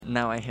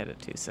Now I hit it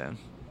too soon.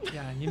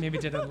 Yeah, you maybe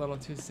did it a little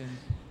too soon.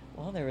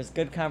 Well, there was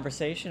good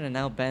conversation, and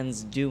now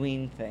Ben's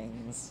doing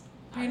things.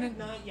 I have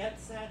not yet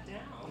sat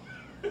down.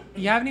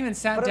 You haven't even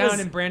sat But it down, was-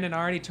 and Brandon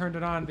already turned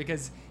it on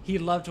because he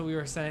loved what we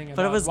were saying But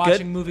about it was watching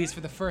good. movies for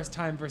the first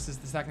time versus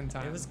the second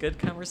time. It was good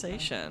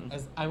conversation.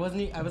 I was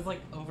like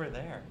over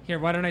there. Here,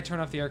 why don't I turn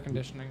off the air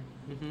conditioning?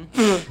 We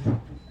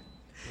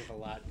have a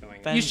lot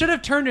going Ben- on. You should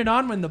have turned it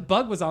on when the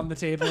bug was on the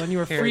table and you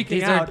were Here,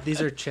 freaking out.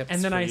 These are chips.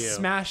 And then for I you.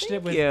 smashed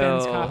it with you.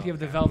 Ben's copy of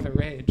The Velvet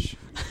Rage.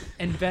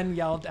 And Ben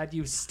yelled at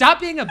you,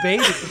 "Stop being a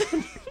baby!"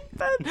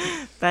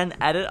 Ben,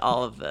 edit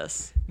all of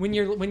this. when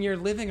you're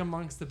living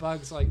amongst the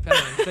bugs like Ben,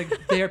 it's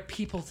like they're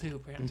people too,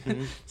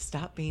 Brandon.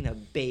 Stop being a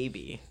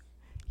baby.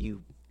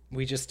 You.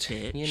 We just,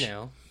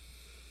 Bitch.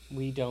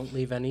 we don't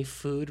leave any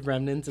food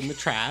remnants in the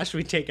trash.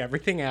 We take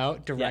everything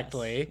out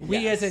directly. Yes.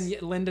 We, as in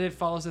Linda,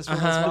 follows this rule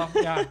as well.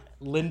 Yeah.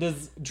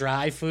 Linda's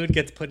dry food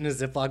gets put in a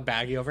Ziploc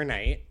baggie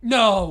overnight.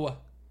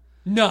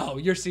 No,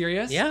 you're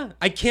serious? Yeah,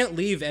 I can't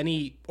leave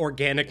any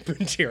organic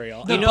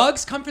material. The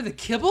bugs come for the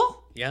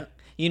kibble? Yeah,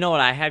 You know what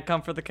I had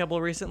come for the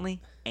kibble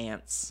recently?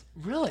 Ants.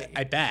 Really?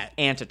 I bet.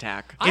 Ant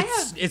attack.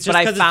 It's just but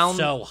I because found- it's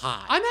so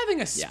hot. I'm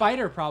having a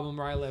spider problem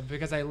where I live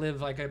because I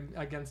live like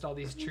against all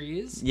these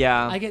trees.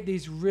 Yeah. I get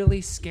these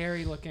really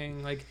scary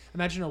looking, like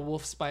imagine a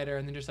wolf spider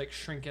and then just like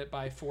shrink it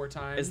by 4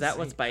 times. Is that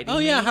what's biting oh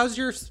me? yeah, how's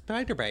your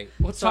spider bite?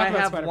 Let's So talk I about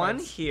have spider one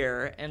bites.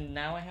 here, and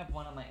now I have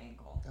one on my ankle.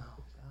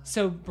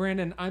 So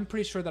Brandon, I'm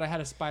pretty sure that I had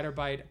a spider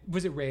bite.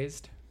 Was it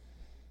raised?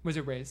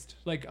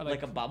 Like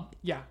Like a bump?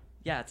 Yeah.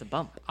 Yeah, it's a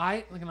bump.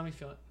 Let me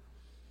feel it.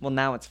 Well,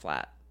 now it's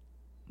flat.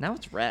 Now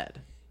it's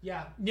red.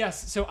 Yeah.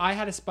 Yes. So I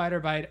had a spider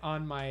bite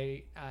on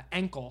my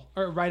ankle,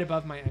 or right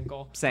above my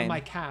ankle, Same. on my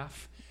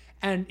calf,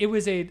 and it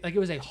was a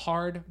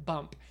hard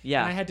bump.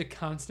 Yeah. And I had to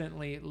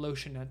constantly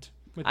lotion it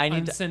with I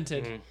need to-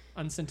 unscented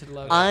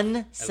lotion.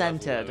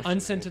 Unscented.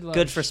 Unscented lotion.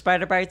 Good for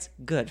spider bites,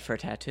 good for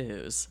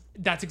tattoos.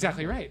 That's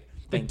exactly right.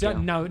 But Thank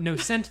you. no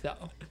scent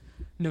though.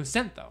 No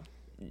scent though.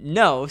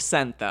 No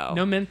scent, though.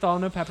 No menthol.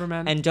 No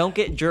peppermint. And don't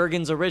get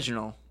Jergens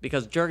Original,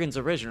 because Jergens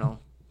Original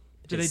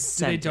do is they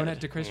scented.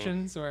 donate to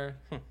Christians or?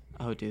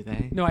 Oh, do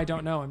they? No, I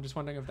don't know. I'm just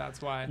wondering if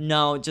that's why.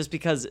 No, just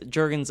because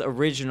Jergens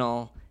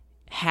Original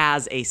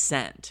has a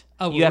scent.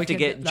 Oh, well, you have we to can-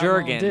 get that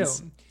won't Jergens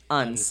do.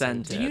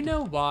 unscented. Do you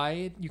know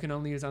why you can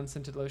only use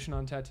unscented lotion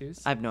on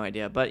tattoos? I have no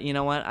idea, but you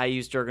know what? I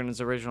used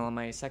Jergens Original on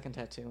my second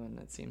tattoo, and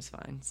it seems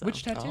fine. So.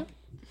 Which tattoo?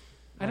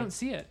 I don't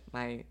see it.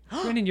 My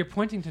Brandon, you're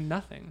pointing to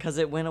nothing. because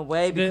it went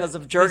away The- because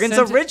of the Jergens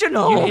scented-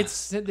 Original.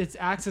 It's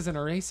acts as an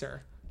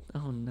eraser.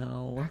 Oh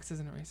no! Acts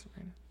as an eraser.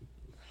 Brandon.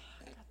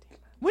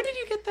 When did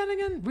you get that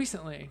again?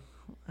 Recently.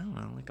 I don't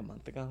know, like a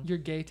month ago. Your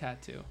gay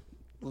tattoo.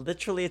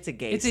 Literally, it's a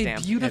gay It's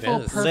stamp. a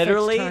beautiful, It is. perfect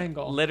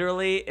triangle.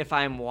 Literally, if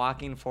I'm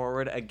walking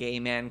forward, a gay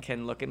man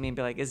can look at me and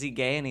be like, "Is he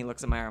gay?" And he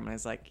looks at my arm and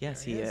he's like,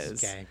 "Yes, he is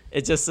is." gay.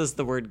 It just says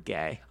the word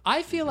 "gay."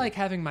 I feel like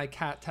having my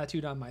cat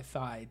tattooed on my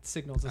thigh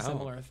signals a Oh.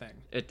 similar thing.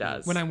 It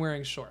does. When I'm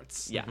wearing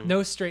shorts. Yeah.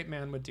 No straight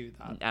man would do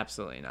that.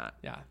 Absolutely not.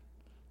 Yeah.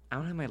 I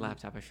don't have my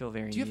laptop. I feel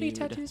very. Do you have any nude.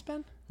 tattoos,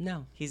 Ben?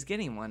 No, He's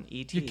getting one.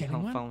 ET. You're getting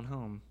home one? phone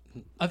home.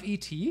 Of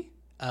E.T.?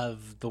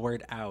 of the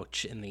word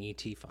 "ouch" in the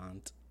ET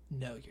font.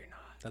 No, you're not.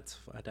 That's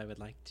what I would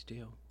like to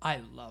do. I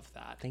love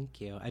that.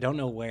 Thank you. I don't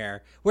know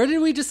where. Where did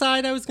we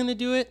decide I was going to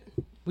do it?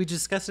 We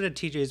discussed it at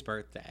TJ's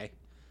birthday.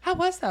 How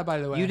was that, by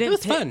the way? You didn't. was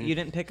pick, fun. You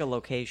didn't pick a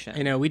location.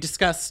 I know. We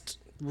discussed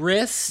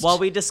wrist. Well,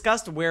 we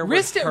discussed where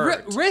Wrist, would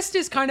hurt. wrist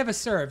is kind of a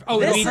serve. Oh,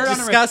 This- we it hurt on a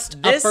wrist.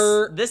 discussed This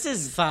upper this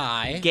is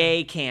thigh.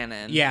 gay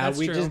canon. Yeah,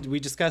 That's true.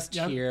 we discussed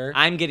Yep. here.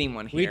 I'm getting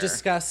one here. We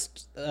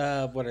discussed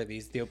what are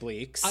these? The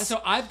obliques.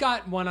 So I've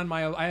got one on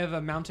my. I have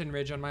a mountain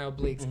ridge on my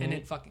obliques, and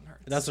it fucking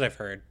hurts. That's what I've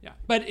heard. Yeah,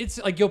 but it's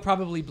like you'll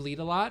probably bleed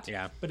a lot.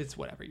 Yeah. but it's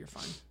whatever. You're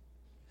fine.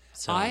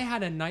 So I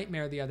had a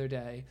nightmare the other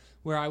day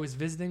where I was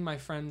visiting my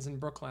friends in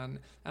Brooklyn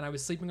and I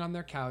was sleeping on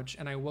their couch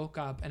and I woke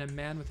up and a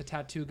man with a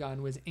tattoo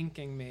gun was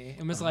inking me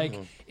and was like,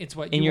 "It's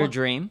what in you your want."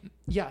 dream.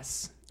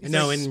 Yes. He's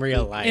no, like, in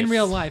real life. in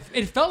real life,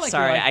 it felt like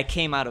Sorry, real life. I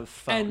came out of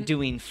phone And-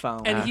 doing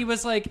phone. And he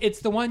was like, "It's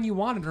the one you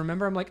wanted."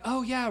 Remember? I'm like,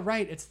 "Oh yeah,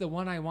 right. It's the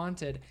one I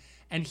wanted."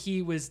 And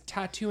he was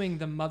tattooing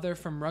the mother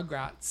from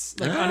Rugrats,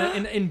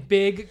 like in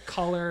big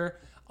color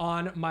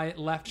on my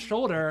left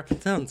shoulder.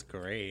 Sounds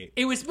great.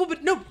 It was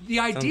but no, the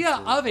idea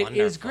Sounds of it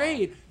is wonderful.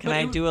 great. Can but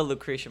I it- do a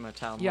Lucretia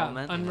Mattel Yeah,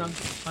 moment?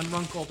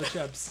 unrunkle the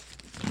chips.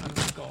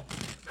 Unrunkle.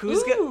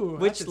 Who's Ooh,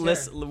 which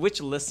that's a tear. which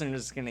listener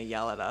is gonna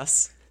yell at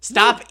us?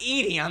 Stop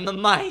eating on the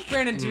mic.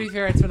 Brandon, to be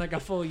fair, it's been like a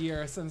full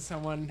year since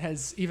someone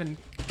has even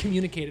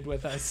communicated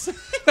with us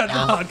about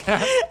the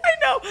podcast. I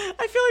know.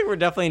 I feel like we're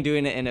definitely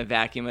doing it in a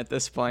vacuum at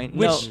this point.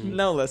 Which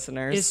no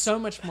listeners. It's so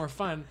much more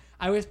fun.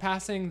 I was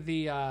passing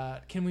the.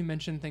 Can we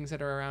mention things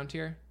that are around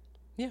here?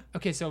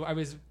 Okay, so I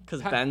was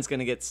Because Ben's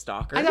gonna get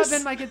stalkers. I thought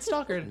Ben might get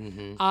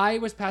stalkered. I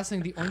was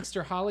passing the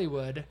Oinkster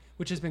Hollywood,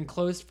 which has been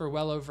closed for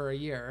well over a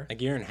year,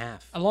 Like a year and a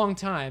half. a long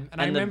time, and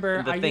I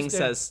remember the I thing used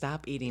to, says,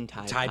 "Stop eating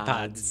Tide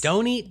Pods."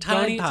 Don't eat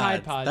Tide don't eat Pods.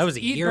 Tide Pods. That was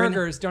a eat year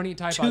burgers. Don't eat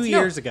Tide 2 Pods.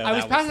 years ago, I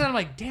was that passing was- that. I'm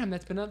like, damn,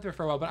 that's been up there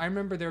for a while. But I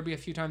remember there would be a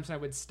few times when I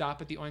would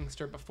stop at the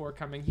Oinkster before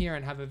coming here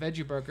and have a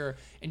veggie burger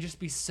and just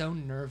be so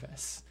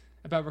nervous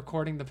about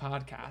recording the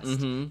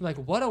podcast. Like,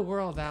 what a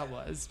world that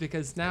was.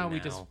 Because now we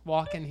just know.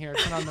 walk in here,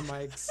 turn on the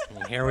mics,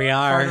 And here we run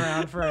are.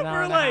 around for an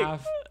hour and a like-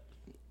 half.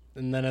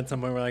 And then at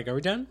some point we're like, are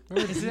we done? Are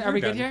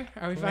we good done. here?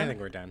 Are we I fine? think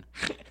we're done.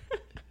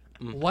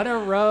 What a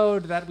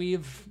road that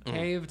we've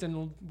paved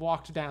and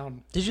walked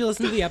down. Did you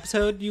listen to the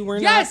episode you were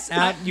Yes,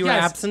 not at? You were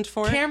yes. absent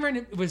for?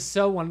 Cameron was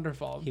so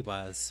wonderful. He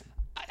was.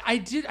 I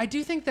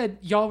do think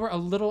that y'all were a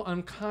little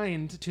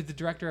unkind to the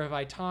director of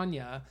I,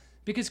 Tonya,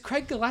 because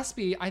Craig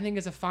Gillespie, I think,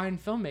 is a fine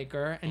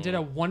filmmaker and did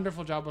a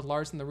wonderful job with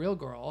Lars and the Real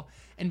Girl.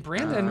 And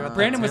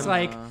Brandon was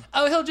like,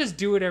 "Oh, he'll just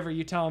do whatever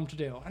you tell him to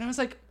do." And I was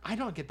like, I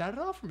don't get that at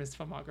all from his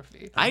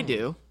filmography, I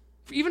do.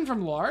 even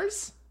from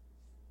Lars.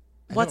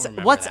 What's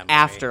remember what's that movie.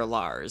 after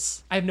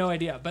Lars? I have no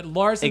idea, but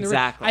Lars and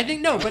Exactly. I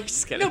think no, but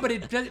Just kidding. no,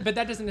 but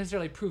that doesn't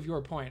necessarily prove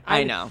your point.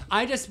 I know.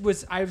 I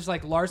was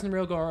like Lars and the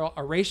Real Girl,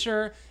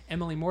 Erasure.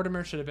 Emily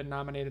Mortimer should have been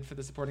nominated for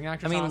the supporting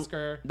actress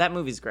Oscar. that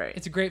movie's great.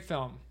 It's a great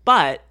film.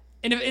 But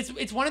And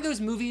it's one of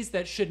those movies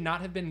that should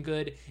not have been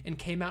good and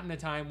came out in a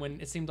time when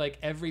it seemed like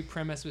every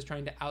premise was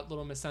trying to out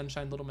Little Miss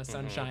Sunshine, Little Miss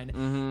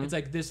Sunshine. It's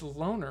like this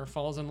loner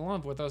falls in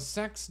love with a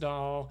sex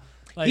doll.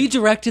 Like, He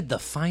directed The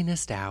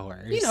Finest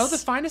Hours. the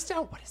finest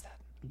out. What is that?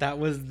 That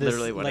was this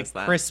Literally, what like is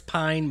that? Chris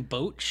Pine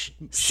boat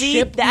see,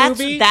 ship that's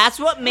movie.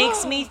 what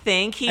makes me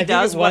think he think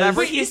does it was- whatever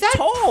Wait, he's is that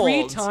told.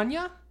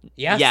 pre-Tanya?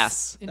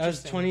 Yes. That was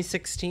Interesting.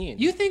 2016.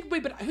 You think?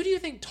 Wait, but who do you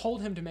think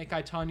told him to make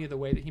I, Tonya the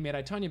way that he made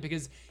I, Tonya?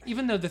 Because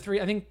even though the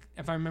three, I think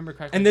if I remember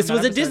correctly, and this from that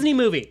was a episode, Disney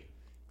movie.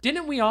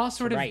 Didn't we all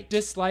sort of Right.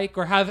 dislike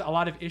or have a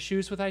lot of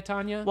issues with I,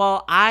 Tonya?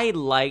 Well, I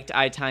liked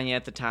I, Tonya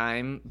at the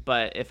time,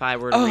 but if I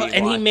were to Oh, rewatch...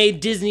 and he made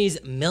Disney's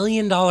 $1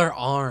 Million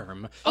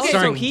Arm. Okay,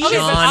 starring so he, Okay, but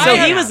John I so he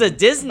had- Hamm. was a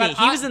Disney. but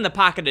He I- was in the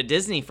pocket of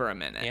Disney for a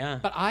minute. Yeah.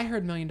 But I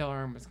heard $1 Million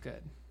Arm was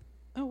good.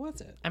 Oh,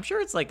 was it? I'm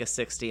sure it's like a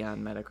 60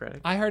 on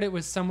Metacritic. I heard it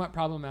was somewhat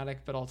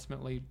problematic, but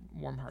ultimately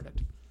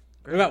warm-hearted.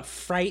 What about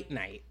Fright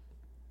Night?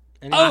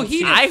 Oh,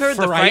 he- I heard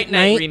the Fright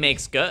Night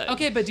remake's good.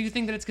 Okay, but do you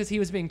think that it's because he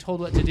was being told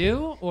what to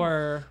do,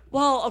 or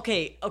Well,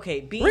 okay.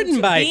 Being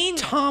Written by being,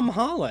 Tom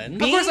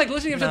Holland. of course, like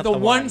listening to Not the the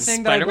one one.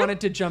 thing that I Spider-Man?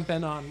 wanted to jump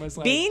in on was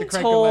like the being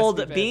Craig told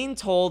Gillespie bit. being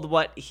told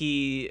what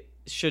he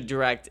should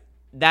direct.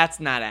 That's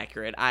not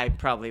accurate. I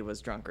probably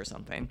was drunk or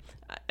something,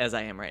 as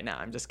I am right now.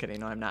 I'm just kidding.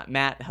 No, I'm not.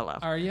 Matt, hello.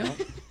 Are you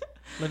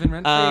living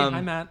rent free?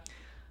 Hi, Matt.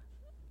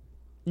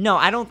 No,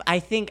 I don't. I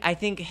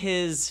think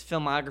his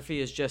filmography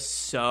is just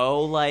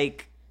so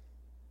like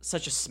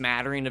such a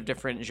smattering of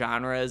different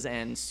genres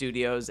and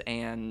studios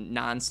and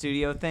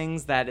non-studio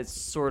things that it's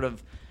sort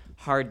of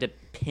hard to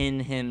pin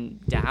him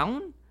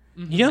down.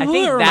 You know I who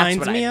think it that's reminds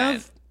what I me meant.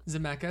 of?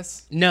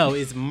 Zemeckis. No,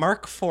 is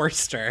Mark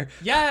Forster.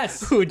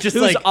 Yes. Who just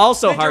Who's like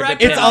also The hard to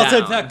director pin It's also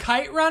down. The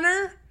Kite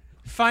Runner,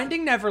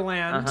 Finding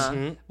Neverland.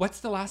 Uh-huh. What's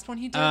the last one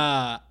he did?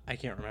 I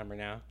can't remember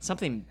now.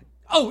 Something.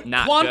 oh,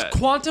 not good.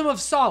 Quantum of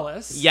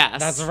Solace. Yes,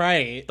 That's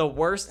right. The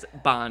worst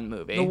Bond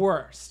movie. The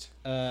worst.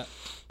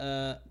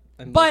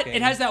 I'm But looking.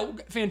 it has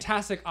that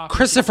fantastic opera.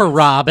 Christopher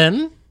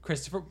Robin,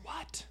 Christopher.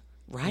 What?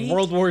 right?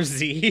 World War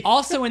Z,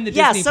 Also in the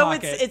yeah, Disney so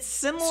pocket. it's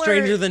similar.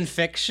 Stranger Than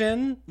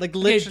Fiction, like do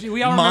literally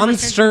we all remember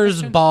Stranger Than Monsters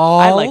Fiction? Ball.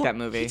 I like that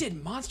movie. He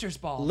did Monsters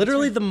Ball.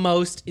 Literally the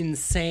most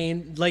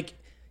insane. Like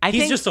he's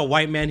think- just a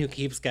white man who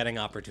keeps getting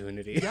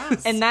opportunity.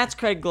 Yes. And that's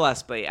Craig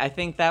Gillespie. I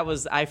think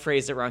I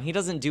phrased it wrong. He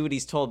doesn't do what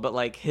he's told, but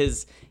like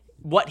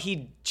what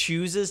he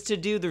chooses to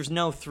do, there's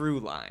no through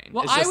line.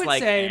 Well, it's I just would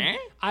like,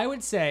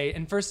 say,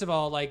 and first of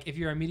all, like if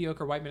you're a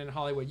mediocre white man in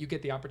Hollywood, you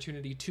get the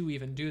opportunity to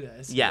even do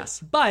this. Yes.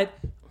 But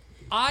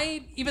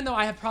even though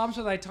I have problems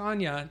with I,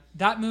 Tonya,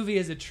 that movie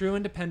is a true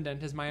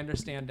independent, is my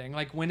understanding.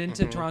 Like went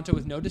into Toronto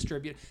with no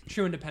distributor.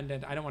 True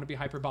independent. I don't want to be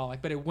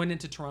hyperbolic, but it went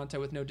into Toronto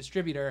with no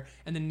distributor,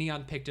 and then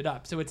Neon picked it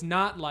up. So it's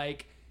not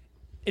like.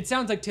 It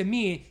sounds like to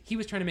me he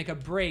was trying to make a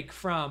break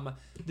from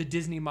the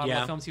Disney model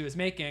Yeah. of films he was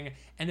making,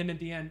 and then at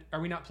the end, are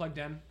we not plugged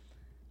in?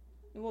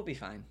 we'll be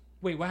fine.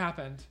 Wait, what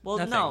happened? Well,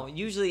 Nothing. no,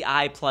 usually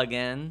I plug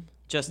in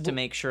just to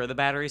make sure the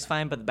battery's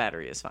fine, but the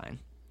battery is fine.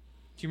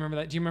 Do you remember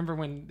that? Do you remember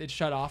when it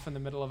shut off in the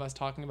middle of us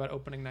talking about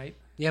opening night?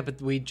 Yeah,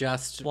 but we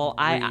just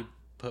I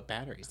put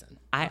batteries in.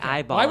 I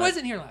eyeball Well, I it.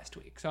 wasn't here last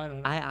week, so I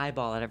don't know. I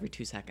eyeball it every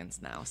 2 seconds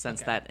now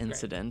since Okay, that great.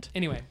 incident.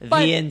 Anyway, The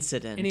but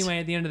incident. Anyway,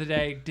 at the end of the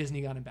day,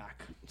 Disney got him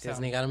back. So.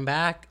 Disney got him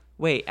back.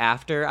 Wait,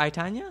 after I,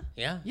 Tonya?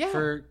 Yeah. Yeah.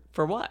 For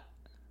what?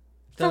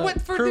 For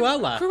what? For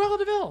Cruella. Cruella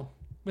DeVille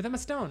with Emma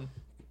Stone.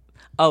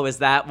 Oh, is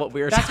that what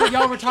we were That's what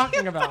y'all were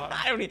talking about.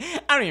 I don't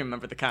even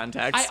remember the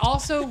context. I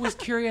also was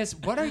curious,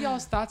 what are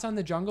y'all's thoughts on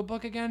the Jungle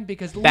Book again?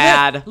 Because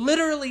Bad.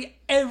 Literally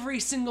every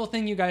single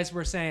thing you guys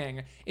were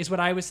saying is what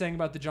I was saying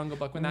about the Jungle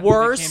Book when that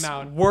movie came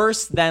out.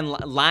 Worse than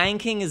Lion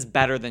King is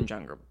better than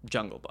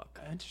Jungle Book.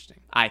 Interesting.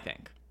 I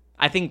think.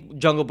 I think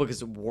Jungle Book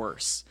is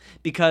worse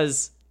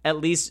because at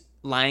least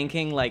Lion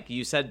King, like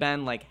you said,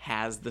 Ben, like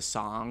has the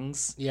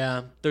songs.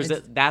 Yeah.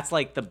 That's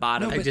like the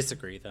bottom. No, I but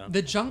disagree, though.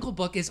 The Jungle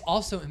Book is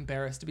also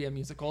embarrassed to be a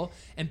musical,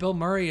 and Bill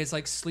Murray is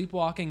like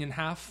sleepwalking and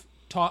half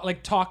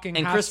talking,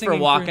 and half Christopher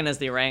singing Walken through- as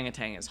the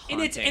orangutan is and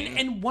haunting. it's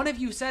and one of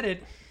you said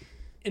it,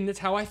 and that's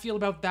how I feel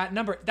about that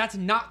number. That's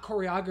not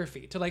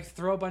choreography to like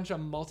throw a bunch of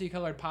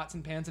multicolored pots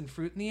and pans and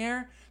fruit in the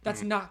air.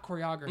 That's not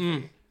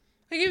choreography.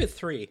 I gave it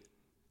 3.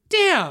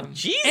 Damn,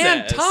 Jesus.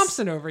 Ann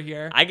Thompson over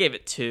here. I gave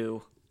it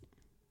 2.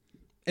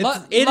 It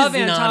Love is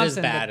Ann not Thompson,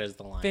 as bad but as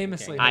the Lion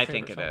famously- King. My I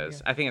think it favorite film,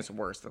 is. yeah. I think it's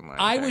worse than Lion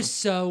I King.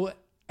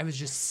 was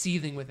just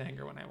seething with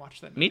anger when I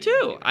watched that. Me movie.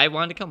 too. I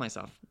wanted to kill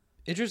myself.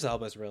 Idris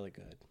Elba's really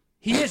good.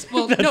 He is.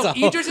 Well, That's no, all-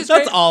 Idris is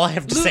that's great. all I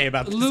have to say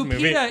about this Lupita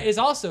movie. is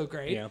also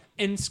great. Yeah.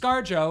 And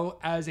ScarJo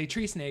as a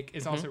tree snake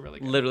is also really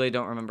good. Literally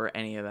don't remember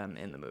any of them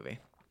in the movie.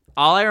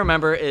 All I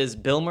remember is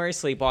Bill Murray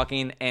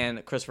sleepwalking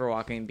and Christopher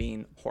Walken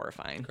being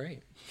horrifying.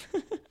 Great.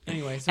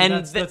 Anyway, so And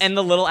that's and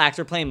the little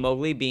actor playing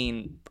Mowgli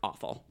being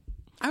awful.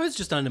 I was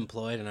just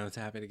unemployed and I was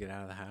happy to get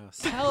out of the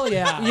house. hell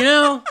yeah. You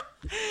know,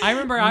 I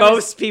remember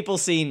Most people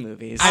seeing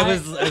movies. I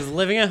was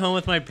living at home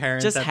with my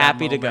parents. just at that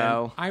happy to moment.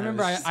 go. I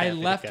remember was just I happy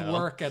to left go.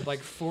 work at like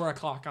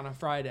 4:00 on a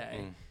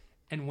Friday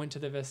and went to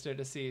the Vista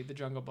to see The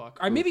Jungle Book.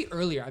 Or maybe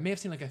earlier. I may have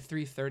seen like a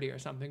 3:30 or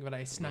something, but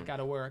I snuck out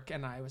of work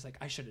and I was like,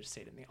 I should have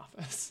stayed in the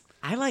office.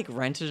 I like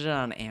rented it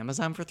on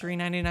Amazon for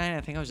 $3.99.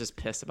 I think I was just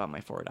pissed about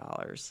my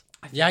 $4.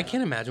 Yeah, I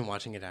can't imagine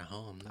watching it at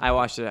home. I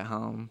watched it at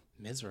home.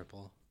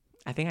 Miserable.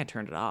 I think I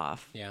turned it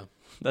off. Yeah.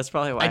 That's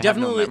probably why I have no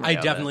definitely memory of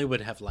it. definitely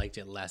would have liked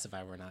it less if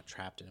I were not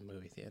trapped in a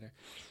movie theater.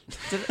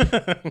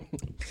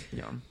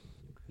 Yeah.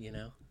 You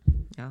know?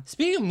 Yeah.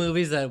 Speaking of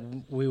movies that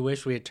we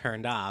wish we had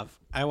turned off,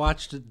 I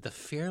watched The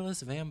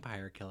Fearless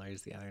Vampire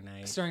Killers the other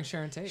night. Starring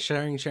Sharon Tate.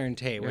 Sharon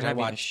Tate, which I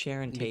having a watched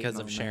Sharon Tate because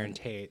of moment. Sharon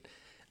Tate.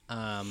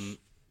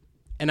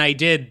 And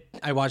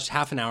I watched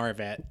half an hour of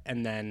it,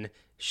 and then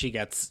she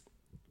gets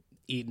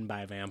eaten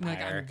by a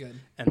vampire. I'm good.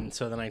 And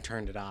so then I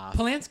turned it off.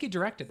 Polanski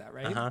directed that,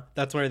 right? Uh-huh.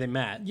 That's where they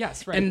met.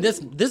 Yes, right. And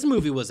this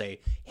movie was a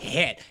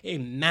hit, a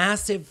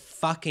massive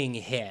fucking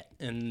hit,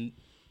 and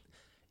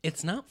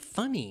it's not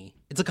funny.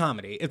 It's a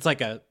comedy. It's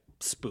like a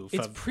spoof.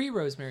 It's of,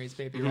 pre-Rosemary's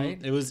Baby, right?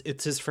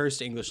 It's his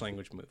first English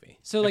language movie.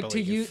 So, I like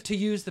believe. to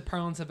use the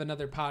parlance of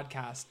another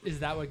podcast, is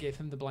that what gave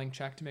him the blank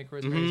check to make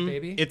Rosemary's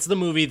Baby? It's the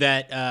movie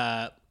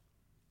that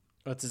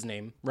what's his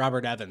name?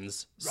 Robert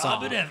Evans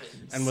saw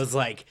and was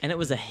like, And it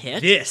was a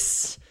hit?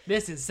 this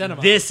This is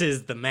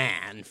is the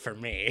man for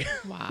me.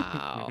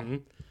 Wow.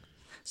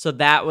 So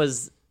that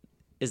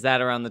is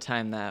that around the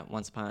time that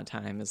Once Upon a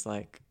Time is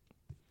like,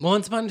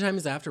 Once Upon a Time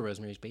is after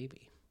Rosemary's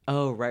Baby.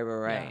 oh, right.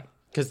 Yeah.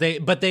 Because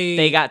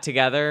they Got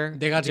together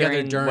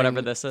during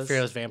whatever this is,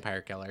 Fearless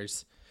Vampire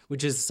Killers,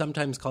 which is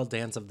sometimes called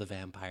Dance of the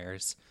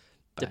Vampires.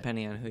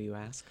 depending on who you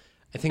ask.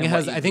 I think And it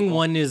what has. you I think Google.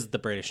 one is the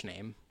British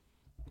name,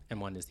 and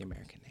one is the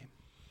American name.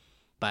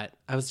 But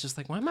I was just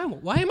like, why am I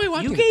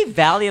watching? You gave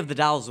Valley of the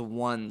Dolls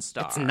 1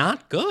 star. It's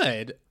not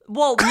good.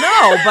 Well,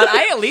 no, but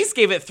I at least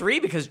gave it 3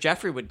 because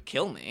Jeffrey would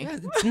kill me.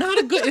 It's not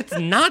a good. It's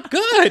not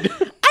good.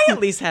 I at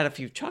least had a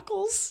few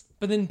chuckles.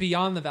 But then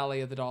Beyond the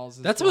Valley of the Dolls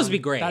is That's the supposed to one- be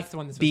great. That's the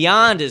one that's supposed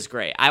Beyond is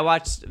great. I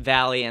watched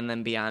Valley and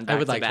then Beyond back I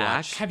would to like to back.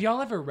 watch. to be. Have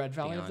y'all ever read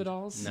Valley of the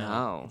Dolls?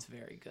 No. It's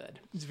very good.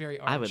 It's very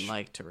arch. I would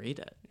like to read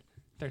it.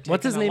 They're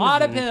What's his taking name A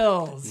lot is- of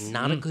pills.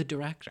 Not a good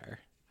director.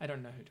 I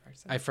don't know who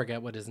directs it. I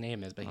forget what his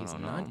name is, but he's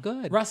don't know. not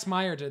good. Russ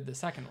Meyer did the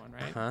second one,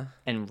 right? Huh?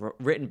 And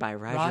written by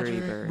Roger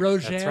Ebert.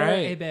 Roger That's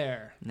right.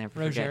 Ebert. Never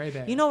Roger forget.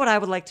 Ebert. You know what I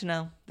would like to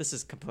know? This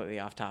is completely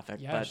off topic,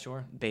 Yeah, but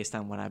sure. based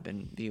on what I've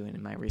been viewing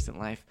in my recent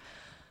life.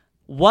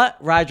 What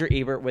Roger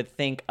Ebert would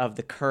think of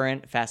the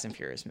current Fast and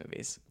Furious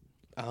movies.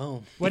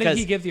 Oh, What did because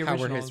he give the how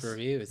were originals? his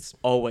reviews?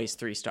 Always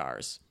 3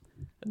 stars.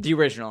 The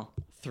original,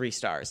 3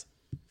 stars.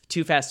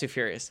 Too Fast, Too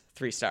Furious,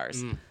 3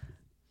 stars.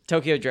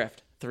 Tokyo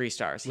Drift, 3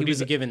 stars. He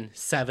was given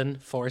 7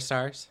 4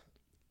 stars.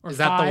 Or Is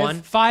that the five?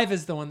 one? 5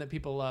 is the one that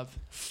people love.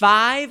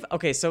 5.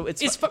 Okay, so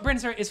it's Brandon,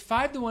 sorry, is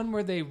 5 the one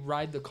where they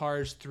ride the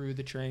cars through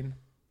the train,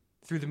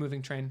 through the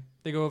moving train?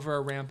 They go over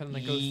a ramp and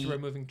like go through a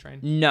moving train.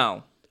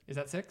 no. Is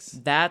that 6?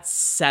 That's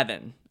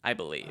 7, I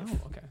believe. Oh,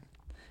 okay.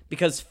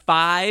 Because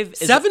 5 is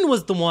 7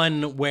 was the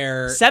one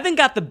where 7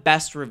 got the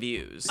best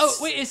reviews. Oh,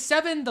 wait, is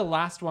 7 the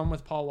last one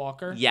with Paul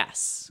Walker?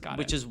 Yes, Got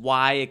which it. is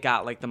why it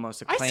got like the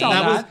most I acclaim.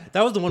 saw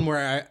that was the one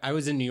where I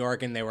was in New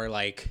York and they were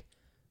like,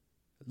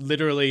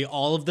 literally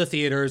all of the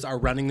theaters are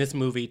running this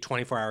movie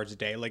 24 hours a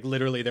day. Like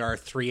literally there are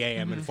 3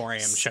 a.m. and 4 a.m.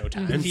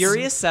 showtimes.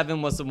 Furious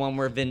 7 was the one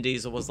where Vin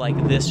Diesel was like,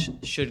 "This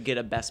should get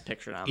a Best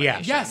Picture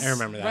nomination." Yeah. Yes, I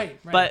remember that.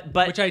 Right.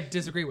 But- which I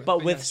disagree with.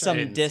 but with yeah, some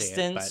didn't see it,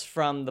 distance but-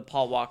 from the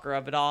Paul Walker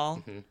of it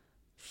all,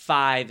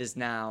 5 is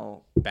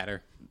now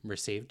Better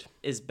received.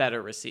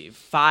 better received.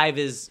 5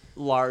 is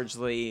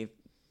largely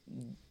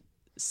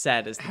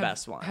said as the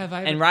best one. have I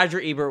and ever-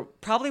 Roger Ebert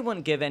probably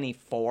wouldn't give any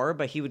 4,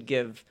 but he would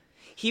give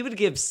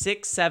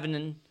 6, 7,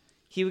 and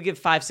he would give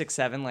 5, 6,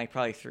 7 like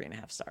probably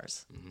 3.5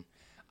 stars.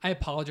 I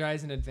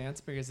apologize in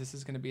advance because this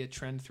is going to be a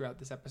trend throughout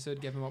this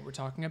episode, given what we're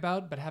talking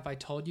about. But have I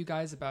told you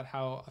guys about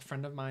how a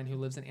friend of mine who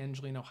lives in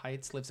Angelino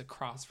Heights lives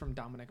across from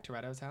Dominic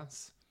Toretto's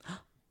house?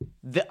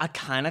 The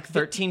iconic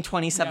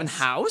 1327 Yes.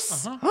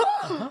 house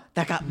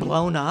that got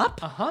blown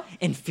up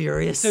in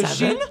Furious So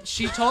 7?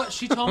 she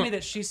told me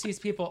that she sees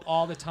people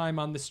all the time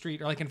on the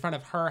street or like in front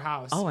of her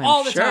house I'm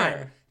all the sure.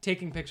 time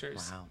taking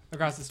pictures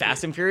across the street.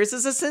 Fast and Furious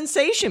is a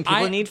sensation. People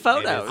I- need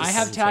photos. I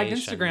have tagged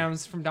Sensation.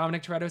 Instagrams from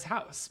Dominic Toretto's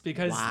house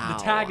because Wow.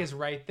 the tag is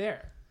right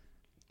there.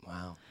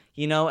 Wow.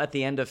 You know, at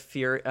the end of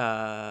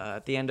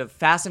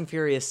Fast and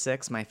Furious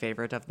 6, my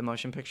favorite of the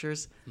motion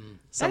pictures,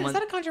 Is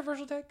that a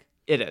controversial take?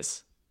 it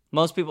is.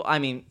 Most people, I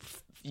mean,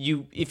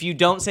 if you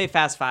don't say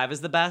Fast 5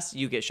 is the best,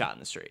 you get shot in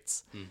the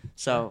streets.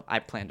 So I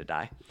plan to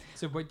die.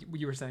 So what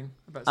you were saying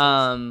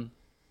about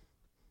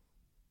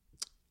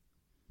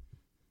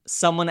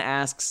Someone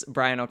asks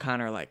Brian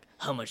O'Connor, like,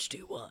 how much do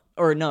you want?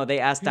 Or no, they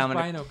asked Who's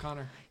Dominic. Brian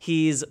O'Connor?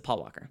 He's Paul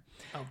Walker.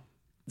 Oh.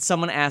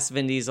 Someone asked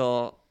Vin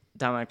Diesel,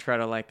 Dominic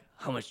Toretto, like,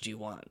 how much do you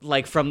want?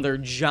 Like, from their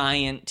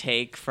giant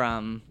take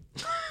from...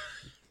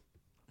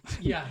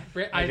 Yeah,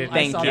 I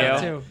Thank saw you.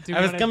 that too. Do you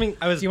I was wanna-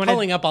 I was do you wanna-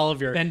 pulling up all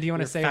of your. Ben, do you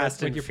wanna your say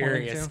Fast what and you're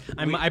pointing Furious? to?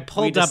 I we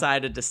pulled up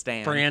decided to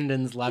stand.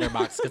 Brandon's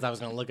letterbox because I was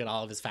going to look at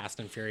all of his Fast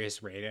and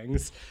Furious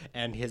ratings,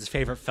 and his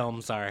favorite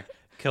films are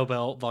Kill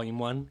Bill Volume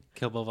 1,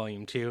 Kill Bill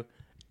Volume 2,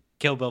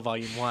 Kill Bill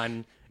Volume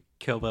 1,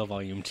 Kill Bill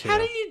Volume 2. How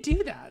do you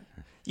do that?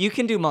 You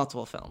can do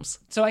multiple films.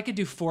 So I could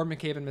do 4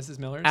 McCabe and Mrs.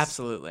 Millers.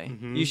 Absolutely.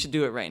 You should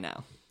do it right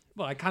now.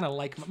 Well, I kind of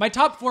like my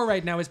top 4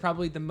 right now is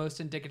probably the most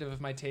indicative of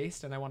my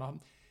taste, and I want to.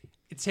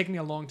 It's taken me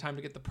a long time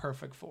to get the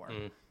perfect 4.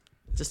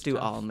 Just do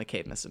all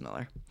McCabe, Mrs.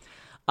 Miller.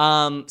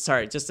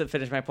 Sorry, just to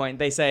finish my point,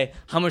 they say,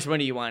 how much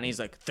money do you want? And he's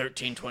like,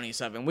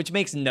 $13.27, which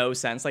makes no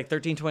sense. Like,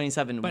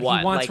 $13.27, But what?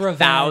 he wants like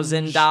revenge.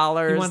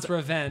 $1,000? He wants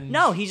revenge.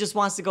 No, he just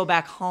wants to go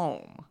back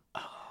home.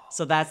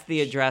 So that's the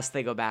address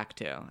they go back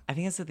to. I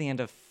think it's at the end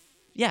of,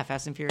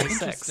 Fast and Furious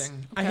 6.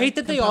 Interesting. I Okay, hate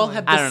that they all compelling.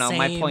 have the I don't know,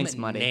 my same point's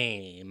muddy.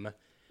 name.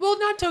 Well,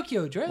 not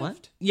Tokyo Drift.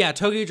 What? Yeah,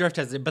 Tokyo Drift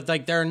has it, but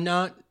like they're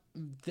not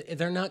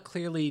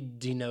clearly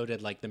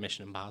denoted like the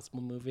Mission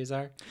Impossible movies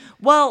are.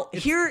 Well,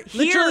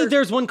 Literally,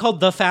 there's one called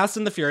The Fast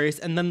and the Furious,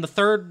 and then the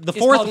fourth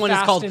called one is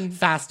Fast called and-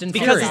 Fast and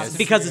because Furious. it's,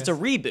 because it's a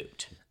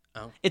reboot.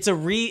 Oh. It's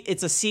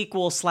a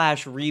sequel /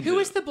 reboot. Who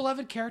is the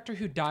beloved character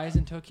who dies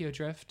in Tokyo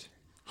Drift?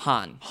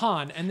 Han?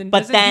 Han, and then But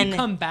doesn't then he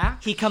come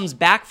back? He comes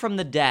back from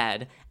the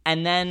dead,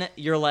 and then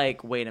you're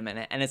like, wait a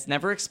minute, and it's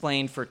never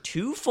explained for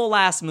 2 full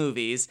ass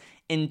movies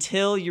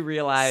until you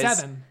realize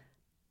 7.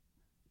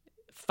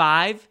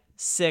 5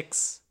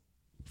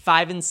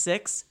 and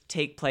 6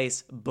 take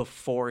place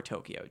before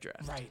Tokyo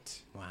Drift.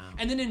 Right. Wow.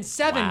 And then in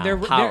 7, Wow, they're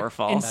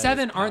powerful. In That is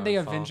 7, aren't they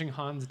powerful. avenging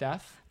Han's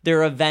death?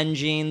 They're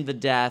avenging the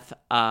death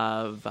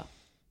of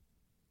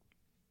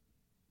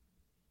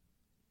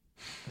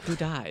who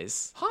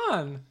dies?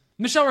 Han.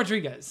 Michelle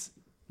Rodriguez.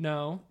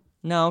 No.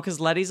 No, because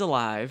Letty's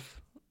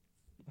alive.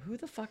 Who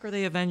the fuck are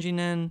they avenging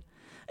in?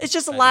 It's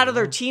just a lot of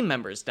their team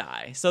members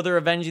die, so they're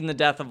avenging the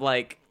death of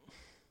like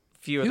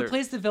few Who other.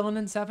 plays the villain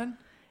in 7?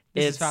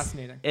 This is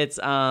fascinating. It's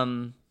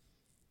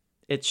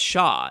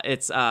Shaw.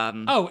 It's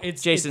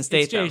Jason Statham.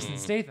 It's Jason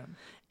Statham.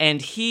 And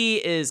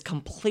he is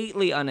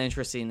completely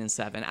uninteresting in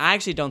 7. I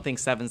actually don't think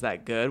 7's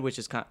that good, which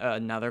is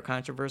another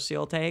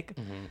controversial take.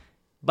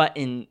 But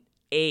in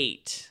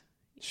 8,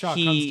 Shaw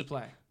comes to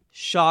play.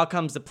 Shaw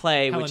comes to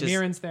play, Helen which is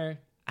Mirren's there.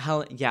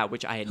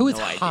 which I had Who no is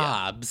idea.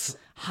 Hobbs?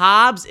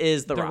 Hobbs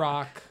is the The Rock.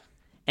 Rock.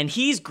 And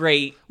he's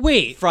great.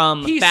 Wait,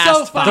 From He's Fast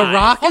so fun. 5. The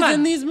Rock Hold is on.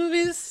 in these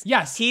movies?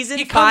 Yes. He's in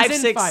He comes 5,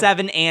 6, 5.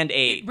 7, and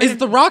 8. Is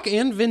The Rock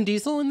and Vin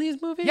Diesel in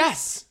these movies?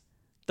 Yes.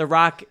 The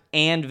Rock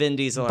and Vin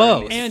Diesel are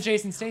Both. in these. And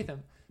Jason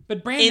Statham.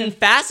 But Brandon. In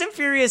Fast and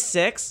Furious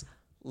 6,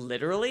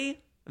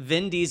 literally,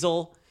 Vin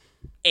Diesel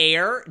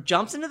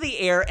jumps into the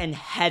air and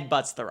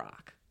headbutts The Rock.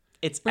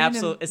 It's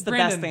it's the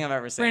best thing I've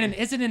ever seen. Brandon,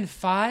 is it in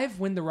 5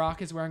 when The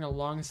Rock is wearing a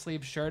long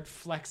sleeve shirt,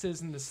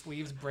 flexes, and the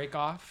sleeves break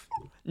off?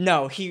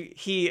 No,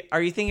 he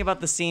are you thinking about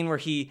the scene where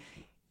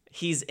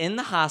he's in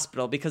the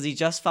hospital because he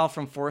just fell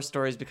from 4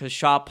 stories because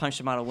Shaw punched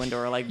him out a window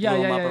or like blew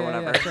him up or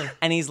whatever. Sure.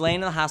 And he's laying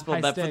in the hospital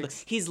High bed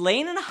stakes. he's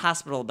laying in a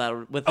hospital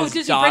bed with Oh, his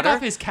does he break daughter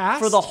off his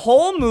cast? for the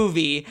whole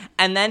movie,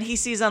 and then he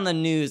sees on the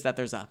news that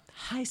there's a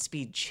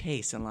high-speed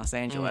chase in Los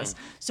Angeles.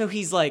 So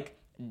he's like,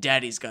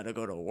 Daddy's got to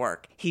go to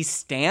work. He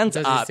stands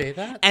Does he up. say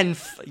that? And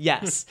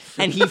yes.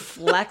 And he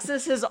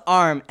flexes his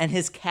arm and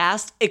his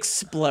cast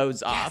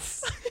explodes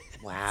off.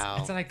 Wow.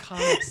 It's an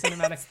iconic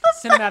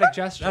cinematic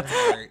gesture. That's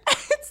art.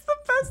 It's the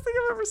best thing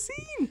I've ever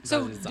seen.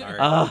 So, That is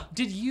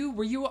art.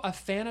 were you a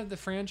fan of the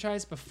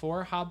franchise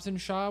before Hobbs and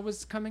Shaw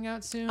was coming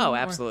out soon? Oh, Or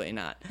absolutely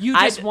not. You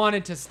just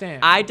wanted to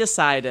stand. I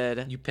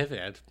decided. You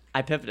pivoted.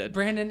 I pivoted.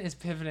 Brandon is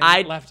pivoting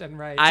I- left and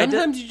right. I did-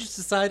 Sometimes you just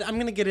decide I'm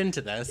going to get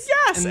into this.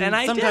 Yes, and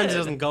I sometimes did. it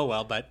doesn't go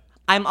well, but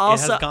I'm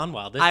also has gone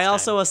well this I time.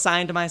 also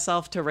assigned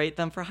myself to rate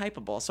them for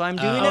Hypable. So I'm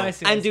doing Oh, I it.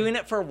 see, I I'm see. doing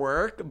it for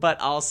work, but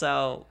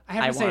also I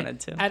have to say, wanted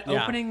to. at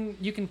Yeah. opening,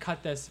 you can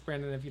cut this,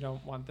 Brandon, if you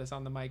don't want this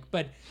on the mic.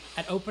 But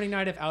at opening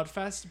night of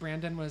Outfest,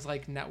 Brandon was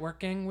like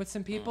networking with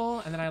some people,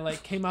 and then I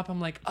like came up. I'm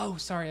like, oh,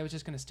 sorry, I was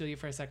just gonna steal you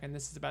for a second.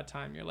 This is about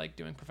time. You're like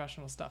doing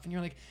professional stuff, and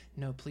you're like,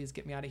 no, please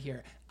get me out of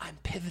here. I'm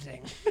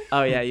pivoting.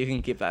 Oh yeah, you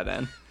can keep that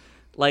in.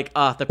 Like,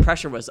 the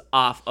pressure was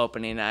off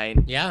opening night.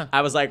 Yeah.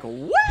 I was like,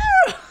 woo!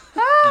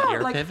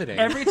 You're Like, pivoting.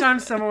 every time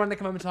someone wanted to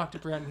come up and talk to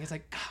Brandon, he's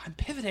like, God, I'm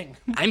pivoting.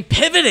 I'm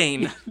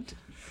pivoting.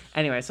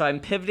 Anyway, so I'm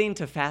pivoting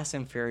to Fast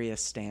and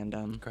Furious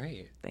stand-up.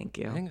 Great. Thank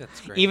you. I think that's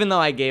great. Even though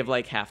I gave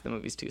like half the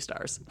movies 2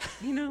 stars.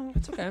 You know,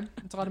 It's okay.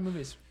 It's a lot of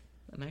movies.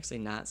 I'm actually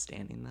not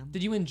standing them.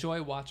 Did you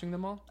enjoy watching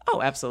them all?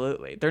 Oh,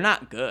 absolutely. They're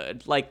not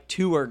good. Like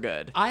 2 are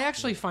good. I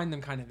actually find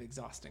them kind of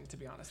exhausting, to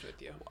be honest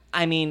with you.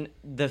 I mean,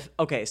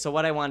 okay, so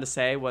what I wanted to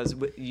say was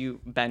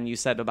Ben, you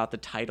said about the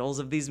titles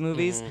of these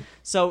movies.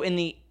 So in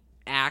the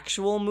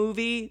actual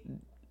movie,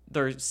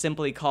 they're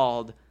simply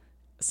called,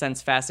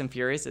 since Fast and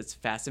Furious, it's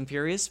Fast and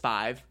Furious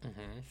 5,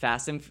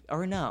 Fast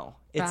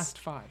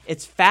Five.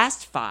 It's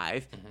Fast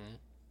 5,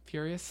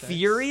 Furious 6.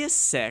 Furious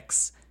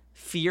 6,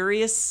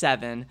 Furious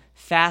 7,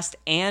 Fast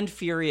and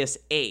Furious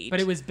 8. But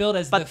it was billed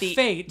as But the the-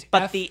 Fate.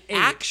 but the F8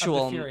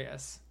 actual- of the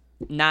Furious.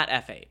 not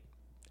F8.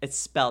 It's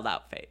spelled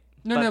out Fate.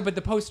 No, but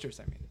the posters,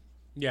 I mean.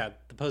 yeah,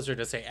 the poster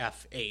does say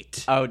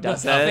F8. Oh,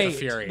 does the it? Fate,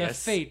 Furious.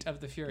 The Fate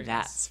of the Furious.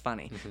 That's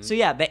funny. So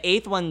yeah, the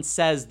 8th one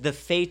says the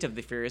fate of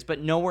the Furious,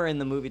 but nowhere in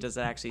the movie does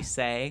it actually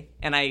say.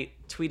 And I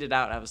tweeted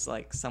out, I was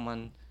like,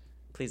 someone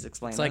please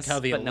explain It's this. like how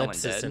the but no one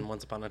ellipsis did. in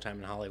Once Upon a Time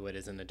in Hollywood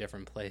is in a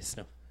different place.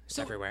 No, it's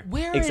So everywhere.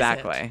 Where is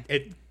Exactly.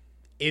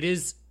 It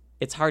is,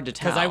 It's hard to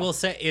tell. because I will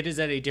say it is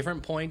at a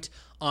different point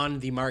on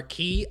the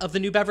marquee of the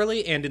New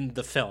Beverly and in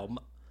the film.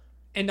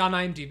 And on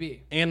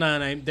IMDb. And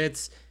on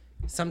that's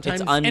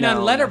sometimes It's unknown. And on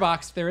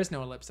Letterboxd, there is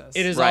no ellipsis.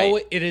 it is Right.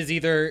 always, it is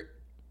either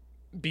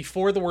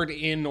before the word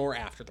in or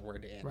after the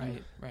word in.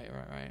 Right.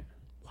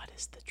 What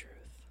is the truth?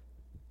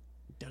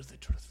 Tell the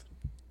truth.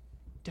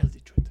 Tell the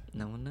truth.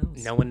 No one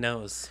knows. No one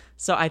knows.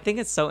 So I think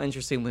it's so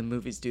interesting when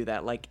movies do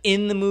that. Like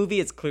in the movie,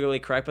 it's clearly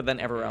correct, but then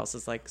everywhere else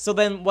is like. So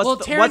then,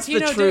 what's the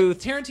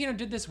truth? Tarantino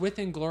did this with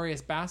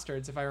Inglourious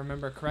Bastards, if I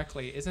remember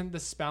correctly. Isn't the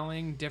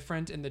spelling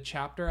different in the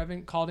chapter of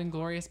it called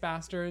Inglourious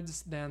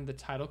Bastards than the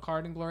title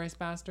card Inglourious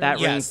Bastards? That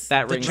Yes,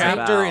 that the rings a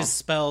chapter bell. is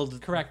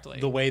spelled Correctly.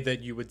 the way that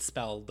you would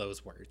spell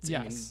those words.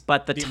 Yes.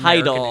 But the American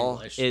title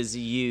English. is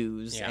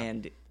U's Yeah.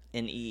 and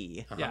an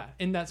E. Yeah,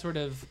 in that sort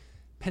of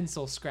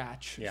pencil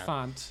scratch Yeah.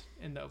 font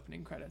in the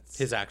opening credits.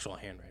 His actual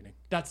handwriting.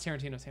 That's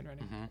Tarantino's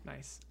handwriting.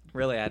 Nice.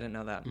 Really, I didn't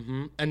know that.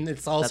 And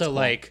it's also cool.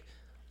 like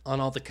on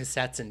all the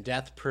cassettes in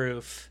Death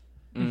Proof.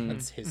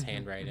 That's his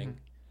handwriting.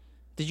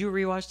 Did you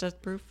rewatch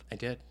Death Proof? I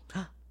did.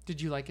 Did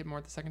you like it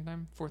more the second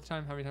time? Fourth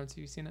time? How many times have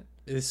you seen it?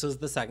 This was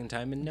the second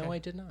time, and no, I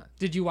did not.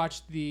 Did you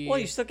watch the Well,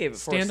 you still gave it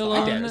 4 standalone?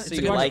 stars. I did. So Did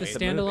you you watch liked the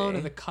the standalone movie.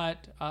 or the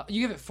cut?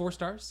 You give it 4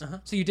 stars,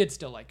 so you did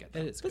still like it. Though.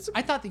 It is good.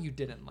 I thought that you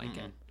didn't like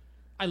it.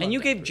 I And you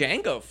loved gave it.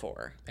 Django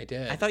 4. I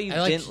did. I thought you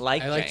liked- didn't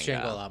like I liked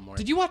Django. Django a lot more.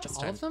 Did you watch this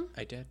all time. of them?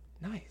 I did.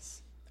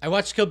 Nice. I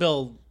watched Kill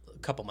Bill a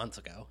couple months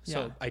ago, so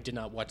Yeah. I did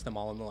not watch them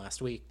all in the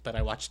last week, but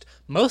I watched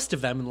most of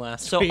them in the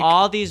last So week.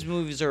 all these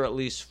movies are at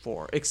least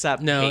 4,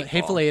 except No, Hateful.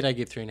 Hateful Eight I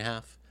gave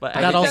 3.5. But But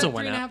I that did also That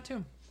went 3.5 up.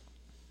 too.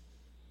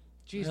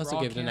 Jeez, I also we're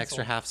all gave it an extra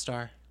canceled. half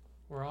star.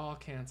 We're all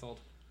canceled.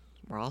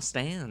 We're all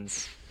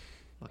stands.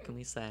 What can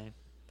we say?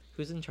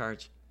 Who's in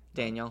charge?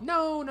 Daniel?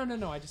 No.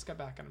 I just got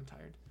back and I'm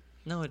tired.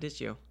 No, it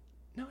is you.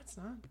 No, it's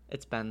not.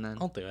 It's Ben then.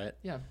 I'll do it.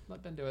 Yeah,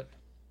 let Ben do it.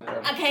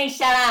 Okay,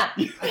 shut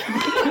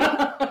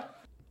up.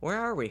 Where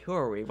are we? Who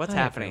are we? What's Hi,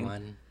 happening?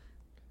 everyone.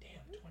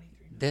 Damn, 23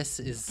 minutes. This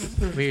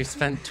is we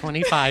spent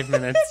 25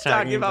 minutes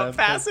Talking about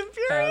Fast and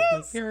Furious. Fast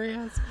and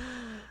Furious.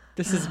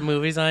 This is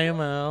Movies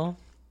IMO.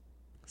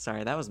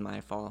 Sorry, that was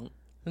my fault.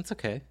 That's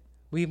okay.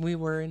 We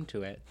were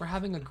into it. We're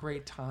having a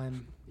great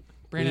time.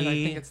 Brandon, I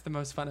We- think it's the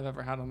most fun I've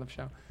ever had on the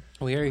show.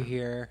 We are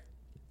here.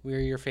 We are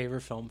your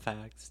favorite film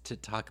facts to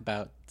talk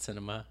about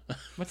cinema,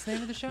 What's the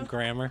name of the show?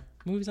 grammar,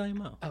 Movies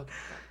IMO. Oh,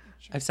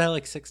 I've said it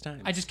like 6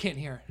 times. I just can't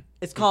hear.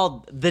 It's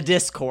called The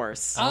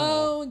Discourse.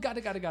 Oh, got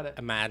it.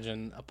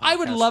 Imagine a podcast I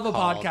would love a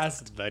called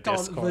podcast The called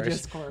Discourse. The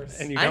Discourse.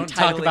 And you I'm don't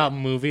talk titling- about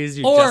movies,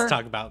 you Or- just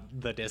talk about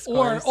the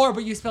discourse.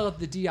 But you spell it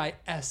the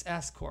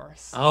DISS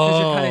course. Because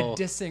you're kind Oh. of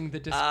dissing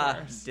the Ah,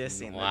 discourse.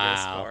 dissing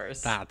Wow, The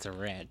Discourse. that's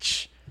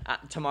rich.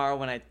 Tomorrow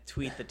when I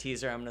tweet the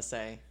teaser, I'm going to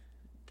say,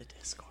 The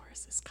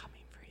Discourse is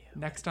coming for you.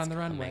 Next on the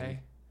runway,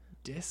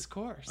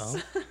 Discourse.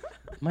 Oh.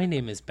 My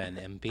name is Ben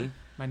Empey.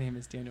 My name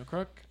is Daniel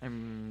Crook.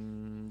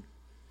 I'm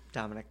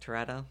Dominic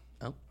Toretto.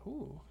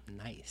 Ooh.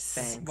 Nice.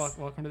 Thanks.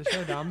 Welcome to the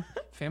show, Dom.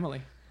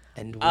 Family.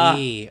 And Ah.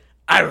 we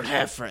I don't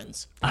have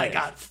friends. I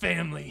got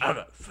family. I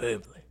got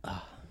family.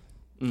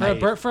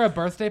 For a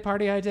birthday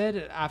party I did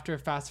after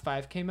Fast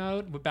 5 came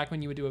out, back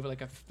when you would do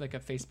like a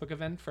Facebook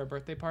event for a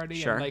birthday party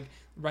Sure. and like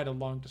write a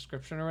long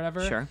description or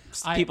whatever. Sure.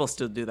 I- People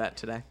still do that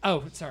today.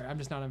 Oh, sorry, I'm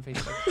just not on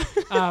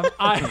Facebook.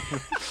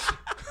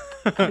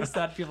 I just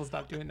thought people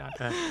stopped doing that.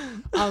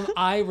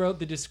 I wrote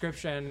the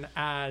description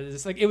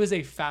as like it was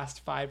a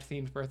Fast Five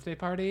themed birthday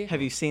party.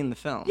 Have you seen the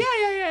film? Yeah.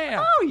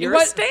 Oh, you're It a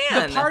was-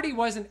 stan. The party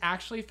wasn't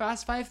actually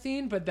Fast Five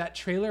themed, but that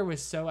trailer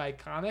was so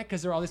iconic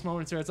because there are all these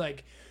moments where it's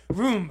like,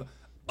 room,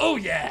 oh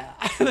yeah.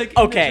 Like, in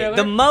Okay, trailer.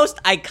 the most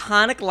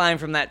iconic line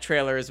from that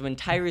trailer is when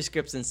Tyrese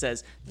Gibson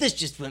says, "This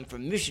just went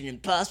from Mission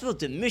Impossible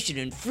to Mission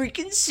and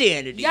freaking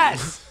Sanity."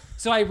 Yes.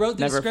 So I wrote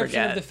the Never description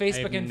forget. of the I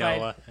Facebook have invite.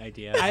 no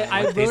idea.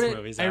 I what these wrote it.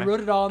 movies I are. wrote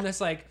it all in this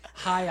like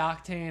high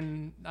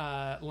octane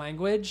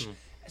language.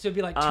 So it'd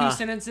be like two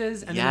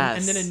sentences and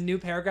yes. then a new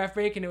paragraph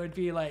break, and it would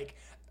be like,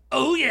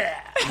 "Oh yeah,"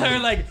 or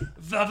like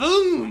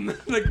 "Vavoom,"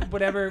 like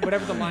whatever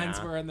the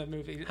lines were in the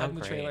movie in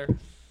the great. trailer.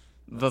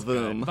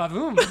 Vavoom.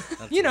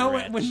 Vavoom. You know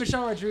when rich.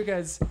 Michelle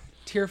Rodriguez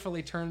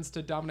tearfully turns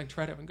to Dominic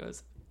Toretto and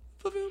goes,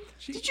 "Vavoom."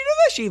 Did you know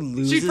that she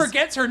loses? She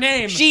forgets her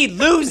name. She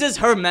loses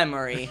her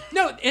memory.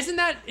 No, is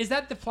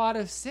that the plot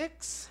of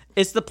 6?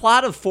 It's the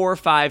plot of 4,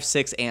 5,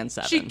 6, and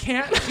 7. She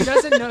can't. She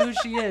doesn't know who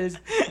she is.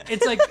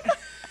 It's like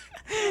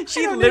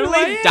She don't know who I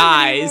literally am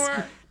dies.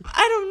 anymore.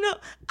 I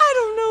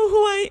don't know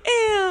who I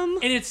am.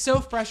 And it's so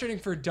frustrating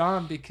for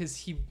Dom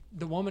because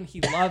the woman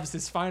he loves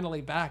is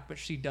finally back, but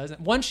she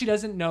doesn't. One, she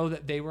doesn't know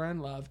that they were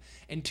in love,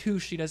 and two,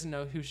 she doesn't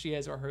know who she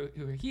is or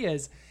who he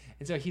is,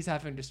 and so he's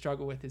having to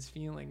struggle with his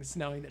feelings,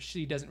 knowing that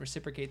she doesn't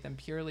reciprocate them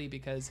purely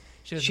because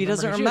she doesn't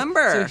doesn't who she is.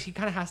 remember. So he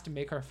kind of has to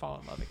make her fall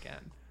in love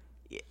again.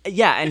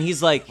 Yeah, and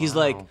he's like,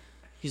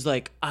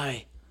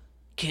 I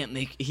can't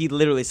make. He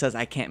literally says,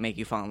 "I can't make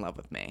you fall in love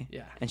with me."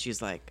 Yeah. and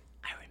she's like,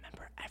 "I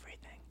remember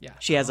everything." Yeah.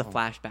 she has a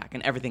flashback,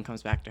 and everything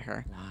comes back to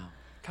her.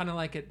 Kind of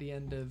like at the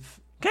end of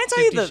Can I tell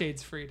you 50 the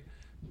Shades Freed.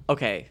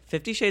 Okay,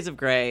 50 Shades of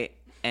Grey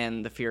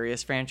and the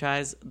Furious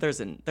franchise? There's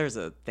a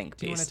think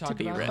you wanna piece to talk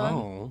be about written. that?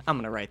 Oh. I'm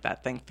gonna write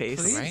that think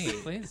piece. Please, Right.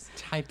 please.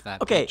 Type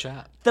that Okay, bitch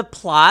up. the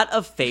plot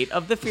of Fate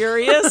of the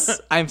Furious.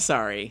 I'm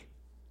sorry.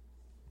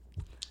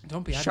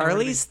 Don't be. I've never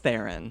heard of Charlize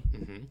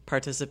Theron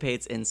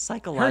participates in it.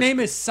 psychological. Her name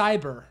is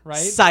Cyber, right?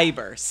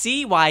 Cyber.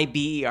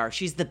 Cyber.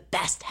 She's the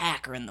best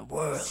hacker in the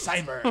world.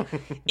 Cyber.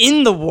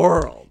 In the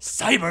world.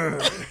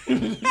 Cyber.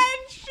 And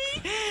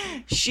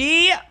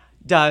she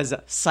does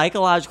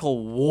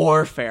psychological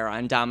warfare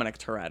on Dominic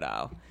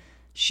Toretto.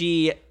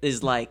 She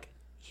is like,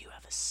 "You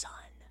have a son,"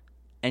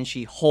 and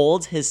she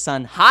holds his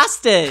son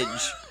hostage,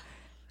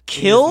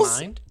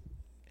 kills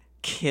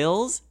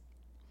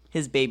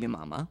his baby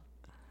mama,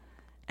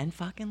 and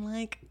fucking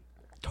like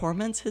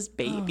torments his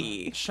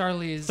baby.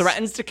 Charlize.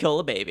 Threatens to kill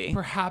the baby.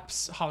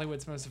 Perhaps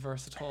Hollywood's most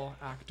versatile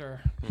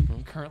actor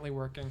currently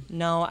working.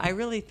 No, I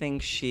really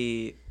think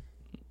she.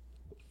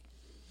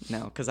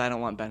 No, because I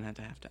don't want Ben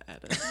to have to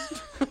edit.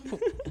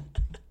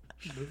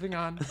 Moving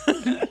on.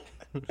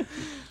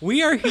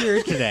 We are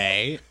here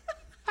today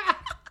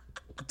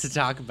to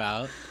talk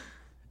about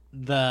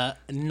the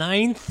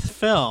 9th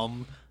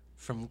film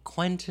from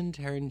Quentin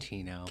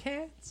Tarantino,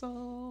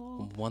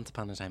 Cancel. Once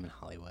Upon a Time in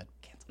Hollywood.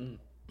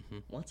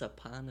 Once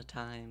upon a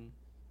time,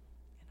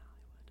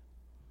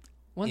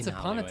 Once In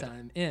upon Hollywood. a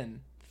time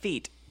in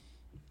feet.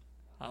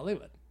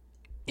 Hollywood.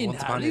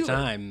 Once Upon a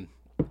Time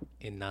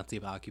in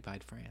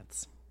Nazi-occupied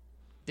France.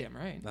 Damn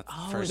right. That's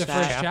Oh, the first, The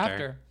that- first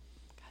chapter.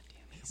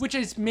 Which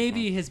is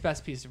maybe his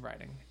best piece of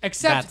writing.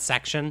 Except, That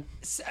section.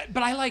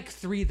 but I like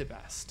 3 the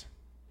best.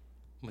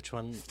 Which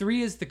one?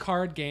 3 is the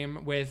card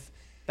game with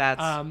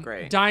That's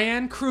great.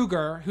 Diane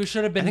Kruger, who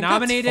should have I been think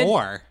nominated. that's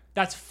 4.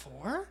 That's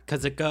 4?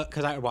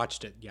 Because I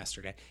watched it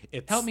yesterday.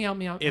 It's Help me.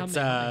 It's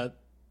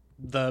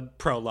the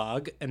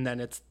prologue, and then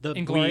it's the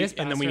Inglourious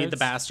and then we meet the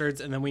Bastards.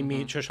 bastards, and then we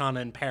meet Shoshana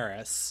in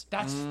Paris,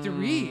 That's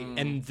 3.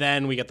 and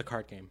then we get the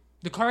card game,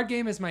 The card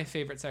game is my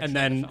favorite section. and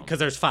of then the film. because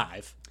there's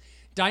 5.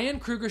 Diane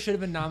Kruger should have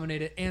been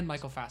nominated, and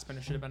Michael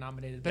Fassbender should have been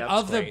nominated. But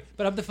That's great.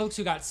 of the folks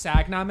who got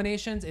SAG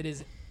nominations, it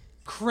is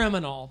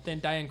criminal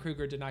that Diane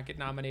Kruger did not get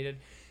nominated.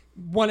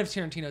 One of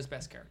Tarantino's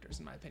best characters,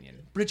 in my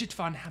opinion, Bridget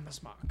von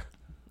Hammersmark.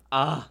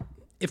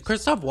 If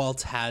Christoph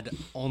Waltz had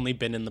only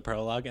been in the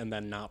prologue and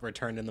then not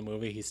returned in the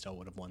movie, he still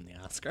would have won the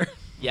Oscar.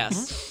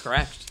 Yes,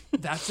 correct.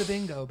 That's a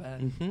bingo,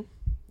 Ben.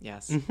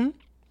 Yes.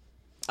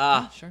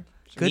 Sure.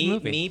 Good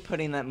movie. Me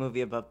putting that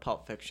movie above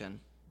Pulp Fiction.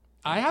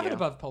 I have it you.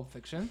 above Pulp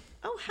Fiction.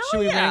 Oh, hell Should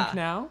we yeah. rank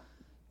now?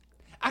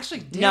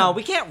 Actually, damn. No,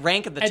 we can't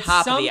rank at the At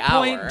top some of the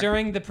point hour.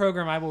 during the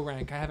program, I will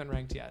rank. I haven't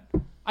ranked yet.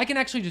 I can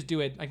actually just do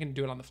it. I can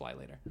do it on the fly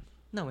later.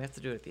 No, we have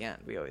to do it at the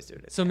end. We always do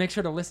it. So make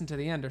sure to listen to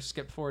the end or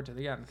skip forward to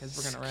the end because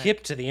we're gonna rank.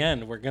 Skip to the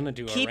end. We're gonna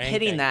do a Keep ranking.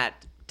 hitting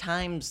that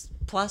times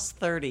plus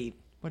 30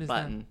 What is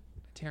button.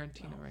 that?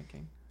 Tarantino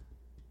ranking.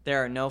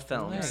 There are no There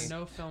films. are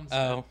no films.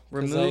 Oh, 'cause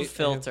Remove I-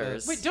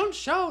 filters. Wait, don't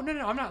show.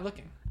 No, I'm not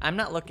looking. I'm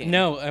not looking.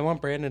 No, I want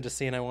Brandon to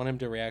see, and I want him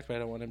to react, but I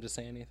don't want him to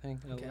say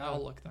anything. Okay,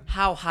 I'll look then.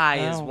 How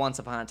high is Oh. Once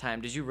Upon a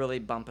Time? Did you really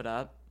bump it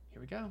up?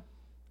 Here we go.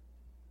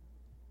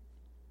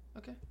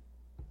 Okay.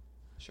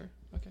 Sure.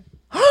 Okay.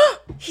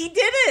 He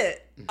did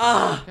it!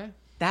 Ah, Okay.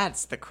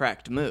 that's the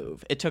correct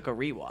move. It took a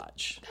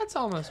rewatch. That's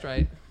almost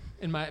right.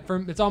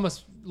 It's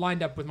almost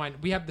lined up with mine.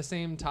 We have the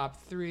same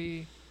top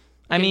 3.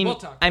 I mean, we'll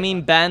talk I about mean,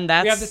 it. Ben,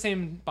 that's We have the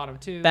same bottom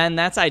two. Ben,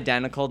 that's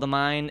identical to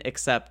mine,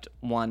 except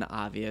one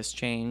obvious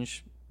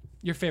change.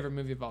 Your favorite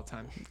movie of all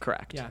time.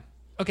 Correct. Yeah.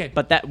 Okay.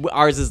 But that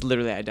ours is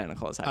literally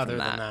identical aside Other from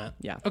than that. that.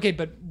 Yeah. Okay,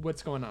 but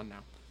what's going on now?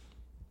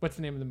 What's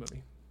the name of the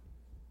movie?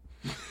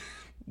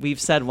 We've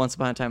said Once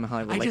Upon a Time in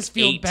Hollywood I like just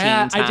feel 18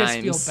 bad. times. I just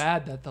feel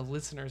bad that the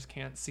listeners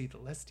can't see the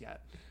list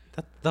yet.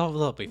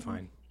 They'll be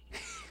fine.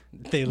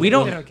 We They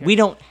don't don't care. we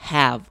don't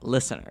have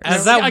listeners.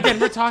 As that- Again,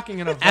 we're talking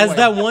in a void. As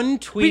that one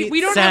tweet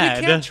we don't said,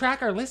 we can't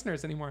track our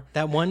listeners anymore.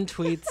 that one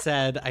tweet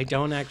said, I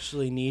don't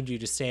actually need you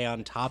to stay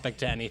on topic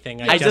to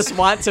anything. I just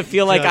want to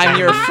feel like I'm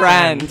your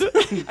friend.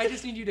 I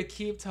just need you to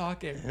keep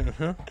talking.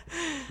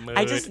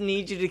 I just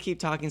need you to keep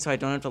talking so I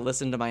don't have to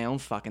listen to my own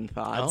fucking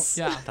thoughts.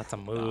 Yeah. That's a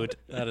mood.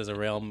 That is a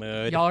real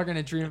mood. Y'all are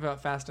gonna dream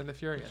about Fast and the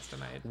Furious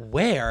tonight.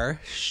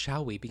 Where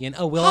shall we begin?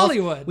 Oh,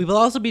 Hollywood. We will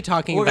also be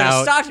talking We're gonna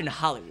about. start in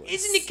Hollywood.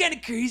 Isn't it kind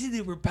of crazy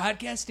that we're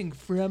podcasting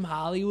from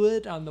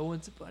Hollywood on the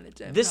Once Upon a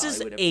Time? This in is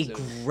Hollywood a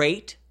episode?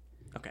 great.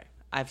 Okay,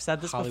 I've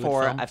said this Hollywood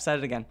before. film? I've said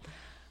it again.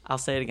 I'll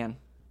say it again.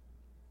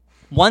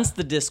 Once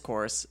the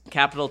discourse,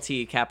 capital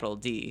T, capital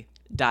D,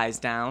 dies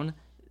down,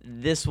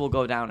 this will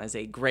go down as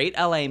a great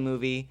LA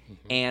movie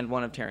and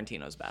one of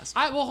Tarantino's best.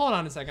 Well, hold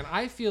on a second.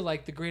 I feel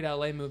like the Great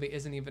LA movie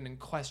isn't even in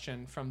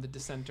question from the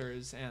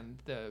dissenters and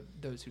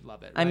those who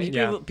love it. I mean,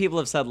 right? Yeah. people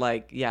have said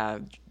like, yeah,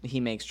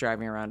 he makes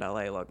driving around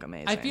LA look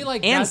amazing. I feel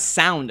like and that's-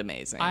 sound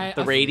amazing.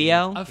 The a-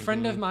 radio. A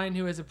friend of mine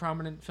who is a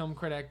prominent film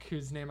critic,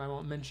 whose name I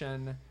won't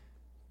mention.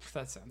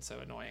 That sounds so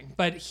annoying.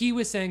 But he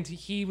was saying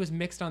he was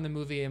mixed on the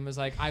movie and was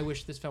like, I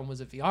wish this film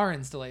was a VR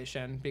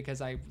installation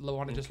because I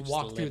want to just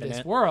walk through live in this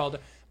it. world,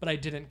 but I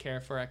didn't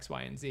care for X,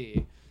 Y, and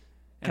Z.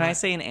 Can I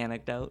say an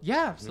anecdote?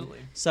 Yeah, absolutely.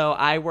 So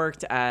I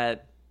worked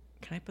at.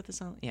 Can I put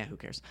this on? Yeah, who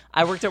cares?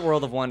 I worked at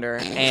World of Wonder,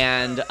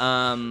 and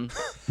And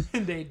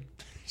they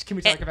can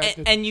we talk about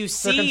the and you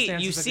see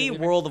circumstances of your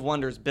living? World of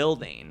Wonder's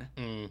building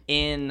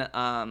in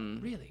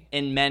Really?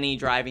 in many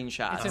driving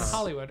shots It's in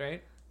Hollywood,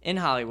 right? in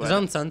Hollywood. Is it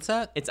on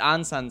Sunset? It's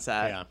on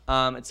Sunset.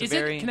 It's a Is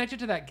very it connected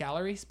to that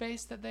gallery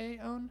space that they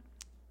own?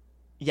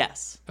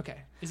 yes, Okay.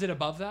 Is it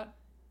above that?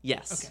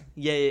 yes, Okay.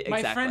 yeah,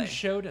 exactly. My friend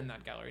showed in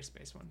that gallery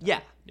space one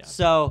time. Yeah.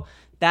 So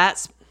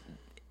that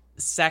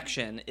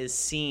section is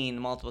seen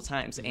multiple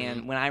times,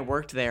 and when I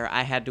worked there,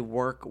 I had to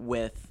work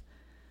with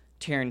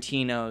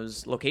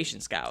Tarantino's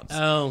location scouts.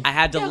 Oh. I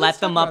had to Yeah, let let's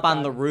them talk up about on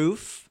that. the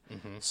roof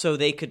so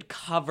they could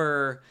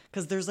cover,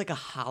 because there's like a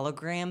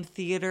hologram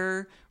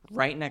theater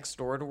right next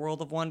door to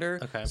World of Wonder.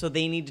 Okay. So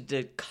they needed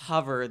to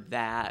cover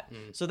that.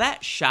 So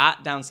that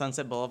shot down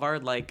Sunset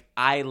Boulevard, like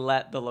I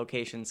let the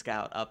location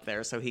scout up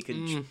there so he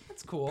could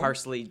That's cool.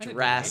 partially I didn't know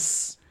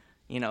dress,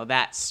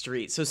 that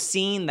street. So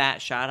seeing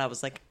that shot, I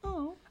was like,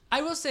 oh.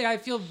 I will say I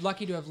feel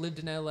lucky to have lived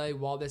in LA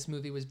while this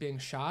movie was being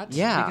shot.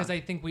 Yeah. Because I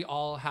think we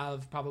all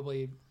have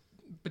probably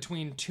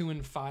between 2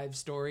 and 5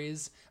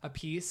 stories a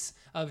piece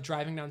of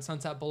driving down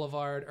Sunset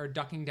Boulevard or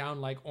ducking down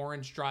like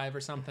Orange Drive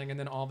or something, and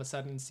then all of a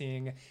sudden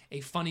seeing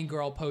a Funny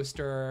Girl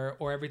poster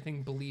or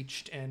everything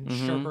bleached and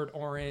sherbet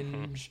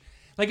orange.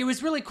 Like it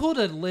was really cool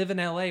to live in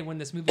LA when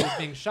this movie was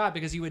being shot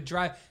because you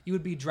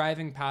would be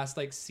driving past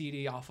like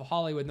CD off of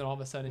Hollywood, and then all of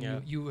a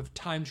sudden you have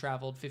time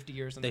traveled 50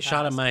 years in They the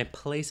shot at past. my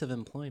place of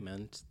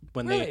employment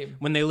when Really?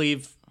 they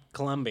leave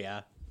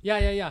Columbia.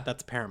 Yeah.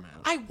 That's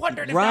Paramount. I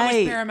wondered if that was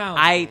Right. Paramount.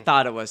 I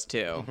thought it was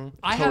too.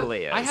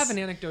 Totally I is. have an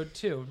anecdote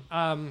too.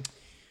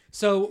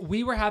 So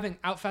we were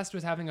Outfest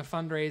was having a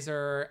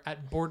fundraiser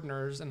at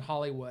Bordner's in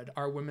Hollywood,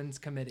 our women's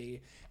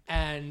committee,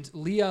 and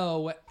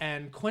Leo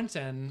and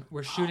Quentin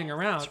were shooting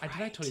around. Did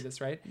I tell you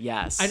this right?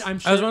 Yes. I'm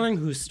sure I was wondering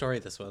whose story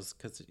this was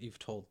because you've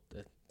told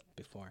it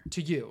before.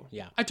 to you.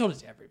 Yeah. I told it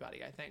to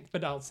everybody, I think,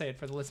 but I'll say it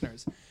for the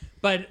listeners.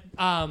 But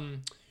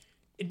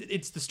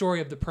it's the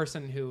story of the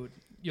person who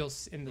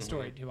in the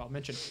story who I'll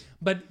mention.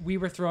 But we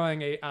were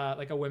throwing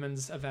a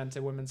women's event,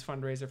 a women's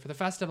fundraiser for the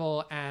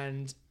festival,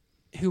 and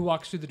who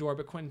walks through the door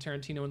but Quentin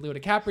Tarantino and Leo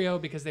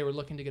DiCaprio because they were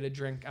looking to get a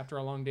drink after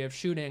a long day of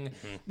shooting.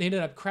 They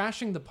ended up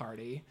crashing the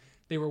party.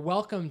 They were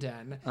welcomed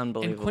in.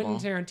 Unbelievable. And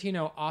Quentin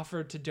Tarantino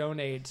offered to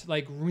donate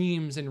like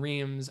reams and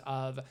reams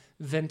of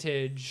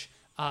vintage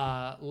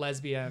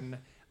lesbian,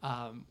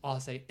 I'll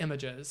say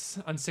images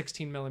on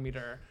 16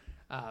 millimeter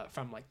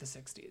from like the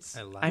 60s.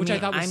 I love which it. I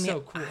thought was mean, so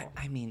cool.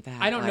 I mean that.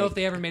 I don't know like- if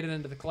they ever made it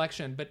into the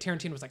collection, but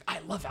Tarantino was like, I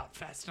love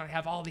Outfest, and I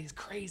have all these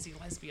crazy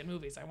lesbian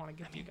movies I want to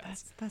give to you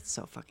guys. That's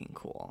so fucking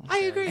cool. I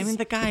agree. I mean,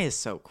 the guy is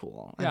so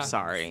cool. Yeah. I'm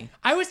sorry.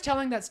 I was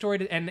telling that story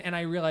to, and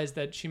I realized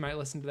that she might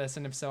listen to this,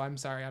 and if so, I'm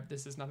sorry.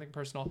 This is nothing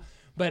personal.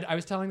 But I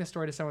was telling the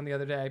story to someone the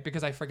other day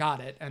because I forgot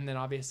it, and then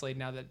obviously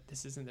now that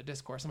this is in the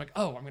discourse, I'm like,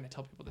 oh, I'm going to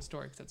tell people the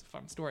story because it's a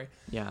fun story.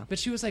 Yeah. But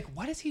she was like,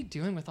 what is he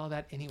doing with all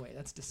that anyway?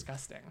 That's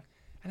disgusting.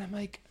 And I'm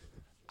like,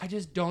 I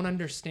just don't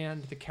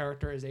understand the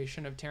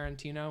characterization of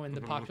Tarantino in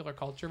the popular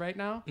culture right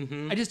now.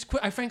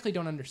 I frankly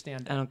don't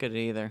understand I it. don't get it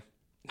either.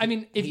 I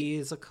mean, if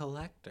He's a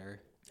collector.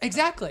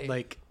 exactly.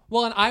 Like,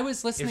 well, and I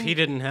was listening. if he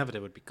didn't have it,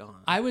 it would be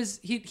gone.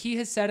 He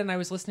has said, and I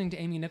was listening to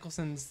Amy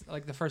Nicholson's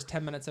like the first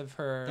 10 minutes of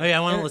her. Oh yeah,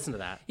 I want to listen to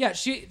that. Yeah,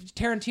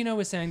 Tarantino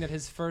was saying that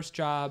his first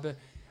job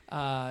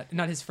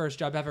not his first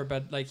job ever,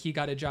 but like he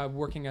got a job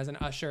working as an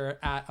usher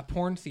at a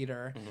porn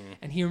theater,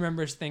 and he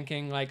remembers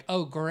thinking like,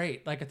 "Oh,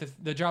 great! Like at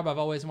the job I've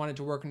always wanted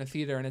to work in a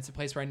theater, and it's a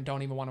place where I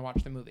don't even want to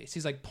watch the movies."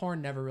 He's like,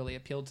 "Porn never really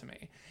appealed to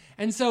me,"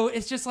 and so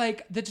it's just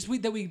like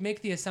that we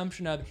make the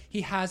assumption of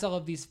he has all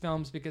of these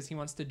films because he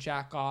wants to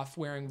jack off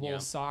wearing wool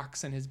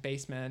socks in his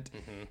basement.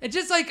 It's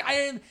just like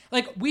I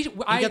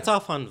gets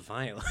off on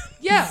violence.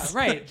 yeah,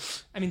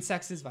 right. I mean,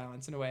 sex is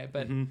violence in a way,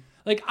 but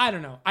like, I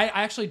don't know. I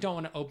actually don't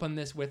want to open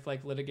this with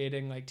like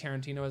litigating like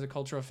Tarantino as a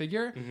cultural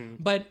figure,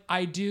 but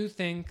I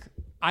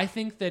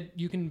think that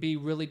you can be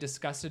really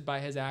disgusted by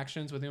his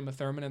actions with Uma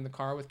Thurman in the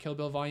car with Kill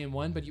Bill Volume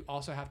 1, but you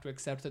also have to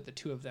accept that the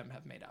two of them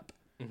have made up.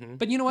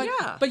 But you know what?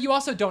 Yeah. But you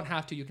also don't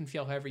have to. You can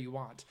feel however you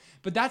want.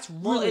 But that's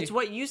really... Well, it's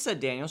what you said,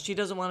 Daniel. She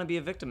doesn't want to be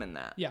a victim in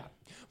that. Yeah.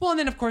 Well, and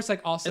then of course,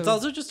 like also... It's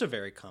also just a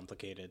very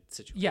complicated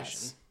situation.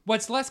 Yes.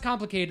 What's less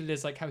complicated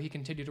is like how he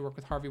continued to work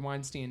with Harvey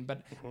Weinstein,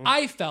 but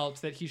I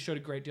felt that he showed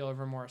a great deal of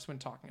remorse when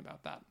talking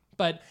about that.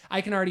 But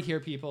I can already hear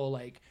people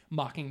like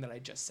mocking that I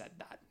just said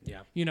that.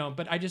 Yeah. You know,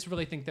 but I just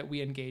really think that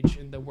we engage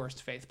in the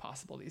worst faith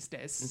possible these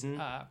days.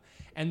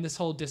 And this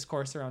whole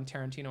discourse around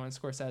Tarantino and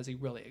Scorsese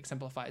really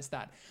exemplifies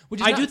that.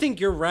 Which is I do think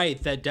you're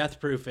right that Death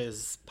Proof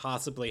is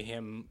possibly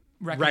him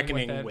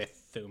reckoning with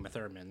Uma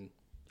Thurman.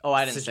 Oh,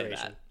 I didn't situation.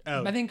 say that.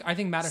 Oh, I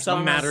think Matter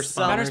Some Spalmer.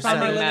 Spalmer. Matter Some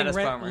Spalmer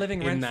Spalmer.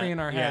 living rent free in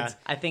our heads.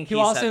 I think he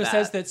he also said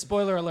says that. that,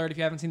 spoiler alert, if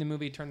you haven't seen the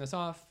movie, turn this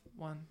off.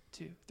 1,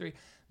 2, 3.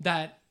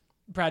 That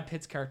Brad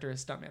Pitt's character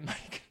is Stuntman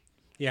Mike.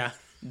 yeah.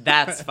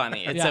 That's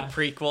funny. It's Yeah. a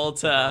prequel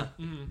to...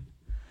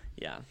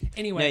 Yeah.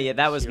 Anyway. No, yeah,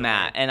 that was You're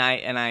Matt, and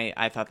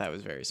I thought that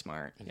was very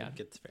smart. Yeah. It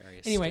gets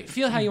very Anyway, stupid.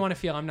 feel how you want to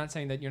feel. I'm not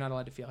saying that you're not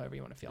allowed to feel however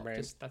you want to feel. Right.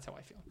 Just that's how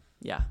I feel.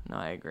 Yeah, no,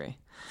 I agree.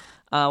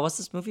 What's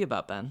this movie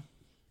about, Ben?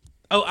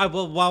 Oh,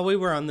 well, while we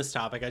were on this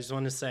topic, I just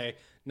want to say,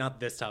 not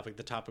this topic,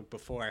 the topic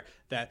before,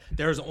 that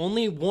there's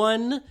only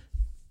one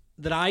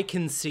that I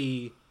can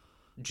see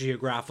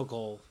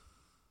geographical.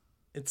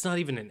 It's not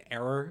even an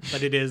error,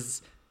 but it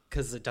is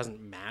because it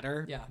doesn't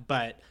matter. Yeah.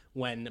 But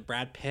when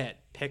Brad Pitt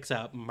picks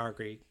up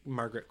Margaret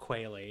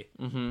Qualley,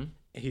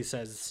 he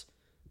says,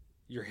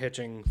 "You're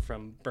hitching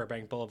from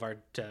Burbank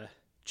Boulevard to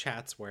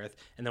Chatsworth,"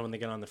 and then when they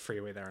get on the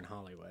freeway, they're in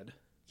Hollywood.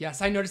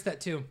 Yes, I noticed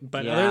that too.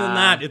 But Yeah. other than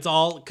that, it's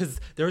all because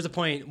there was a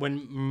point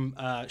when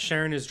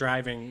Sharon is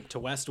driving to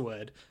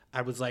Westwood.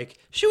 I was like,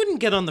 she wouldn't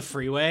get on the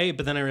freeway,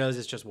 but then I realized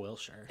it's just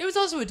Wilshire. It was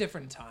also a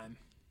different time.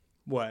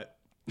 What?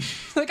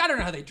 Like, I don't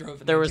know how they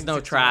drove. In There was no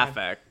 1969.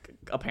 traffic,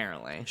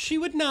 apparently. She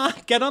would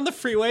not get on the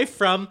freeway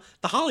from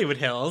the Hollywood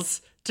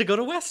Hills to go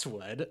to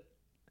Westwood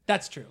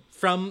That's true.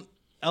 from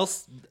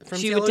She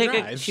Cielo would take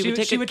Drive. She would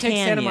take she a would take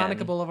Santa canyon.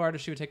 Monica Boulevard, or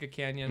she would take a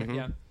canyon.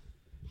 Yeah.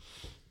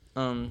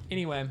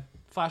 Anyway,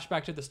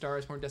 flashback to the Star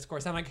Is Born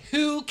discourse. I'm like,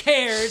 who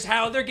cares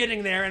how they're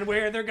getting there and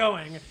where they're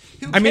going?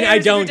 Who I mean, cares I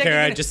if you're don't taking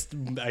care.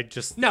 it- I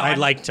just No, I I'm-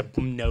 like to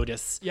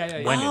notice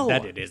Yeah. when Oh,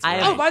 that it is. I-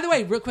 right. Oh, by the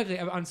way, real quickly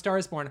on Star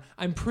Is Born,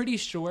 I'm pretty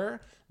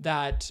sure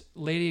that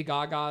Lady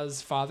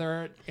Gaga's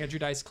father, Andrew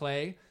Dice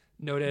Clay,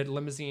 noted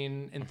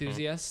limousine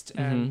enthusiast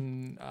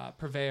and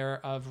purveyor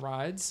of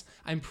rides,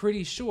 I'm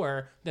pretty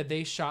sure that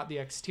they shot the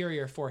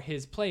exterior for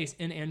his place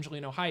in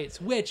Angelino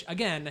Heights, which,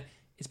 again,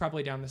 is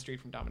probably down the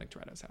street from Dominic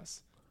Toretto's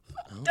house.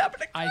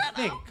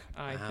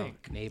 I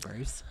think.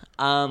 Neighbors.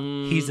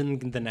 Um, He's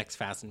in the next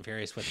Fast and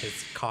Furious with his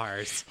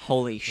cars.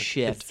 holy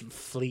shit. His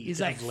fleet He's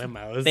of like-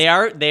 limos. They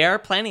are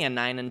planning on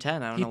 9 and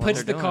 10. I don't He know what puts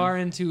they're the doing. car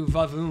into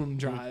Vavoom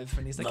Drive,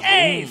 and he's like,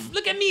 "Hey,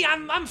 look at me!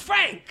 I'm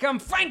Frank. I'm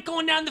Frank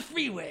going down the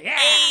freeway." Yeah.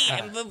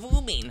 Hey, I'm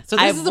vavooming. So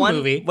I this have is a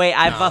movie. Wait,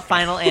 I have a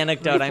final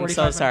anecdote. I'm 45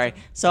 so minutes. sorry.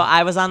 So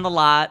I was on the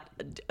lot,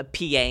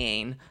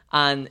 PAing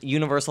on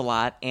Universal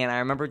lot, and I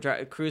remember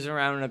cruising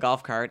around in a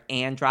golf cart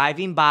and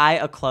driving by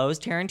a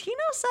closed Tarantino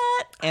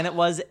set, and it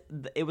was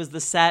the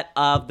set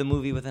of the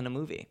movie within a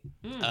movie,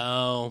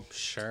 Oh,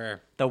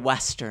 sure. the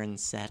Western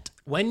set.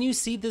 When you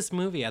see this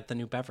movie at the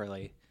New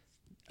Beverly,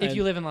 If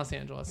you live in Los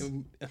Angeles,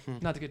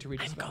 not to get too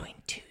Regis. I'm about it. going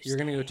Tuesday. you're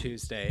gonna go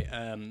Tuesday.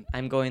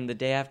 I'm going the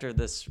day after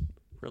this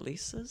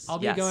releases. I'll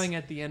be Yes. going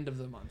at the end of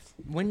the month.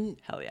 When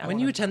Hell yeah, I when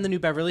wanna- you attend the New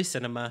Beverly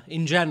Cinema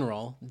in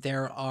general,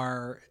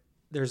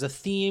 there's a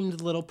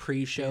themed little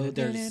pre-show.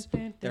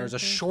 There's a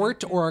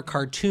short or a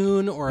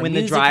cartoon or a When the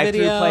music drive-through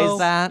video. plays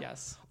that.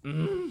 Yes.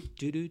 And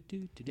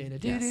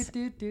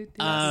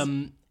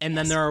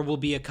then there will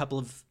be a couple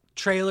of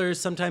trailers.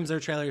 Sometimes they're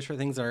trailers for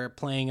things that are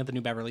playing at the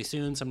New Beverly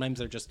soon. Sometimes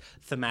they're just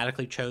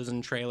thematically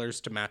chosen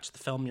trailers to match the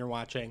film you're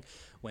watching.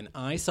 When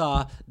I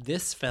saw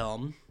this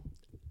film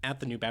at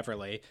the New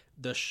Beverly,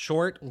 the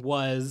short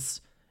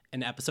was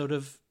an episode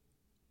of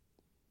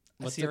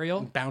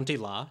Serial? Bounty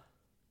Law.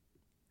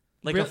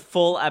 Like Real- a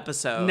full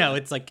episode. No,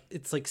 it's like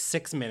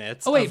 6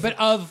 minutes. Oh wait, of, but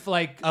of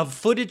like, of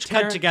footage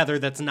cut together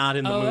that's not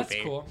in the oh, movie. that's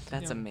cool.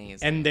 That's Yeah.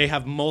 amazing. And they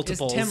have Is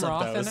multiples Tim of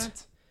Roth those. in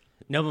it?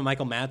 No, but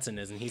Michael Madsen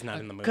is, and he's not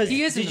in the movie. Because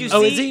He is in did the you movie.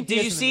 Oh, see? is he? Did He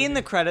you is in see the in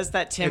the credits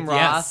that Tim Yes,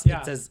 Roth Yeah.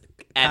 it says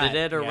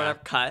edited cut, or yeah. whatever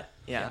cut?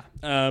 Yeah.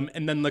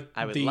 And then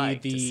I would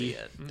like to see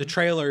it. the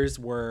trailers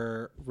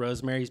were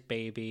Rosemary's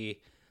Baby.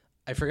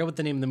 I forget what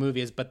the name of the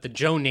movie is, but the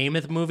Joe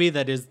Namath movie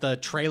that is the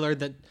trailer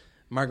that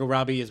Margot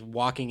Robbie is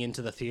walking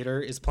into the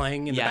theater is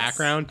playing in the Yes.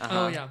 background.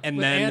 Oh yeah, And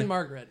with then Anne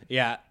Margaret.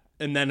 Yeah,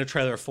 and then a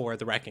trailer for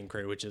The Wrecking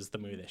Crew, which is the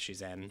movie that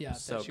she's in. Yeah,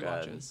 So that she good.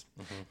 watches.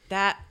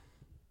 That,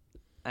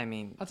 I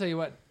mean, I'll tell you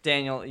what.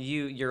 Daniel,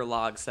 your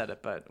log said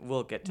it, but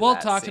we'll get to We'll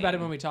that talk scene. about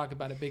it when we talk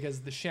about it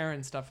because the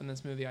Sharon stuff in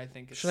this movie, I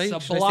think, is Should I say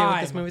sublime.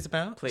 what this movie's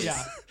about? Please.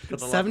 Yeah. For the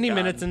love of 70 God.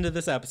 minutes into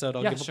this episode,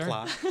 I'll Yeah, give sure. a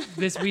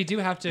plot. We do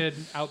have to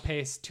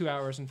outpace 2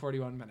 hours and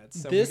 41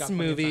 minutes. So we This got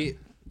plenty of movie time.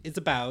 is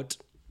about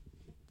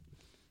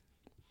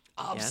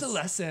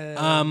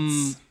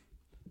Obsolescence.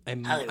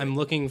 I'm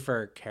looking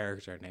for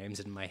character names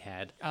in my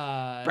head.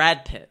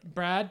 Brad Pitt.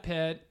 Brad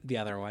Pitt, The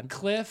other one.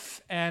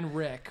 Cliff, and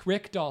Rick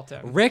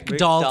Dalton. Rick Rick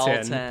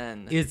Dalton,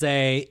 Dalton. is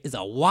a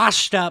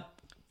washed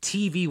up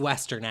TV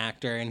Western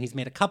actor, and he's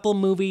made a couple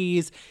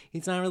movies.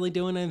 He's not really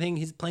doing anything.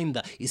 He's playing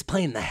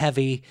the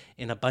heavy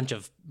in a bunch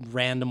of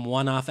random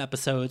one-off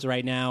episodes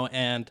right now,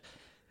 and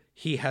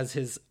he has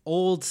his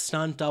old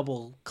stunt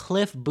double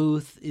Cliff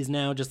Booth is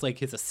now just like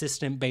his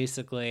assistant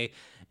basically,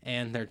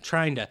 and they're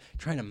trying to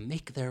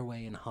make their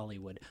way in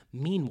Hollywood.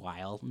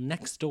 Meanwhile,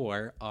 next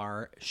door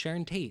are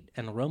Sharon Tate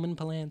and Roman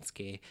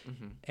Polanski,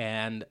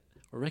 and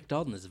Rick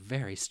Dalton is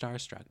very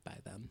starstruck by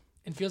them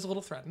And feels a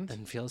little threatened.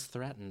 and feels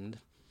threatened.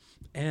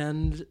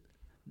 And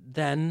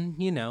then,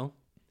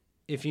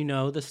 if you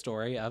know the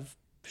story of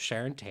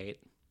Sharon Tate,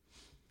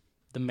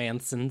 the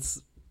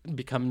Mansons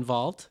become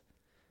involved.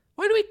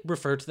 Why do we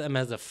refer to them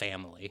as a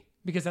family?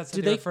 Because that's Do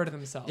what they they- refer to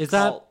themselves. Is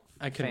that Cult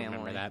I couldn't family.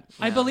 remember that.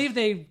 I believe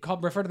they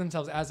refer to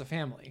themselves as a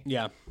family.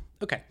 Yeah.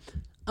 Okay.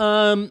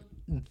 The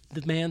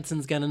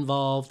Mansons get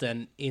involved,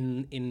 and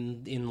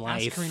in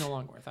life. Ask Karina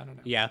Longworth. I don't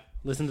know. Yeah.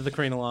 Listen to the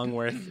Karina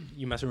Longworth.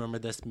 You must remember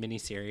this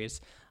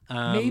miniseries.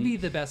 Maybe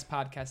the best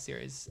podcast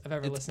series I've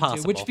ever it's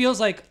listened to, which possible. feels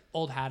like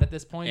old hat at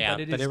this point, Yeah,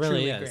 but it but is it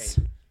really truly is.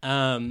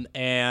 great.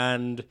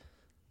 And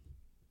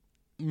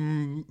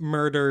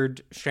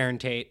murdered Sharon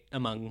Tate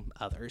among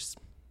others.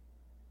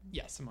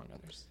 Yes, among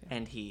others. Yeah.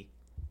 And he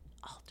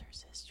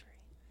alters history.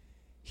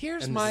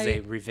 Here's And my this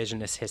is a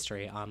revisionist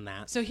history on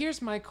that. So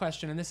here's my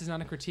question, and this is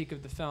not a critique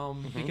of the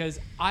film Mm-hmm. because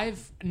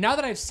now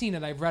that I've seen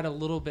it, I've read a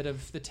little bit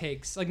of the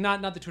takes, like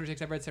not the Twitter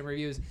takes. I've read some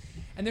reviews,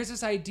 and there's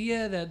this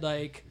idea that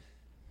like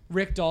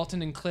Rick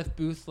Dalton and Cliff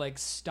Booth like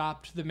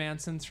stopped the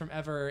Mansons from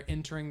ever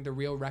entering the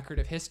real record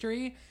of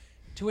history.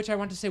 To which I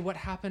want to say, what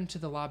happened to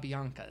the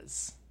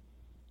LaBiancas?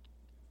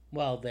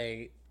 Well,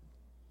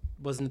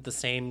 wasn't it the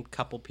same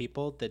couple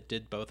people that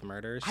did both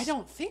murders? I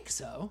don't think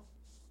so.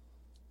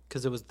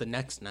 Because it was the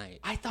next night.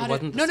 I thought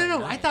wasn't no. the same I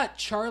night. thought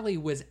Charlie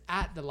was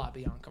at the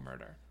LaBianca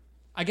murder.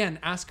 Again,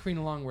 ask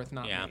Karina Longworth,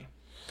 not Yeah. me.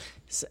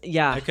 So,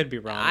 yeah, I could be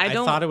wrong. I I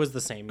don't. thought it was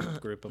the same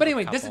group of But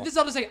anyway, this couple. is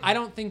all to say, I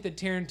don't think that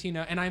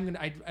Tarantino, and I'm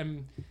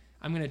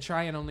gonna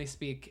try and only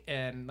speak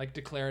in like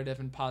declarative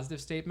and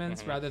positive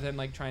statements rather than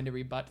like trying to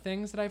rebut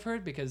things that I've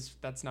heard because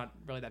that's not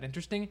really that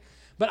interesting.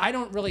 But I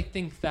don't really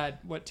think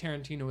that what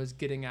Tarantino was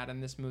getting at in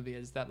this movie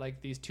is that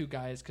like these two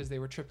guys, because they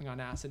were tripping on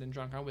acid and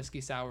drunk on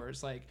whiskey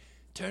sours, like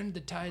turned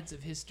the tides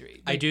of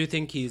history. I Like, do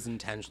think he's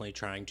intentionally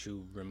trying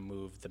to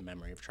remove the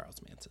memory of Charles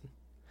Manson.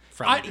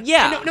 From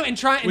Yeah. no, and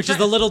try, Which is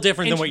a little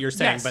different than what you're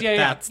saying, yes, but yeah,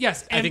 that's-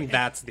 yes, I think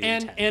that's the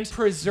intent. and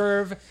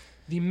preserve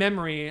the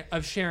memory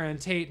of Sharon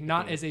Tate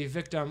not as a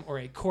victim or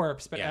a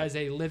corpse, but Yeah. as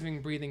a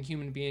living, breathing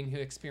human being who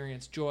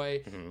experienced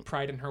joy,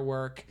 pride in her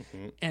work,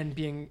 and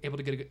being able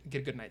to get a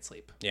good night's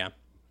sleep, Yeah.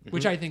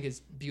 which I think is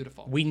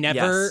beautiful. We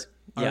never Yes.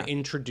 are Yeah.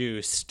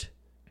 introduced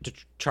to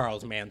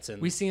Charles Manson.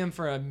 We see him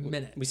for a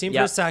minute, We see him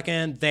Yeah. for a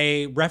second.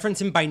 They reference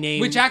him by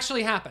name. which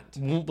actually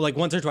happened. like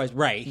once or twice.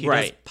 Right. He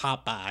Right. does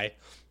pop by.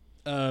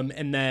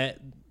 And that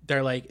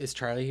they're like, is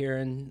Charlie here?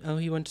 And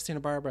he went to Santa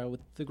Barbara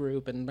with the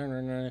group and blah,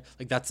 blah, blah.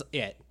 Like that's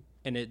it.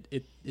 And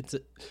it's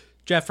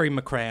Jeffrey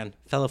McCran,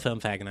 fellow film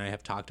fag, and I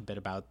have talked a bit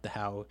about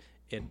how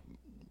it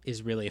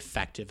is really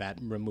effective at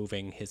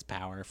removing his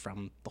power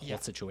from the whole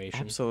situation.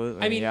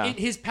 Absolutely. I mean, yeah.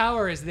 his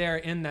power is there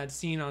in that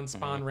scene on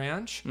Spawn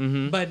Ranch,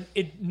 but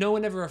no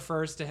one ever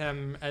refers to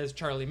him as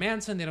Charlie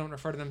Manson. They don't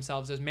refer to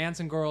themselves as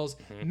Manson girls.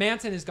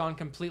 Manson is gone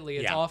completely.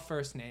 It's Yeah. all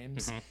first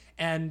names.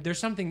 And there's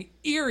something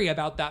eerie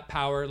about that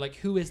power. Like,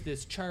 who is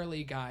this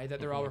Charlie guy that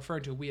they're all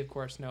referring to? We, of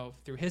course, know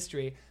through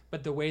history.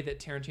 But the way that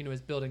Tarantino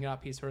is building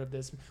up, he's sort of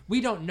this... We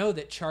don't know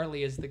that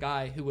Charlie is the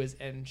guy who was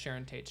in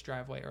Sharon Tate's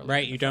driveway earlier.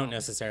 Right, in the you don't film.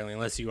 necessarily,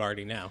 unless you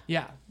already know.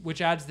 Yeah,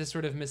 which adds this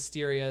sort of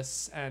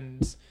mysterious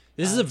and...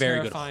 This is a very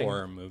terrifying- good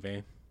horror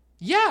movie.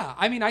 Yeah,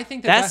 I mean, I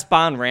think that that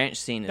Spawn Ranch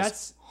scene is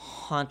that's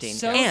haunting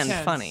so and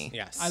tense. funny.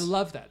 Yes. I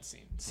love that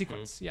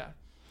sequence. Yeah,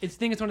 I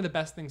think it's one of the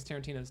best things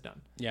Tarantino's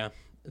done. Yeah,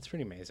 it's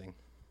pretty amazing.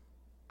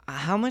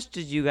 How much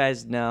did you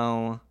guys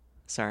know?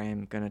 Sorry,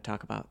 I'm going to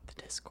talk about the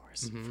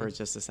discourse Mm-hmm. for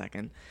just a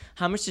second.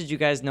 How much did you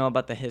guys know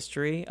about the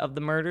history of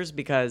the murders?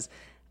 Because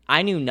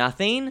I knew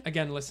nothing.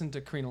 Again, listen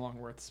to Karina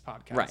Longworth's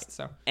podcast. Right.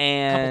 So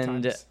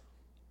And couple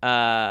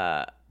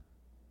times.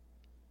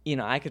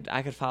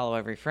 I could follow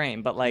every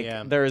frame, but like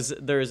Yeah. there's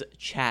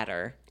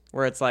chatter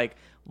where it's like,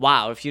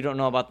 wow, if you don't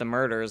know about the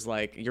murders,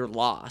 like, you're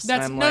lost.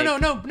 That's And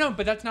I'm no,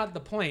 but that's not the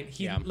point.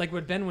 He Yeah. like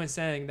what Ben was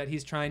saying, that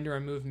he's trying to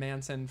remove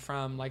Manson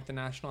from like the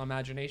national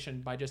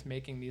imagination by just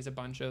making these a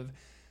bunch of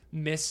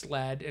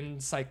misled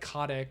and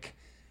psychotic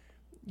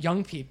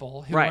young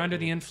people who Right. are under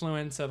the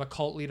influence of a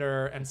cult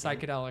leader and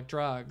psychedelic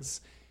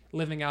drugs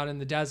living out in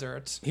the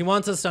desert. He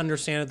wants us to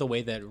understand it the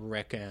way that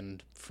Rick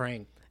and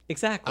Frank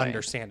exactly.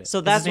 understand it. So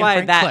Is his that's name why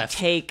Frank? that Cliff.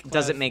 take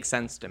doesn't make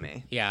sense to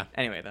me. Yeah.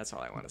 Anyway, that's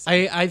all I want to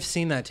say. I've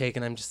seen that take,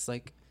 and I'm just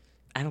like,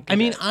 I don't. I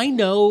mean, it. I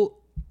know,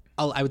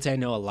 I would say I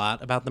know a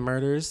lot about the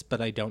murders,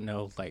 but I don't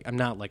know, like, I'm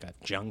not like a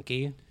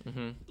junkie.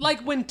 Like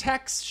when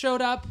Tex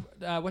showed up,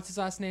 what's his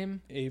last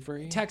name?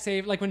 Avery? Tex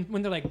Avery. Like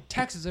when they're like,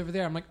 Tex is over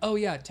there. I'm like, oh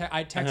yeah,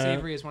 Tex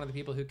Avery is one of the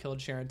people who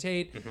killed Sharon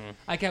Tate.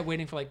 I kept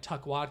waiting for like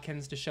Tuck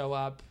Watkins to show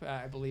up.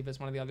 I believe as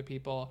one of the other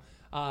people.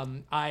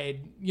 I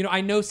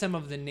know some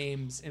of the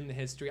names in the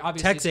history.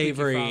 Obviously, Tex Squeaky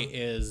Avery Fromm.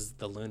 is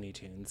the Looney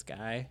Tunes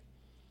guy.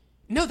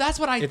 No, that's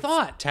what I It's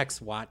thought. Tex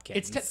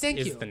Watkins Thank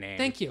is you. the name.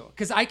 Thank you.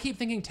 Because I keep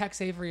thinking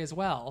Tex Avery as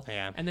well.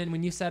 Yeah. And then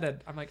when you said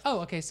it, I'm like, oh,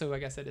 okay, so I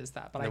guess it is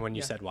that. But And when you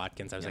yeah. said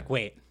Watkins, I was like,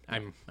 wait,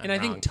 I'm and I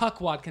wrong. think Tuck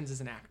Watkins is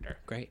an actor.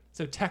 Great.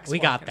 So Tex. We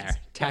got Watkins.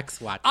 there.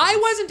 Tex Watkins. I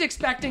wasn't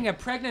expecting a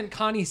pregnant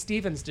Connie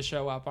Stevens to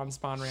show up on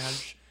Spawn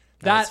Ranch.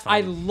 That was fun. I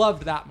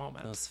loved that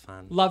moment. That was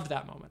fun. Loved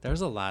that moment.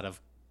 There's a lot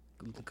of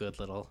good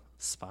little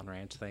Spawn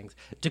Ranch things.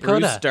 Bruce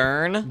Dakota.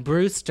 Dern.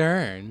 Bruce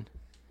Dern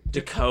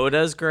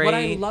Dakota's great. What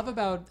I love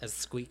about as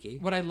Squeaky.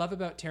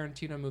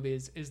 Tarantino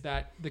movies is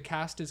that the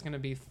cast is going to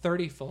be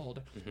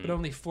 30-fold, but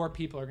only 4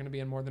 people are going to be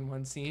in more than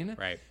one scene.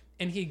 Right.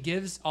 And he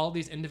gives all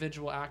these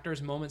individual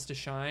actors moments to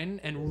shine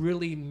and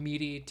really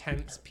meaty,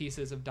 tense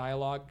pieces of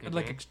dialogue,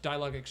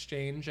 dialogue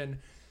exchange, and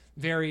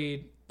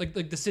very like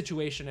the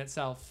situation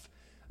itself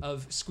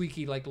of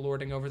Squeaky like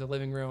lording over the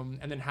living room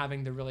and then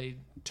having the really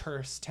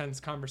terse, tense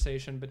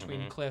conversation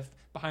between Cliff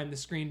behind the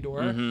screen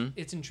door.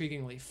 It's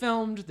intriguingly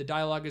filmed. The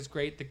dialogue is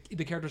great.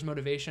 The characters'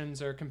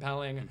 motivations are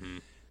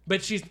compelling.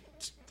 But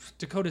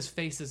Dakota's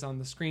face is on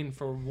the screen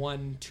for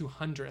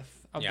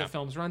 1/200th of Yeah. the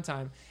film's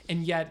runtime,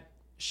 and yet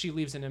she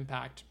leaves an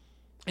impact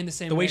in the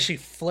same The way way she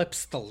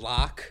flips the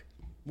lock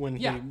when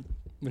Yeah.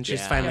 when she's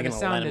Yeah. finally Yeah, the going to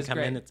sound let him is come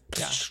great. in. It's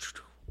Yeah.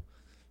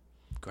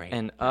 great.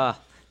 And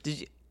did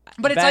you?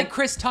 But it's back- like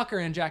Chris Tucker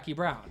and Jackie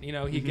Brown. You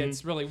know, he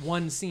gets really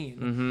one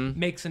scene,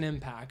 makes an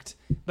impact.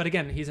 But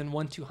again, he's in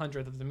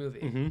 1/200th of the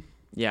movie,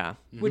 Yeah.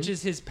 which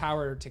is his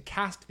power to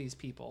cast these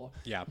people.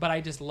 Yeah. But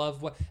I just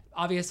love what.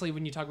 Obviously,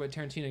 when you talk about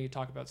Tarantino, you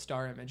talk about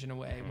star image in a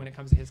way when it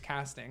comes to his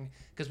casting.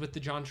 Because with the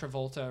John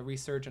Travolta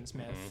resurgence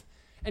myth,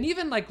 and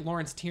even like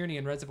Lawrence Tierney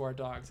in Reservoir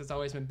Dogs, it's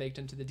always been baked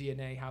into the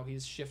DNA how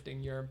he's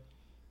shifting your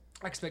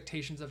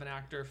expectations of an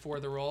actor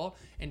for the role,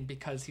 and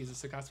because he's a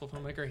successful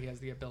filmmaker, he has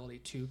the ability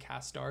to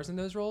cast stars in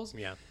those roles.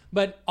 Yeah.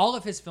 But all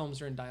of his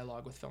films are in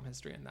dialogue with film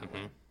history in that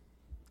way.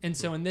 And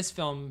so in this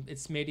film,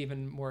 it's made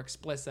even more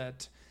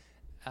explicit.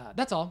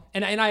 That's all.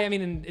 And I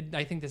mean,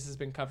 I think this has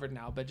been covered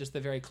now, but just the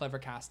very clever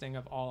casting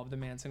of all of the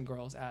Manson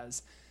girls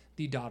as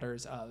the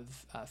daughters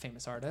of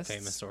famous artists.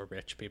 Famous or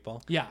rich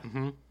people. Yeah.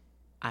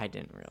 I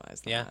didn't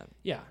realize that. Yeah.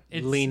 Yeah.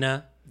 It's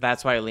Lena.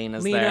 That's why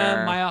Lena's Lena,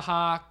 there. Maya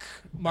Hawke,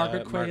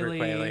 Margaret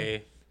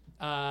Margaret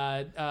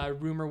Qualley,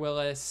 Rumor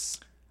Willis.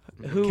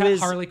 Who Cat is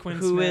Harley Quinn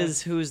who Smith.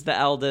 is- who's the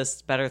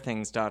eldest Better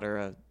Things daughter,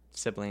 a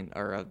sibling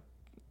or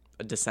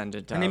a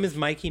descendant Her of? name is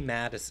Mikey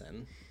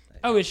Madison.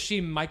 Oh, is she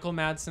Michael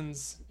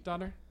Madsen's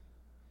daughter?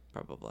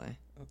 probably.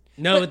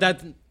 No,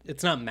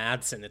 it's not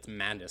Madsen. It's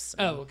Madison.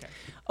 Oh, okay.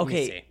 Let me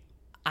Okay, see.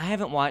 I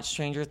haven't watched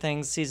Stranger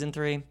Things season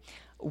 3.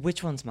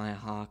 Which one's Maya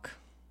Hawke?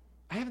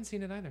 I haven't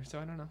seen it either, so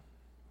I don't know.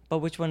 But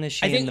which one is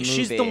she I in the think movie?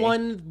 she's the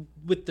one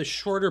with the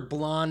shorter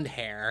blonde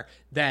hair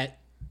that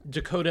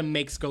Dakota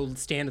makes go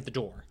stand at the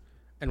door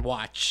and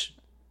watch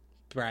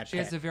Brad Pitt. She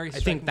has a very I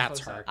think striking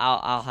that's close-up. her.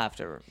 I'll have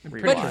to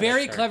rewatch. But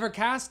very sure. clever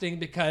casting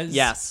because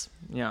Yes.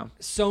 Yeah.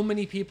 so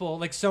many people,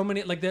 like so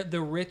many, like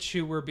the rich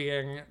who were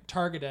being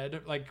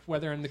targeted, like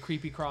whether in the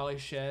creepy crawly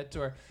shit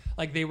or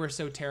like they were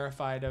so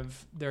terrified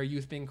of their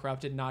youth being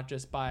corrupted, not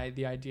just by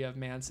the idea of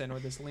Manson or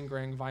this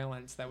lingering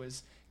violence that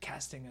was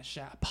casting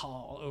a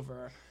pall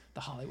over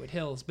the Hollywood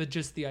Hills, but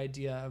just the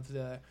idea of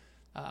the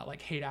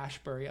like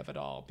Haight-Ashbury of it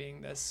all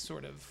being this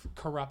sort of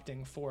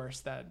corrupting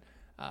force that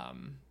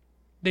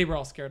they were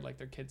all scared like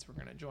their kids were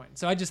going to join.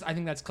 So I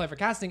think that's clever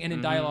casting and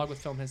in dialogue with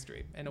film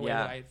history in a way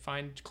Yeah. that I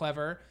find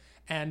clever,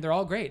 and they're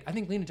all great. I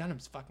think Lena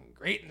Dunham's fucking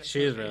great in this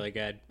She is movie. really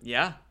good.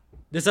 Yeah.